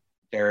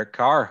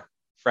Carr,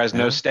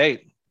 Fresno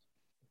State.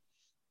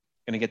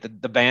 Going to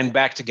get the band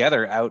back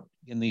together out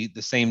in the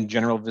same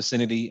general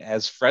vicinity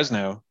as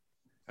Fresno.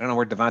 I don't know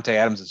where Devontae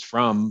Adams is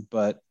from,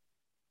 but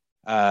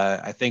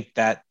I think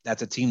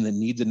that's a team that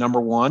needs a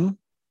number one.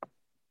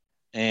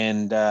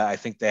 And I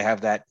think they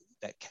have that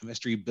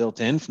chemistry built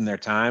in from their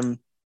time.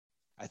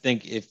 I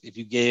think if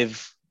you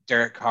gave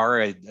Derek Carr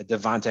a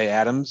Devontae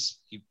Adams,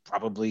 he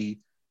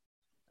probably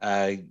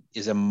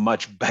is a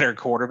much better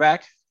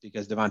quarterback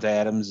because Devontae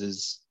Adams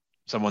is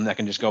someone that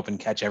can just go up and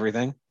catch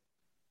everything.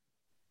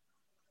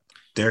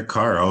 Derek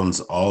Carr owns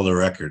all the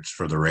records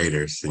for the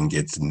Raiders and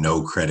gets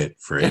no credit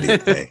for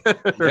anything.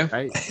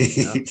 Right.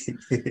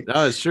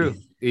 No, it's true.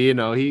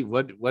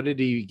 What did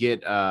he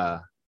get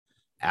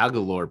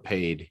Aguilar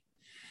paid?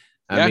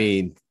 I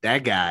mean,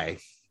 that guy,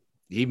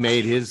 he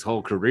made his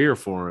whole career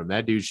for him.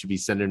 That dude should be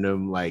sending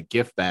him like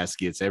gift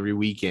baskets every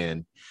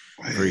weekend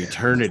for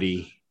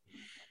eternity.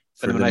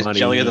 For the nice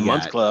Jelly of the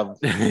Month club.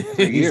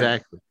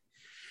 Exactly.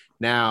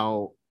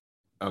 Now,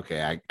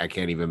 okay, I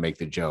can't even make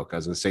the joke. I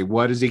was going to say,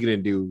 what is he going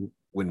to do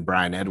when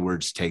Brian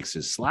Edwards takes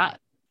his slot?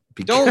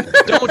 Don't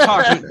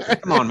talk to me.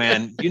 Come on,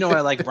 man. You know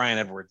I like Brian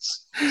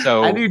Edwards.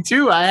 So I do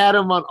too. I had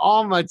him on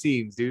all my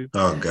teams, dude.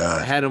 Oh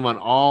God. I had him on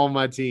all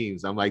my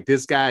teams. I'm like,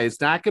 this guy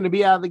is not going to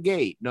be out of the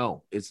gate.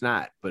 No, it's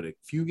not. But a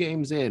few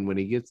games in when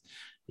he gets,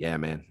 yeah,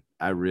 man,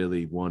 I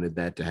really wanted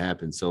that to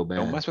happen so bad.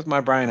 Don't mess with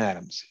my Brian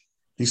Adams.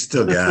 He's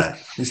still got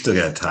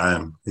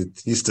time.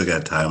 He's still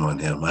got time on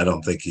him. I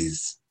don't think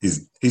he's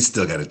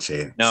still got a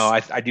chance. No,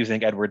 I do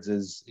think Edwards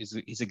is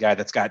he's a guy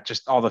that's got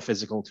just all the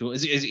physical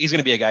tools. He's going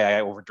to be a guy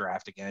I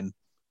overdraft again.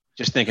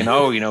 Just thinking,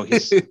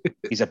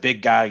 he's a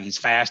big guy. He's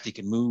fast. He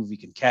can move. He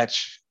can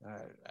catch.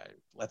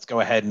 Let's go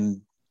ahead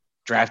and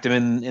draft him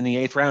in the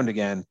 8th round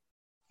again,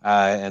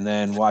 and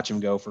then watch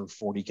him go for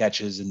 40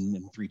 catches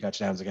and 3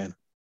 touchdowns again.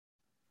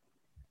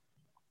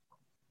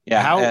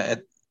 Yeah,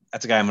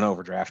 that's a guy I'm going to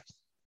overdraft.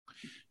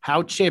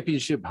 How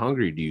championship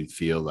hungry do you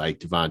feel like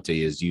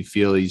Davante is? Do you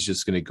feel he's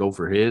just going to go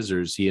for his,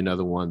 or is he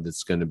another one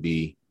that's going to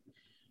be,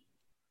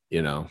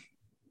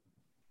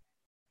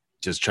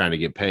 just trying to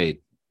get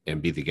paid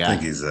and be the guy? I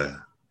think he's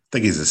a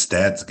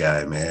stats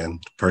guy, man.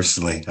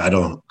 Personally, I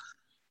don't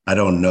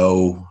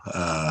know.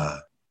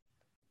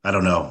 I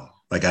don't know.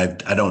 Like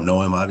I don't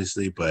know him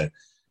obviously, but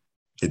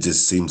it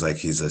just seems like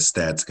he's a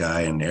stats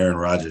guy, and Aaron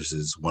Rodgers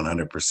is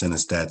 100% a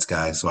stats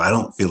guy. So I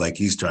don't feel like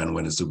he's trying to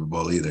win a Super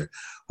Bowl either.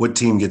 What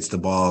team gets the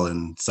ball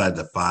inside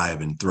the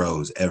 5 and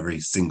throws every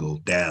single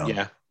down?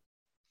 Yeah.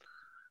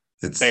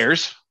 It's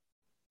Bears.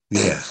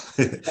 Yeah.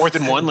 4th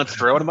and 1, let's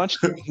throw it a bunch.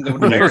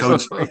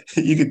 Coach,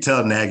 you could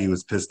tell Nagy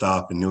was pissed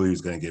off and knew he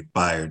was going to get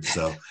fired.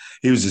 So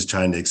he was just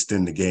trying to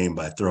extend the game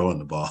by throwing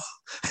the ball.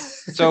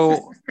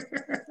 So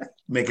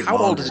make it how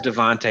longer. old is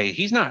Davante?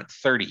 He's not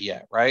 30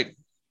 yet, right?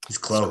 He's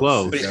close.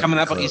 But he's coming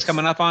up. Close. He's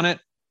coming up on it.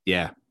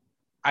 Yeah.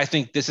 I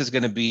think this is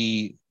going to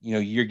be,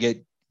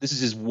 this is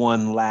his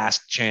one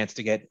last chance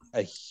to get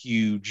a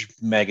huge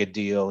mega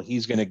deal.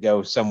 He's going to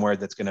go somewhere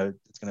that's going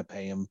to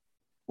pay him,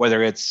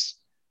 whether it's.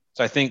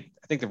 So I think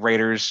the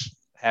Raiders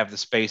have the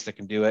space that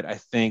can do it. I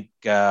think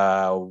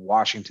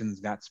Washington's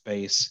got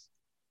space.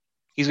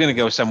 He's going to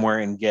go somewhere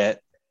and get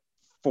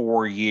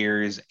 4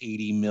 years,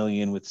 $80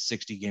 million with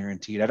 60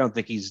 guaranteed. I don't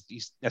think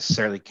he's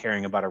necessarily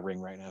caring about a ring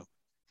right now.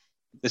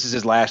 This is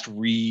his last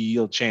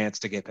real chance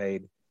to get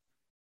paid.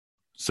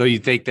 So you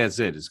think that's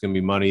it? It's going to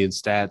be money and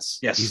stats?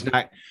 Yes. He's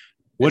not.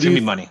 It's going to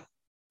be money.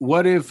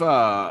 What if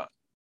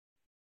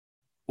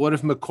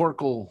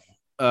McCorkle,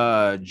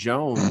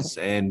 Jones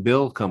and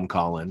Bill come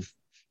calling?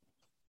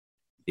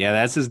 Yeah,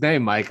 that's his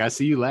name, Mike. I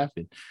see you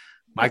laughing.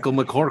 Michael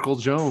McCorkle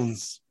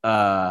Jones.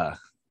 What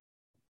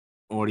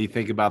do you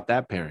think about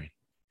that pairing?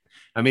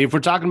 I mean, if we're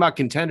talking about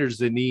contenders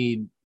that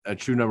need a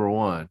true number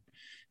one,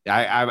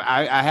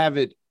 I have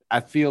it. I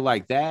feel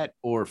like that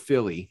or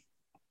Philly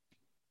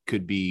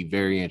could be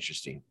very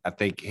interesting. I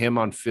think him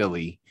on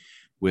Philly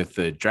with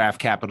the draft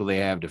capital they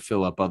have to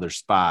fill up other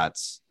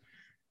spots.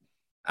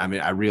 I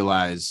mean, I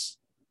realize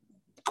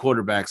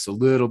quarterback's a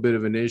little bit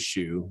of an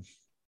issue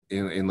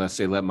unless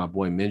they let my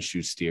boy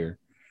Minshew steer.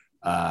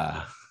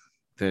 That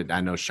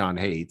I know Sean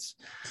hates.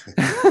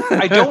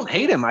 I don't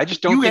hate him. I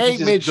just don't think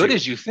he's as good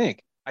as you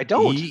think. I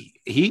don't.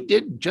 He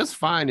did just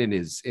fine in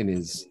his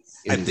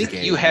I think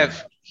game.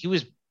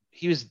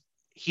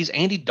 He's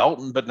Andy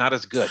Dalton, but not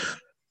as good.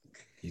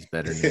 He's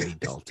better than Andy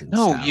Dalton.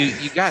 No,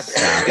 you got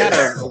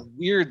a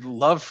weird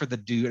love for the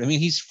dude. I mean,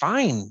 he's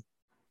fine.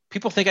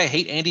 People think I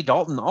hate Andy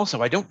Dalton.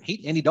 Also, I don't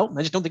hate Andy Dalton.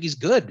 I just don't think he's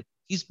good.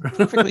 He's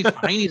perfectly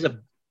fine.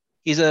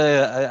 He's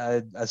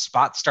a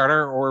spot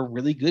starter or a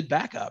really good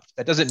backup.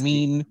 That doesn't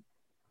mean,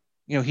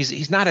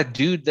 he's not a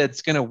dude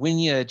that's going to win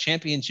you a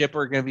championship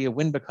or going to be a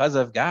win because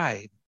of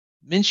guy.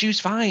 Minshew's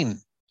fine.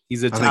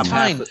 He's top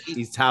half.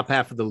 He's top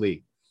half of the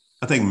league.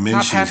 I think Minshew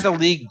top half of the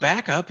league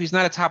backup. He's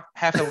not a top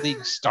half of the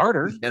league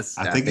starter. Yes,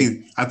 I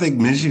think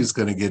Minshew's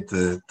going to get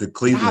the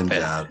Cleveland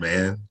job,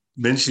 man.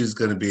 Minshew's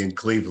going to be in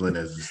Cleveland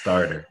as a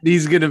starter.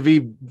 He's going to be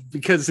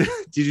because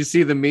did you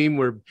see the meme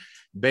where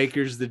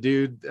Baker's the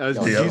dude? Did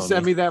you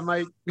send me that,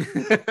 Mike?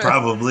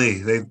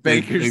 Probably.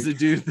 Baker's the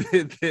dude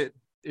that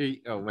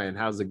oh man,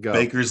 how's it go?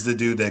 Baker's the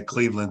dude that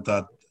Cleveland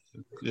thought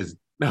is.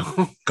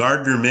 No.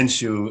 Gardner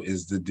Minshew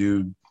is the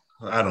dude.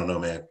 I don't know,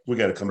 man. We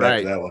got to come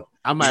back to that one.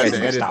 I might have to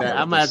edit that.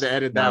 I might have to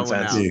edit that one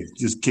out. Yeah,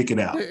 just kick it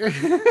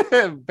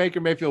out. Baker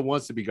Mayfield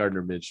wants to be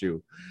Gardner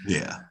Minshew.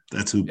 Yeah,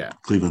 that's who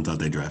Cleveland thought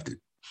they drafted.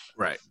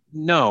 Right.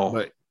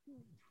 No.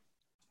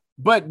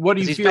 But what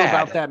do you feel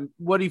about that?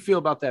 What do you feel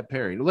about that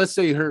pairing? Let's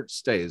say Hurts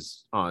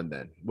stays on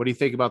then. What do you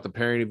think about the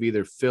pairing of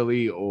either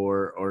Philly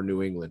or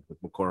New England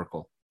with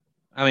McCorkle?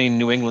 I mean,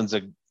 New England's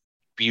a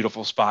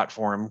beautiful spot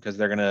for him because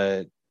they're going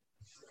to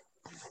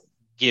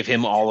give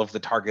him all of the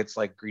targets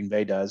like Green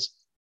Bay does.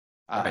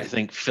 I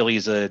think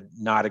Philly's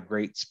not a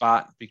great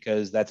spot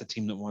because that's a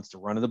team that wants to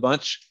run in the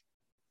bunch.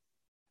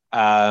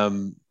 I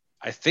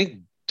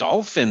think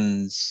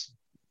Dolphins,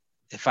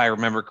 if I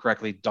remember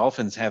correctly,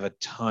 Dolphins have a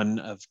ton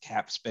of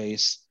cap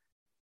space.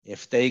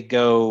 If they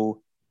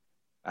go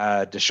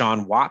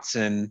Deshaun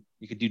Watson,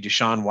 you could do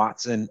Deshaun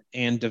Watson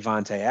and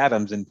Devontae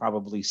Adams and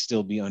probably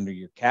still be under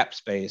your cap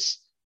space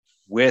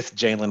with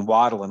Jalen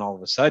Waddle, and all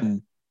of a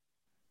sudden,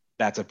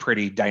 that's a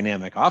pretty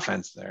dynamic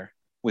offense there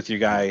with your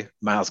guy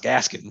Myles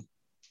Gaskin.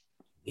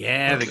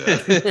 Yeah,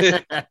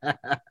 the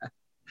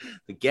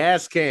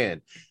gas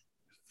can.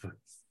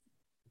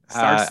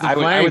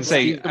 I would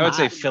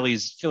say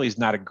Philly's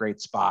not a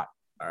great spot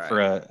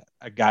for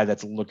a guy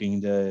that's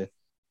looking to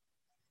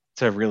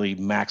to really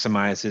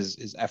maximize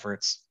his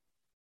efforts.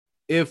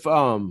 If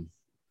all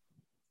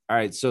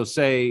right, so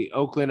say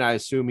Oakland, I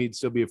assume he'd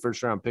still be a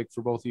first round pick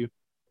for both of you.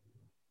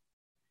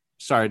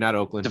 Sorry, not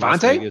Oakland. Devontae?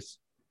 Las Vegas.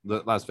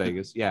 Las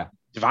Vegas. Yeah.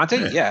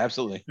 Devontae? Yeah,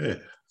 absolutely. Yeah.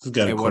 He's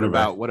got a And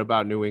quarterback. what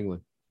about New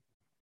England?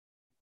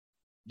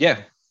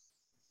 Yeah.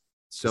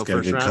 Still He's got a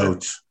first good rounder?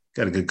 coach.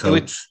 Got a good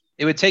coach.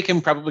 It would take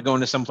him probably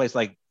going to someplace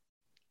like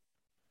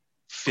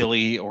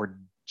Philly or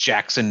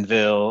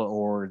Jacksonville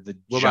or the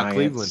What Giants. about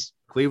Cleveland?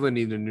 Cleveland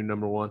need a new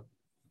number one.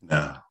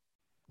 No,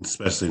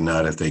 especially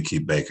not if they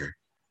keep Baker.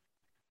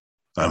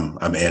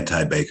 I'm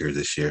anti-Baker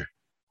this year.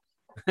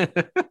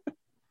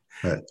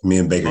 Me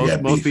and Baker got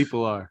beef. Most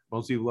people are.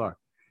 Most people are.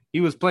 He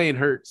was playing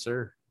hurt,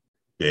 sir.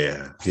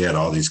 Yeah, he had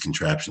all these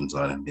contraptions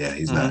on him. Yeah,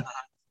 he's not.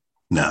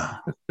 No.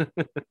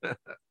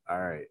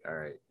 All right.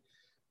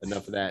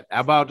 Enough of that.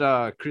 How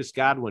about Chris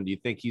Godwin? Do you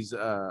think he's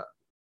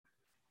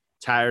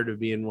tired of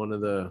being one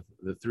of the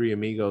three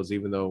amigos,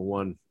 even though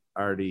one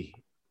already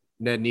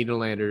Ned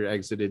Niederlander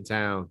exited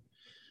town?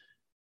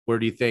 Where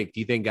do you think?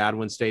 Do you think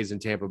Godwin stays in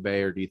Tampa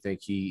Bay, or do you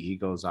think he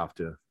goes off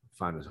to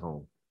find his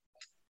home?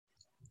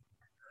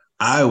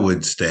 I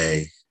would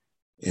stay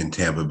in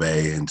Tampa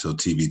Bay until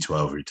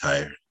TB12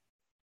 retired,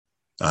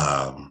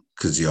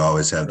 because you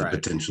always have the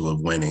potential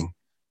of winning.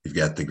 You've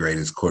got the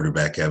greatest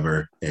quarterback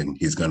ever, and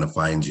he's going to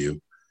find you.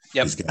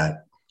 Yep. He's got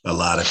a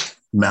lot of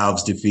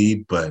mouths to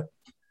feed, but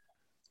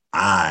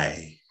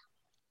I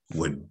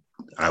would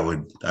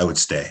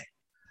stay,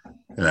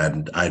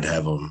 and I'd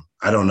have him.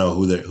 I don't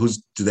know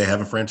do they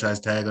have a franchise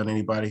tag on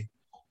anybody?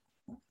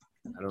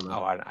 I don't know.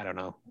 Oh, I don't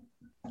know.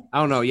 I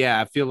don't know. Yeah,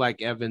 I feel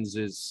like Evans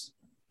is,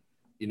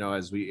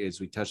 as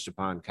we touched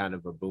upon, kind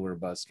of a boomer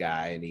bust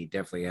guy, and he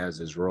definitely has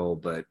his role.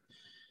 But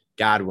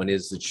Godwin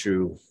is the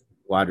true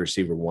wide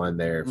receiver one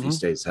there if he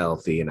stays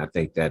healthy, and I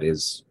think that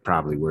is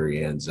probably where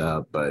he ends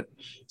up. But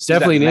it's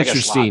definitely an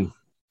interesting.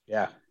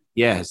 Yeah,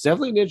 it's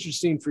definitely an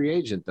interesting free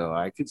agent, though.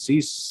 I could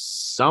see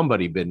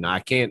somebody bidding.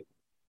 I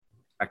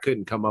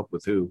couldn't come up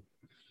with who.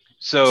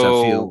 So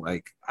I feel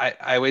like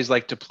I always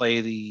like to play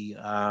the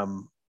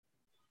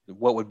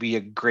what would be a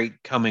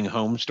great coming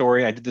home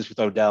story. I did this with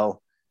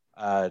Odell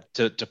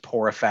to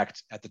poor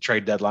effect at the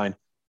trade deadline,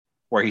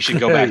 where he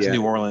should go back to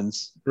New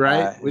Orleans.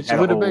 Right, which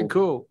would have been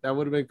cool. That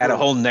would have been cool. Had a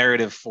whole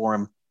narrative for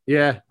him.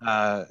 Yeah.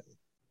 Do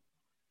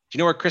you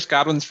know where Chris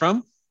Godwin's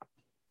from?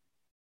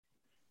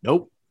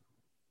 Nope.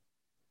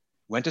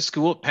 Went to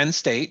school at Penn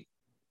State.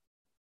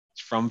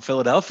 It's from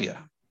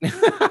Philadelphia.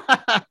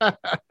 There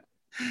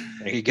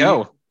you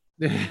go.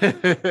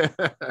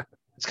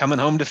 It's coming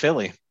home to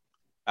Philly.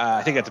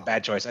 I think that's a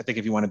bad choice. I think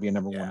if you want to be a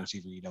number one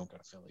receiver, you don't go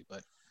to Philly.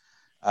 But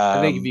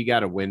I think if you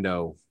got a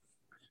window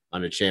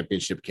on a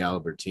championship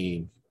caliber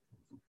team,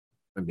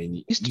 I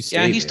mean, he's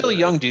still a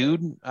young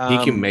dude.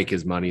 He can make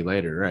his money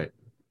later, right?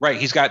 Right.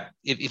 He's got,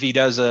 if he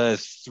does a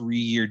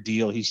 3-year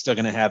deal, he's still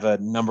going to have a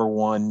number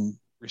one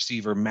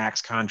receiver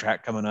max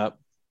contract coming up.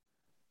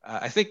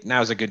 I think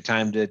now is a good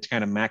time to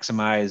kind of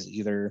maximize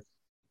either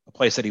a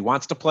place that he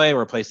wants to play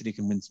or a place that he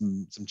can win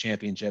some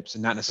championships,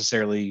 and not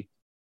necessarily,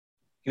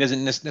 he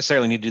doesn't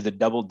necessarily need to do the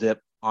double dip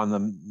on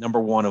the number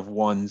one of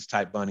ones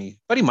type bunny,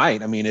 but he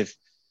might. I mean, if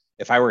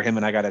I were him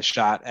and I got a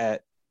shot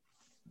at,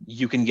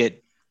 you can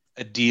get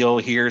a deal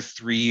here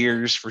 3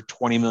 years for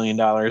 $20 million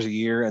a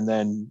year, and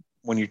then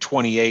when you're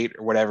 28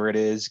 or whatever it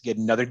is, get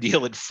another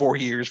deal at 4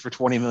 years for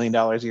 $20 million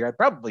a year, I'd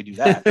probably do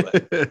that.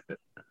 But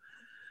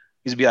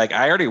he'd be like,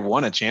 I already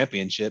won a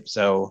championship,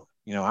 so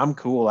I'm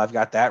cool. I've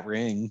got that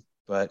ring.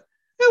 But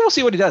we'll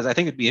see what he does. I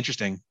think it'd be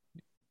interesting.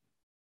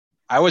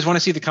 I always want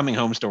to see the coming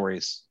home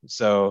stories.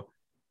 So,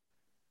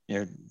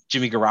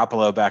 Jimmy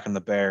Garoppolo back in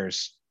the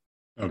Bears,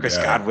 Chris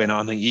Godwin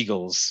on the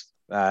Eagles,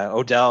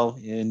 Odell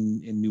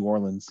in New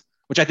Orleans,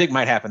 which I think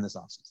might happen this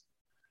offseason.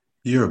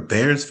 You're a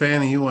Bears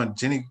fan and you want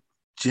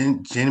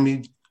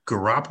Jimmy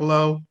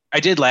Garoppolo? I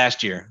did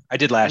last year. I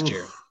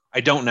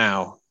don't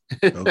now.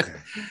 Okay.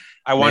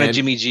 I wanted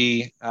Jimmy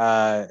G.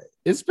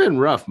 It's been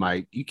rough,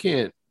 Mike. You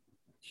can't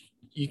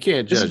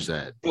judge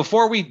that.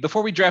 Before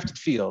we drafted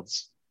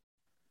Fields,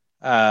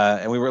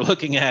 and we were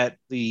looking at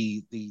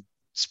the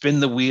spin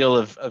the wheel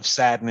of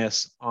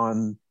sadness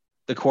on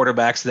the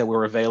quarterbacks that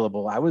were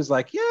available, I was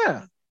like,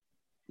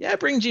 yeah,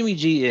 bring Jimmy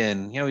G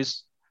in.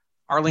 He's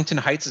Arlington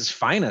Heights'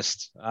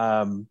 finest.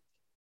 The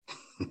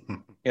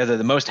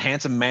most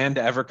handsome man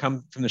to ever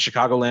come from the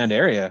Chicagoland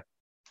area.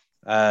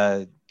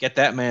 Get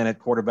that man at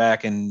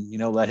quarterback and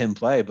let him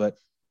play. But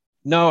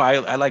no,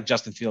 I like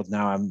Justin Fields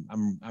now.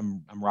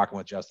 I'm rocking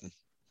with Justin.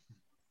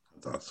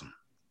 That's awesome.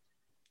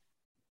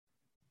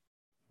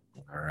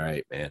 All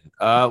right, man.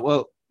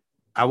 Well,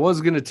 I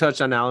was going to touch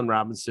on Allen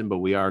Robinson, but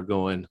we are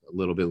going a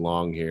little bit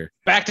long here.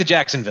 Back to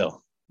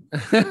Jacksonville.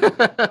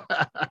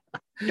 Gotta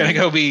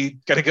go be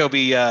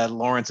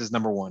Lawrence's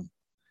number one.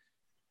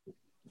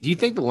 Do you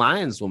think the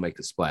Lions will make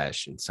a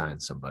splash and sign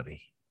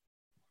somebody?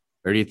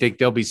 Or do you think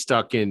they'll be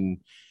stuck in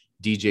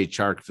DJ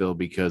Charkville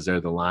because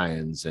they're the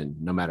Lions, and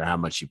no matter how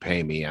much you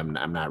pay me, I'm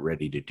not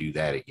ready to do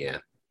that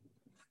again?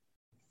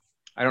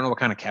 I don't know what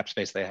kind of cap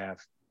space they have.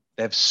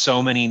 They have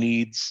so many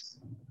needs.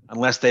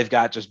 unless they've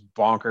got just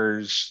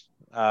bonkers.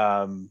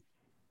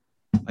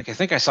 Like I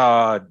think I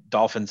saw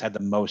Dolphins had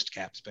the most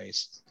cap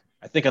space.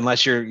 I think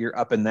unless you're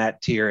up in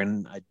that tier,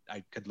 and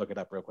I could look it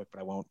up real quick, but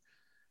I won't.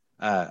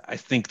 I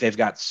think they've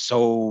got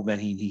so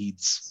many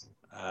needs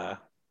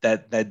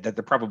that they're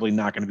probably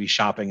not going to be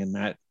shopping in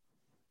that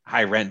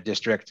high rent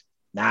district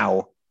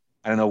now.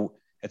 I don't know.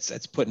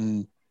 It's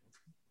putting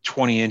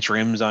 20-inch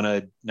rims on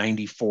a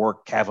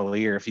 94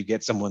 Cavalier if you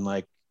get someone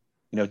like,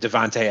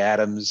 Devontae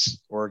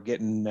Adams, or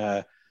getting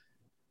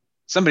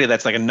somebody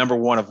that's like a number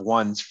one of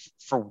ones.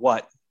 For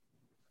what?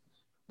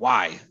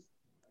 Why?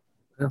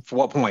 Yeah. For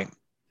what point?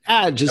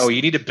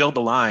 You need to build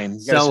the line.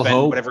 You got to spend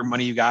hope. Whatever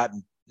money you got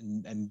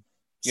and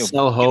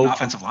sell hope. An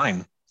offensive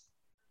line.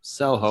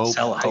 Sell hope.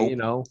 Sell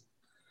hope.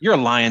 You're a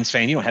Lions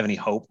fan. You don't have any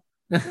hope.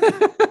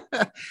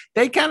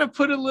 They kind of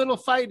put a little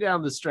fight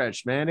down the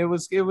stretch, man. It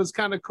was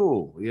kind of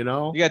cool, You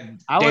got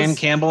Dan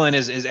Campbell and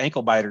his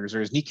ankle biters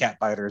or his kneecap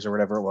biters or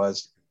whatever it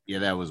was. Yeah,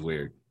 that was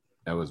weird.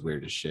 That was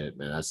weird as shit,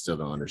 man. I still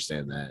don't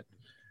understand that.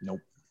 Nope.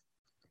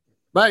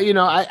 But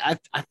I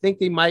think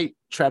they might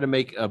try to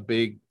make a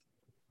big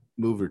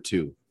move or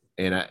two.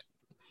 And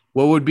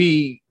what would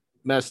be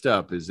messed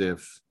up is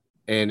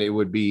and it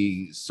would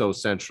be so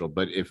central.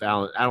 But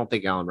I don't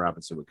think Allen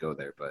Robinson would go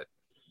there, but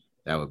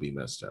that would be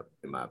messed up,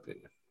 in my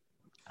opinion.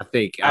 I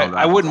think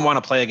I wouldn't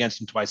want to play against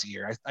him twice a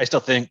year. I still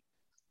think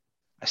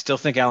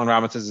Allen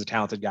Robinson is a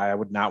talented guy. I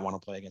would not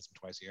want to play against him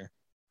twice a year.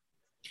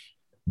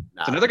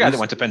 It's another guy that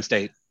went to Penn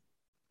State.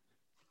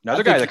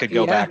 Another guy that could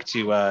go back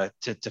to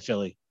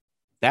Philly.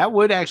 That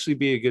would actually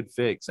be a good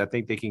fix. I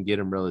think they can get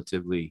him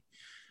relatively.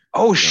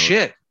 Oh,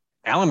 shit.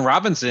 Allen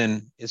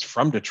Robinson is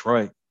from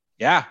Detroit.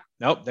 Yeah.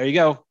 Nope. There you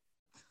go.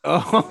 Oh,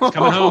 he's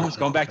coming home. He's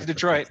going back to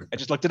Detroit. I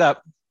just looked it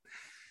up.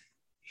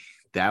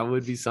 That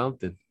would be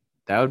something.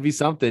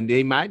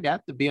 They might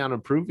have to be on a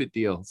prove-it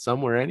deal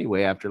somewhere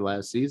anyway after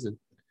last season.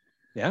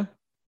 Yeah.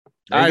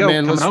 All right,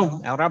 man. Coming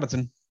home. Allen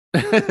Robinson.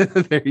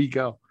 There you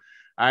go.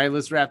 All right,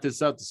 let's wrap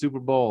this up. The Super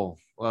Bowl.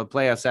 Well,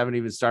 playoffs haven't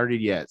even started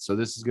yet, so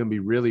this is going to be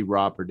really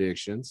raw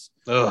predictions.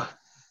 Ugh.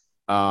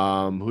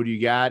 Who do you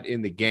got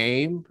in the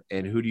game,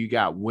 and who do you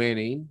got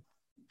winning?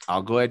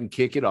 I'll go ahead and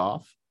kick it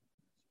off.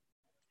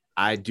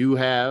 I do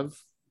have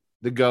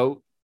the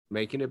GOAT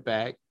making it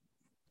back,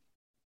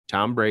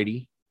 Tom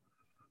Brady.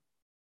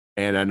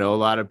 And I know a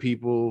lot of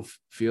people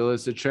feel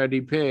it's a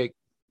trendy pick,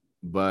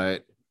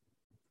 but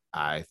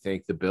I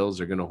think the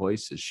Bills are going to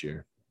hoist this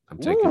year. I'm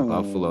taking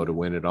Buffalo to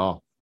win it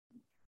all.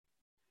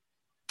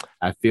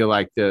 I feel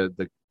like their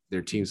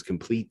team's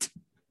complete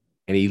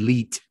and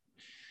elite.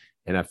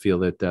 And I feel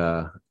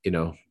that,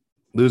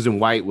 losing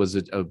White was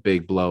a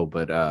big blow.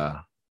 But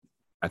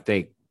I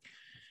think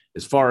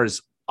as far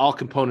as all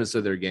components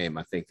of their game,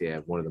 I think they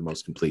have one of the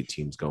most complete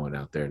teams going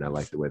out there. And I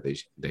like the way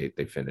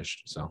they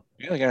finished. So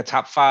yeah, they got a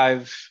top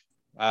 5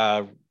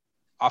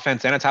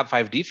 offense and a top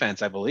 5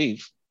 defense, I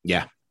believe.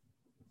 Yeah.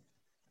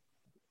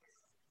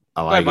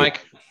 Go ahead,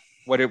 Mike.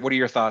 What are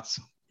your thoughts?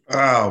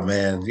 Oh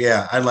man,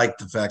 yeah, I like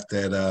the fact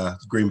that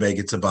Green Bay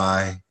gets a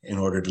bye in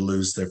order to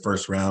lose their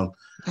first round,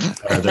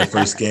 their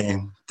first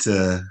game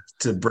to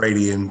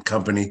Brady and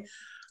company.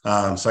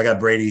 So I got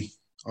Brady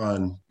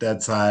on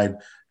that side.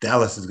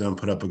 Dallas is going to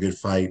put up a good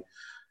fight,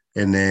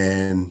 and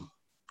then,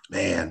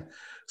 man,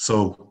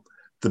 so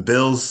the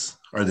Bills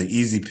are the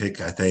easy pick,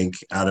 I think,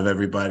 out of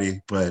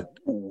everybody. But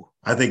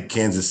I think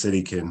Kansas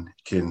City can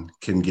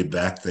get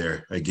back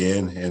there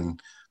again, and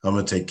I'm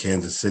going to take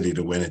Kansas City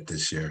to win it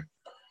this year.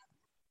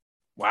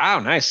 Wow,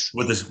 nice.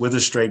 With a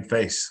straight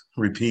face.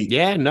 Repeat.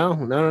 Yeah,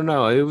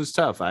 no. It was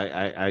tough.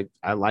 I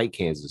like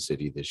Kansas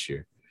City this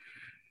year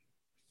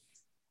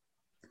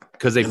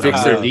because they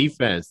fixed their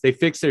defense. They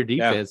fixed their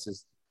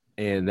defenses,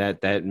 and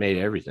that made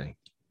everything.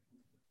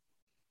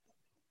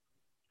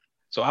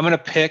 So I'm going to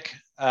pick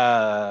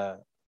a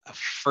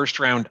first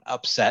round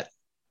upset,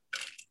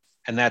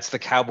 and that's the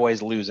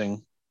Cowboys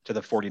losing to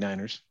the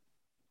 49ers.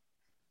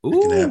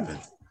 Ooh.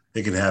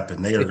 It can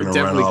happen. They are going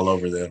to run all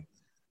over them.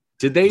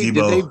 Did they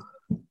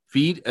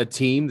beat a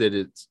team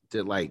that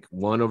like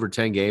won over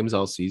 10 games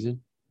all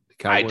season?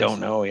 I don't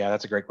know. Yeah,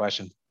 that's a great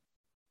question.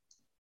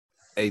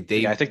 I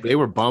think they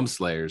were bum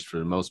slayers for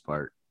the most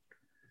part.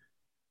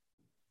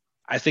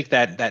 I think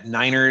that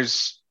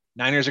Niners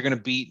are going to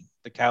beat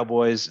the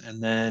Cowboys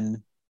and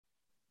then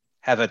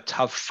have a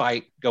tough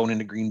fight going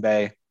into Green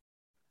Bay.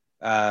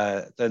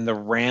 Then the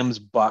Rams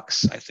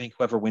Bucks, I think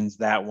whoever wins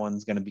that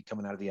one's going to be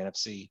coming out of the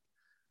NFC.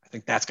 I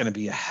think that's going to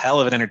be a hell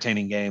of an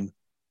entertaining game.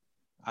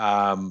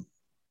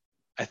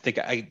 I think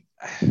I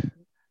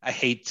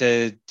hate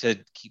to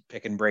keep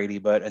picking Brady,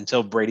 but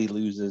until Brady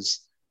loses,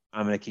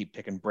 I'm going to keep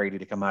picking Brady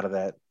to come out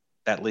of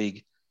that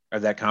league or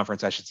that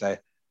conference, I should say.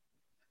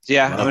 So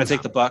yeah, I'm going to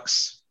take the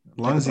Bucks. As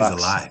long as he's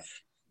alive.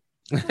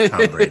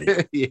 Tom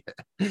Brady. Yeah.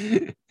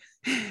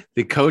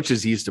 The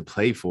coaches he used to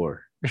play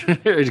for,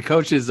 the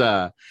coaches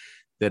that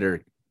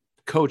are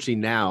coaching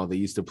now, they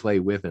used to play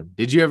with him.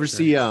 Did you ever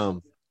see? I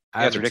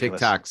have a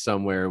TikTok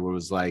somewhere where it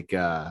was like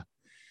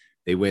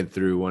they went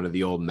through one of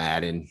the old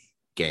Madden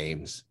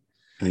games,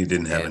 and he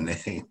didn't have a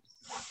name.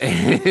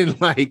 And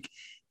like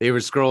they were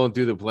scrolling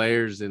through the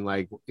players and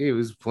like it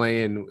was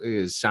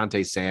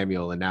Shante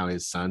Samuel and now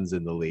his son's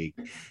in the league.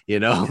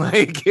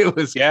 Like it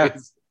was.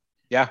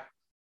 Yeah.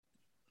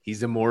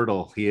 He's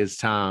immortal. He is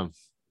Tom.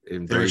 They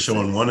were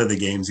showing one of the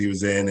games he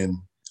was in, and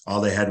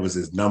all they had was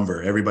his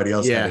number. Everybody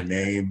else had a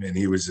name, and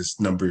he was just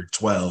number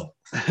 12,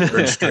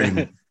 third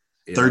string,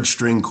 third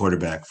string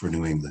quarterback for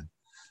New England.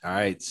 All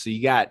right, so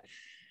you got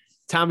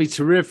Tommy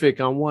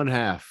Terrific on one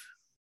half.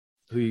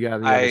 Who you got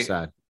on the other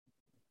side?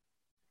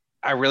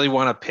 I really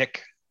want to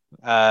pick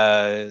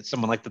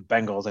someone like the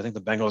Bengals. I think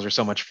the Bengals are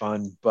so much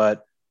fun,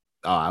 but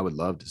I would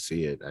love to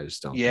see it. I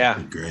just don't. Yeah,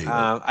 think great.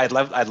 I'd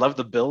love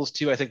the Bills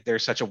too. I think they're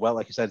such a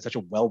like you said, such a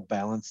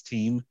well-balanced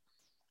team.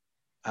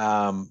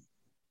 I'm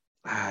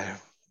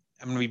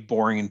going to be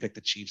boring and pick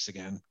the Chiefs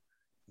again.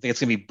 I think it's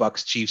going to be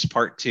Bucks Chiefs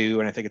part 2,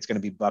 and I think it's going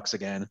to be Bucks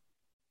again.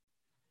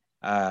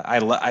 I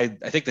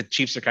think the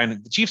Chiefs are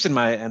the Chiefs and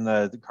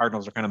the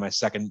Cardinals are kind of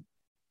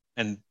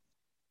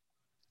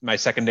my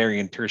secondary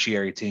and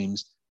tertiary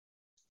teams.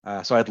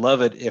 So I'd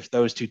love it if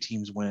those two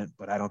teams went,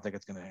 but I don't think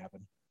it's going to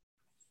happen.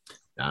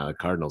 The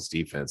Cardinals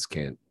defense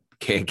can't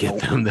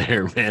get them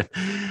there, man.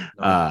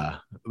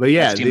 But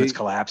yeah, this team has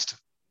collapsed.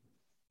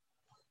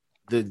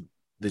 The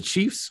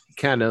Chiefs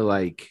kind of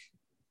like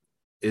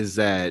is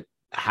that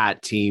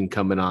hot team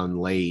coming on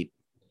late.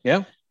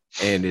 Yeah.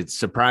 And it's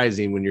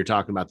surprising when you're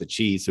talking about the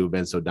Chiefs who have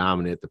been so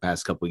dominant the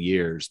past couple of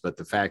years, but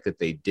the fact that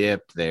they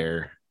dipped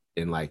there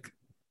in like,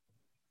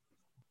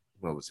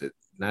 what was it?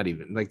 Not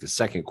even like the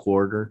second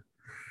quarter.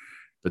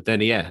 But then,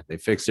 they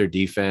fixed their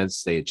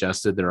defense. They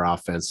adjusted their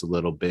offense a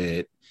little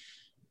bit.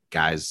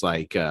 Guys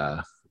like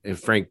and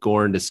Frank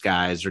Gore in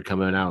disguise are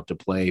coming out to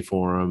play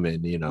for them.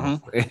 And, and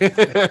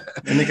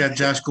they got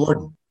Josh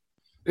Gordon.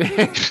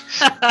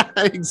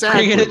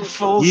 Exactly. Bringing it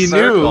full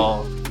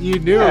circle. You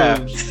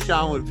knew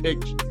Sean would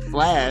pick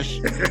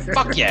Flash.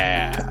 Fuck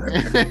yeah.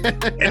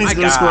 And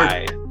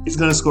he's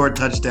going to score a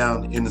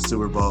touchdown in the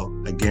Super Bowl.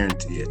 I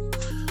guarantee it.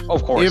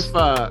 Of course.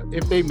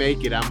 If they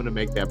make it, I'm going to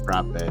make that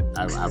prop bet.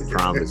 I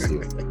promise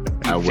you.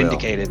 I will.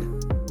 Vindicated.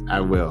 I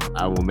will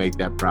make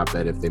that prop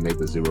bet if they make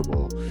the Super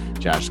Bowl.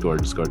 Josh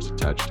Gordon scores a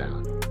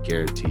touchdown.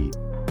 Guaranteed.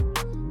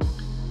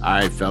 All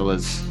right,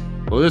 fellas.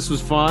 Well, this was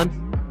fun.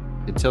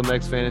 Until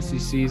next fantasy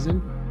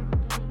season,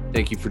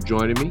 thank you for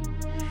joining me.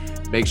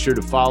 Make sure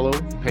to follow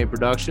Pain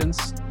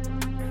Productions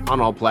on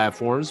all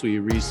platforms. We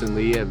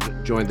recently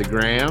have joined the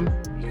Gram.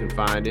 You can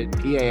find it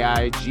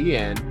PAIGNPRO.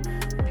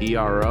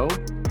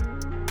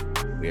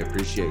 We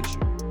appreciate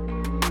you.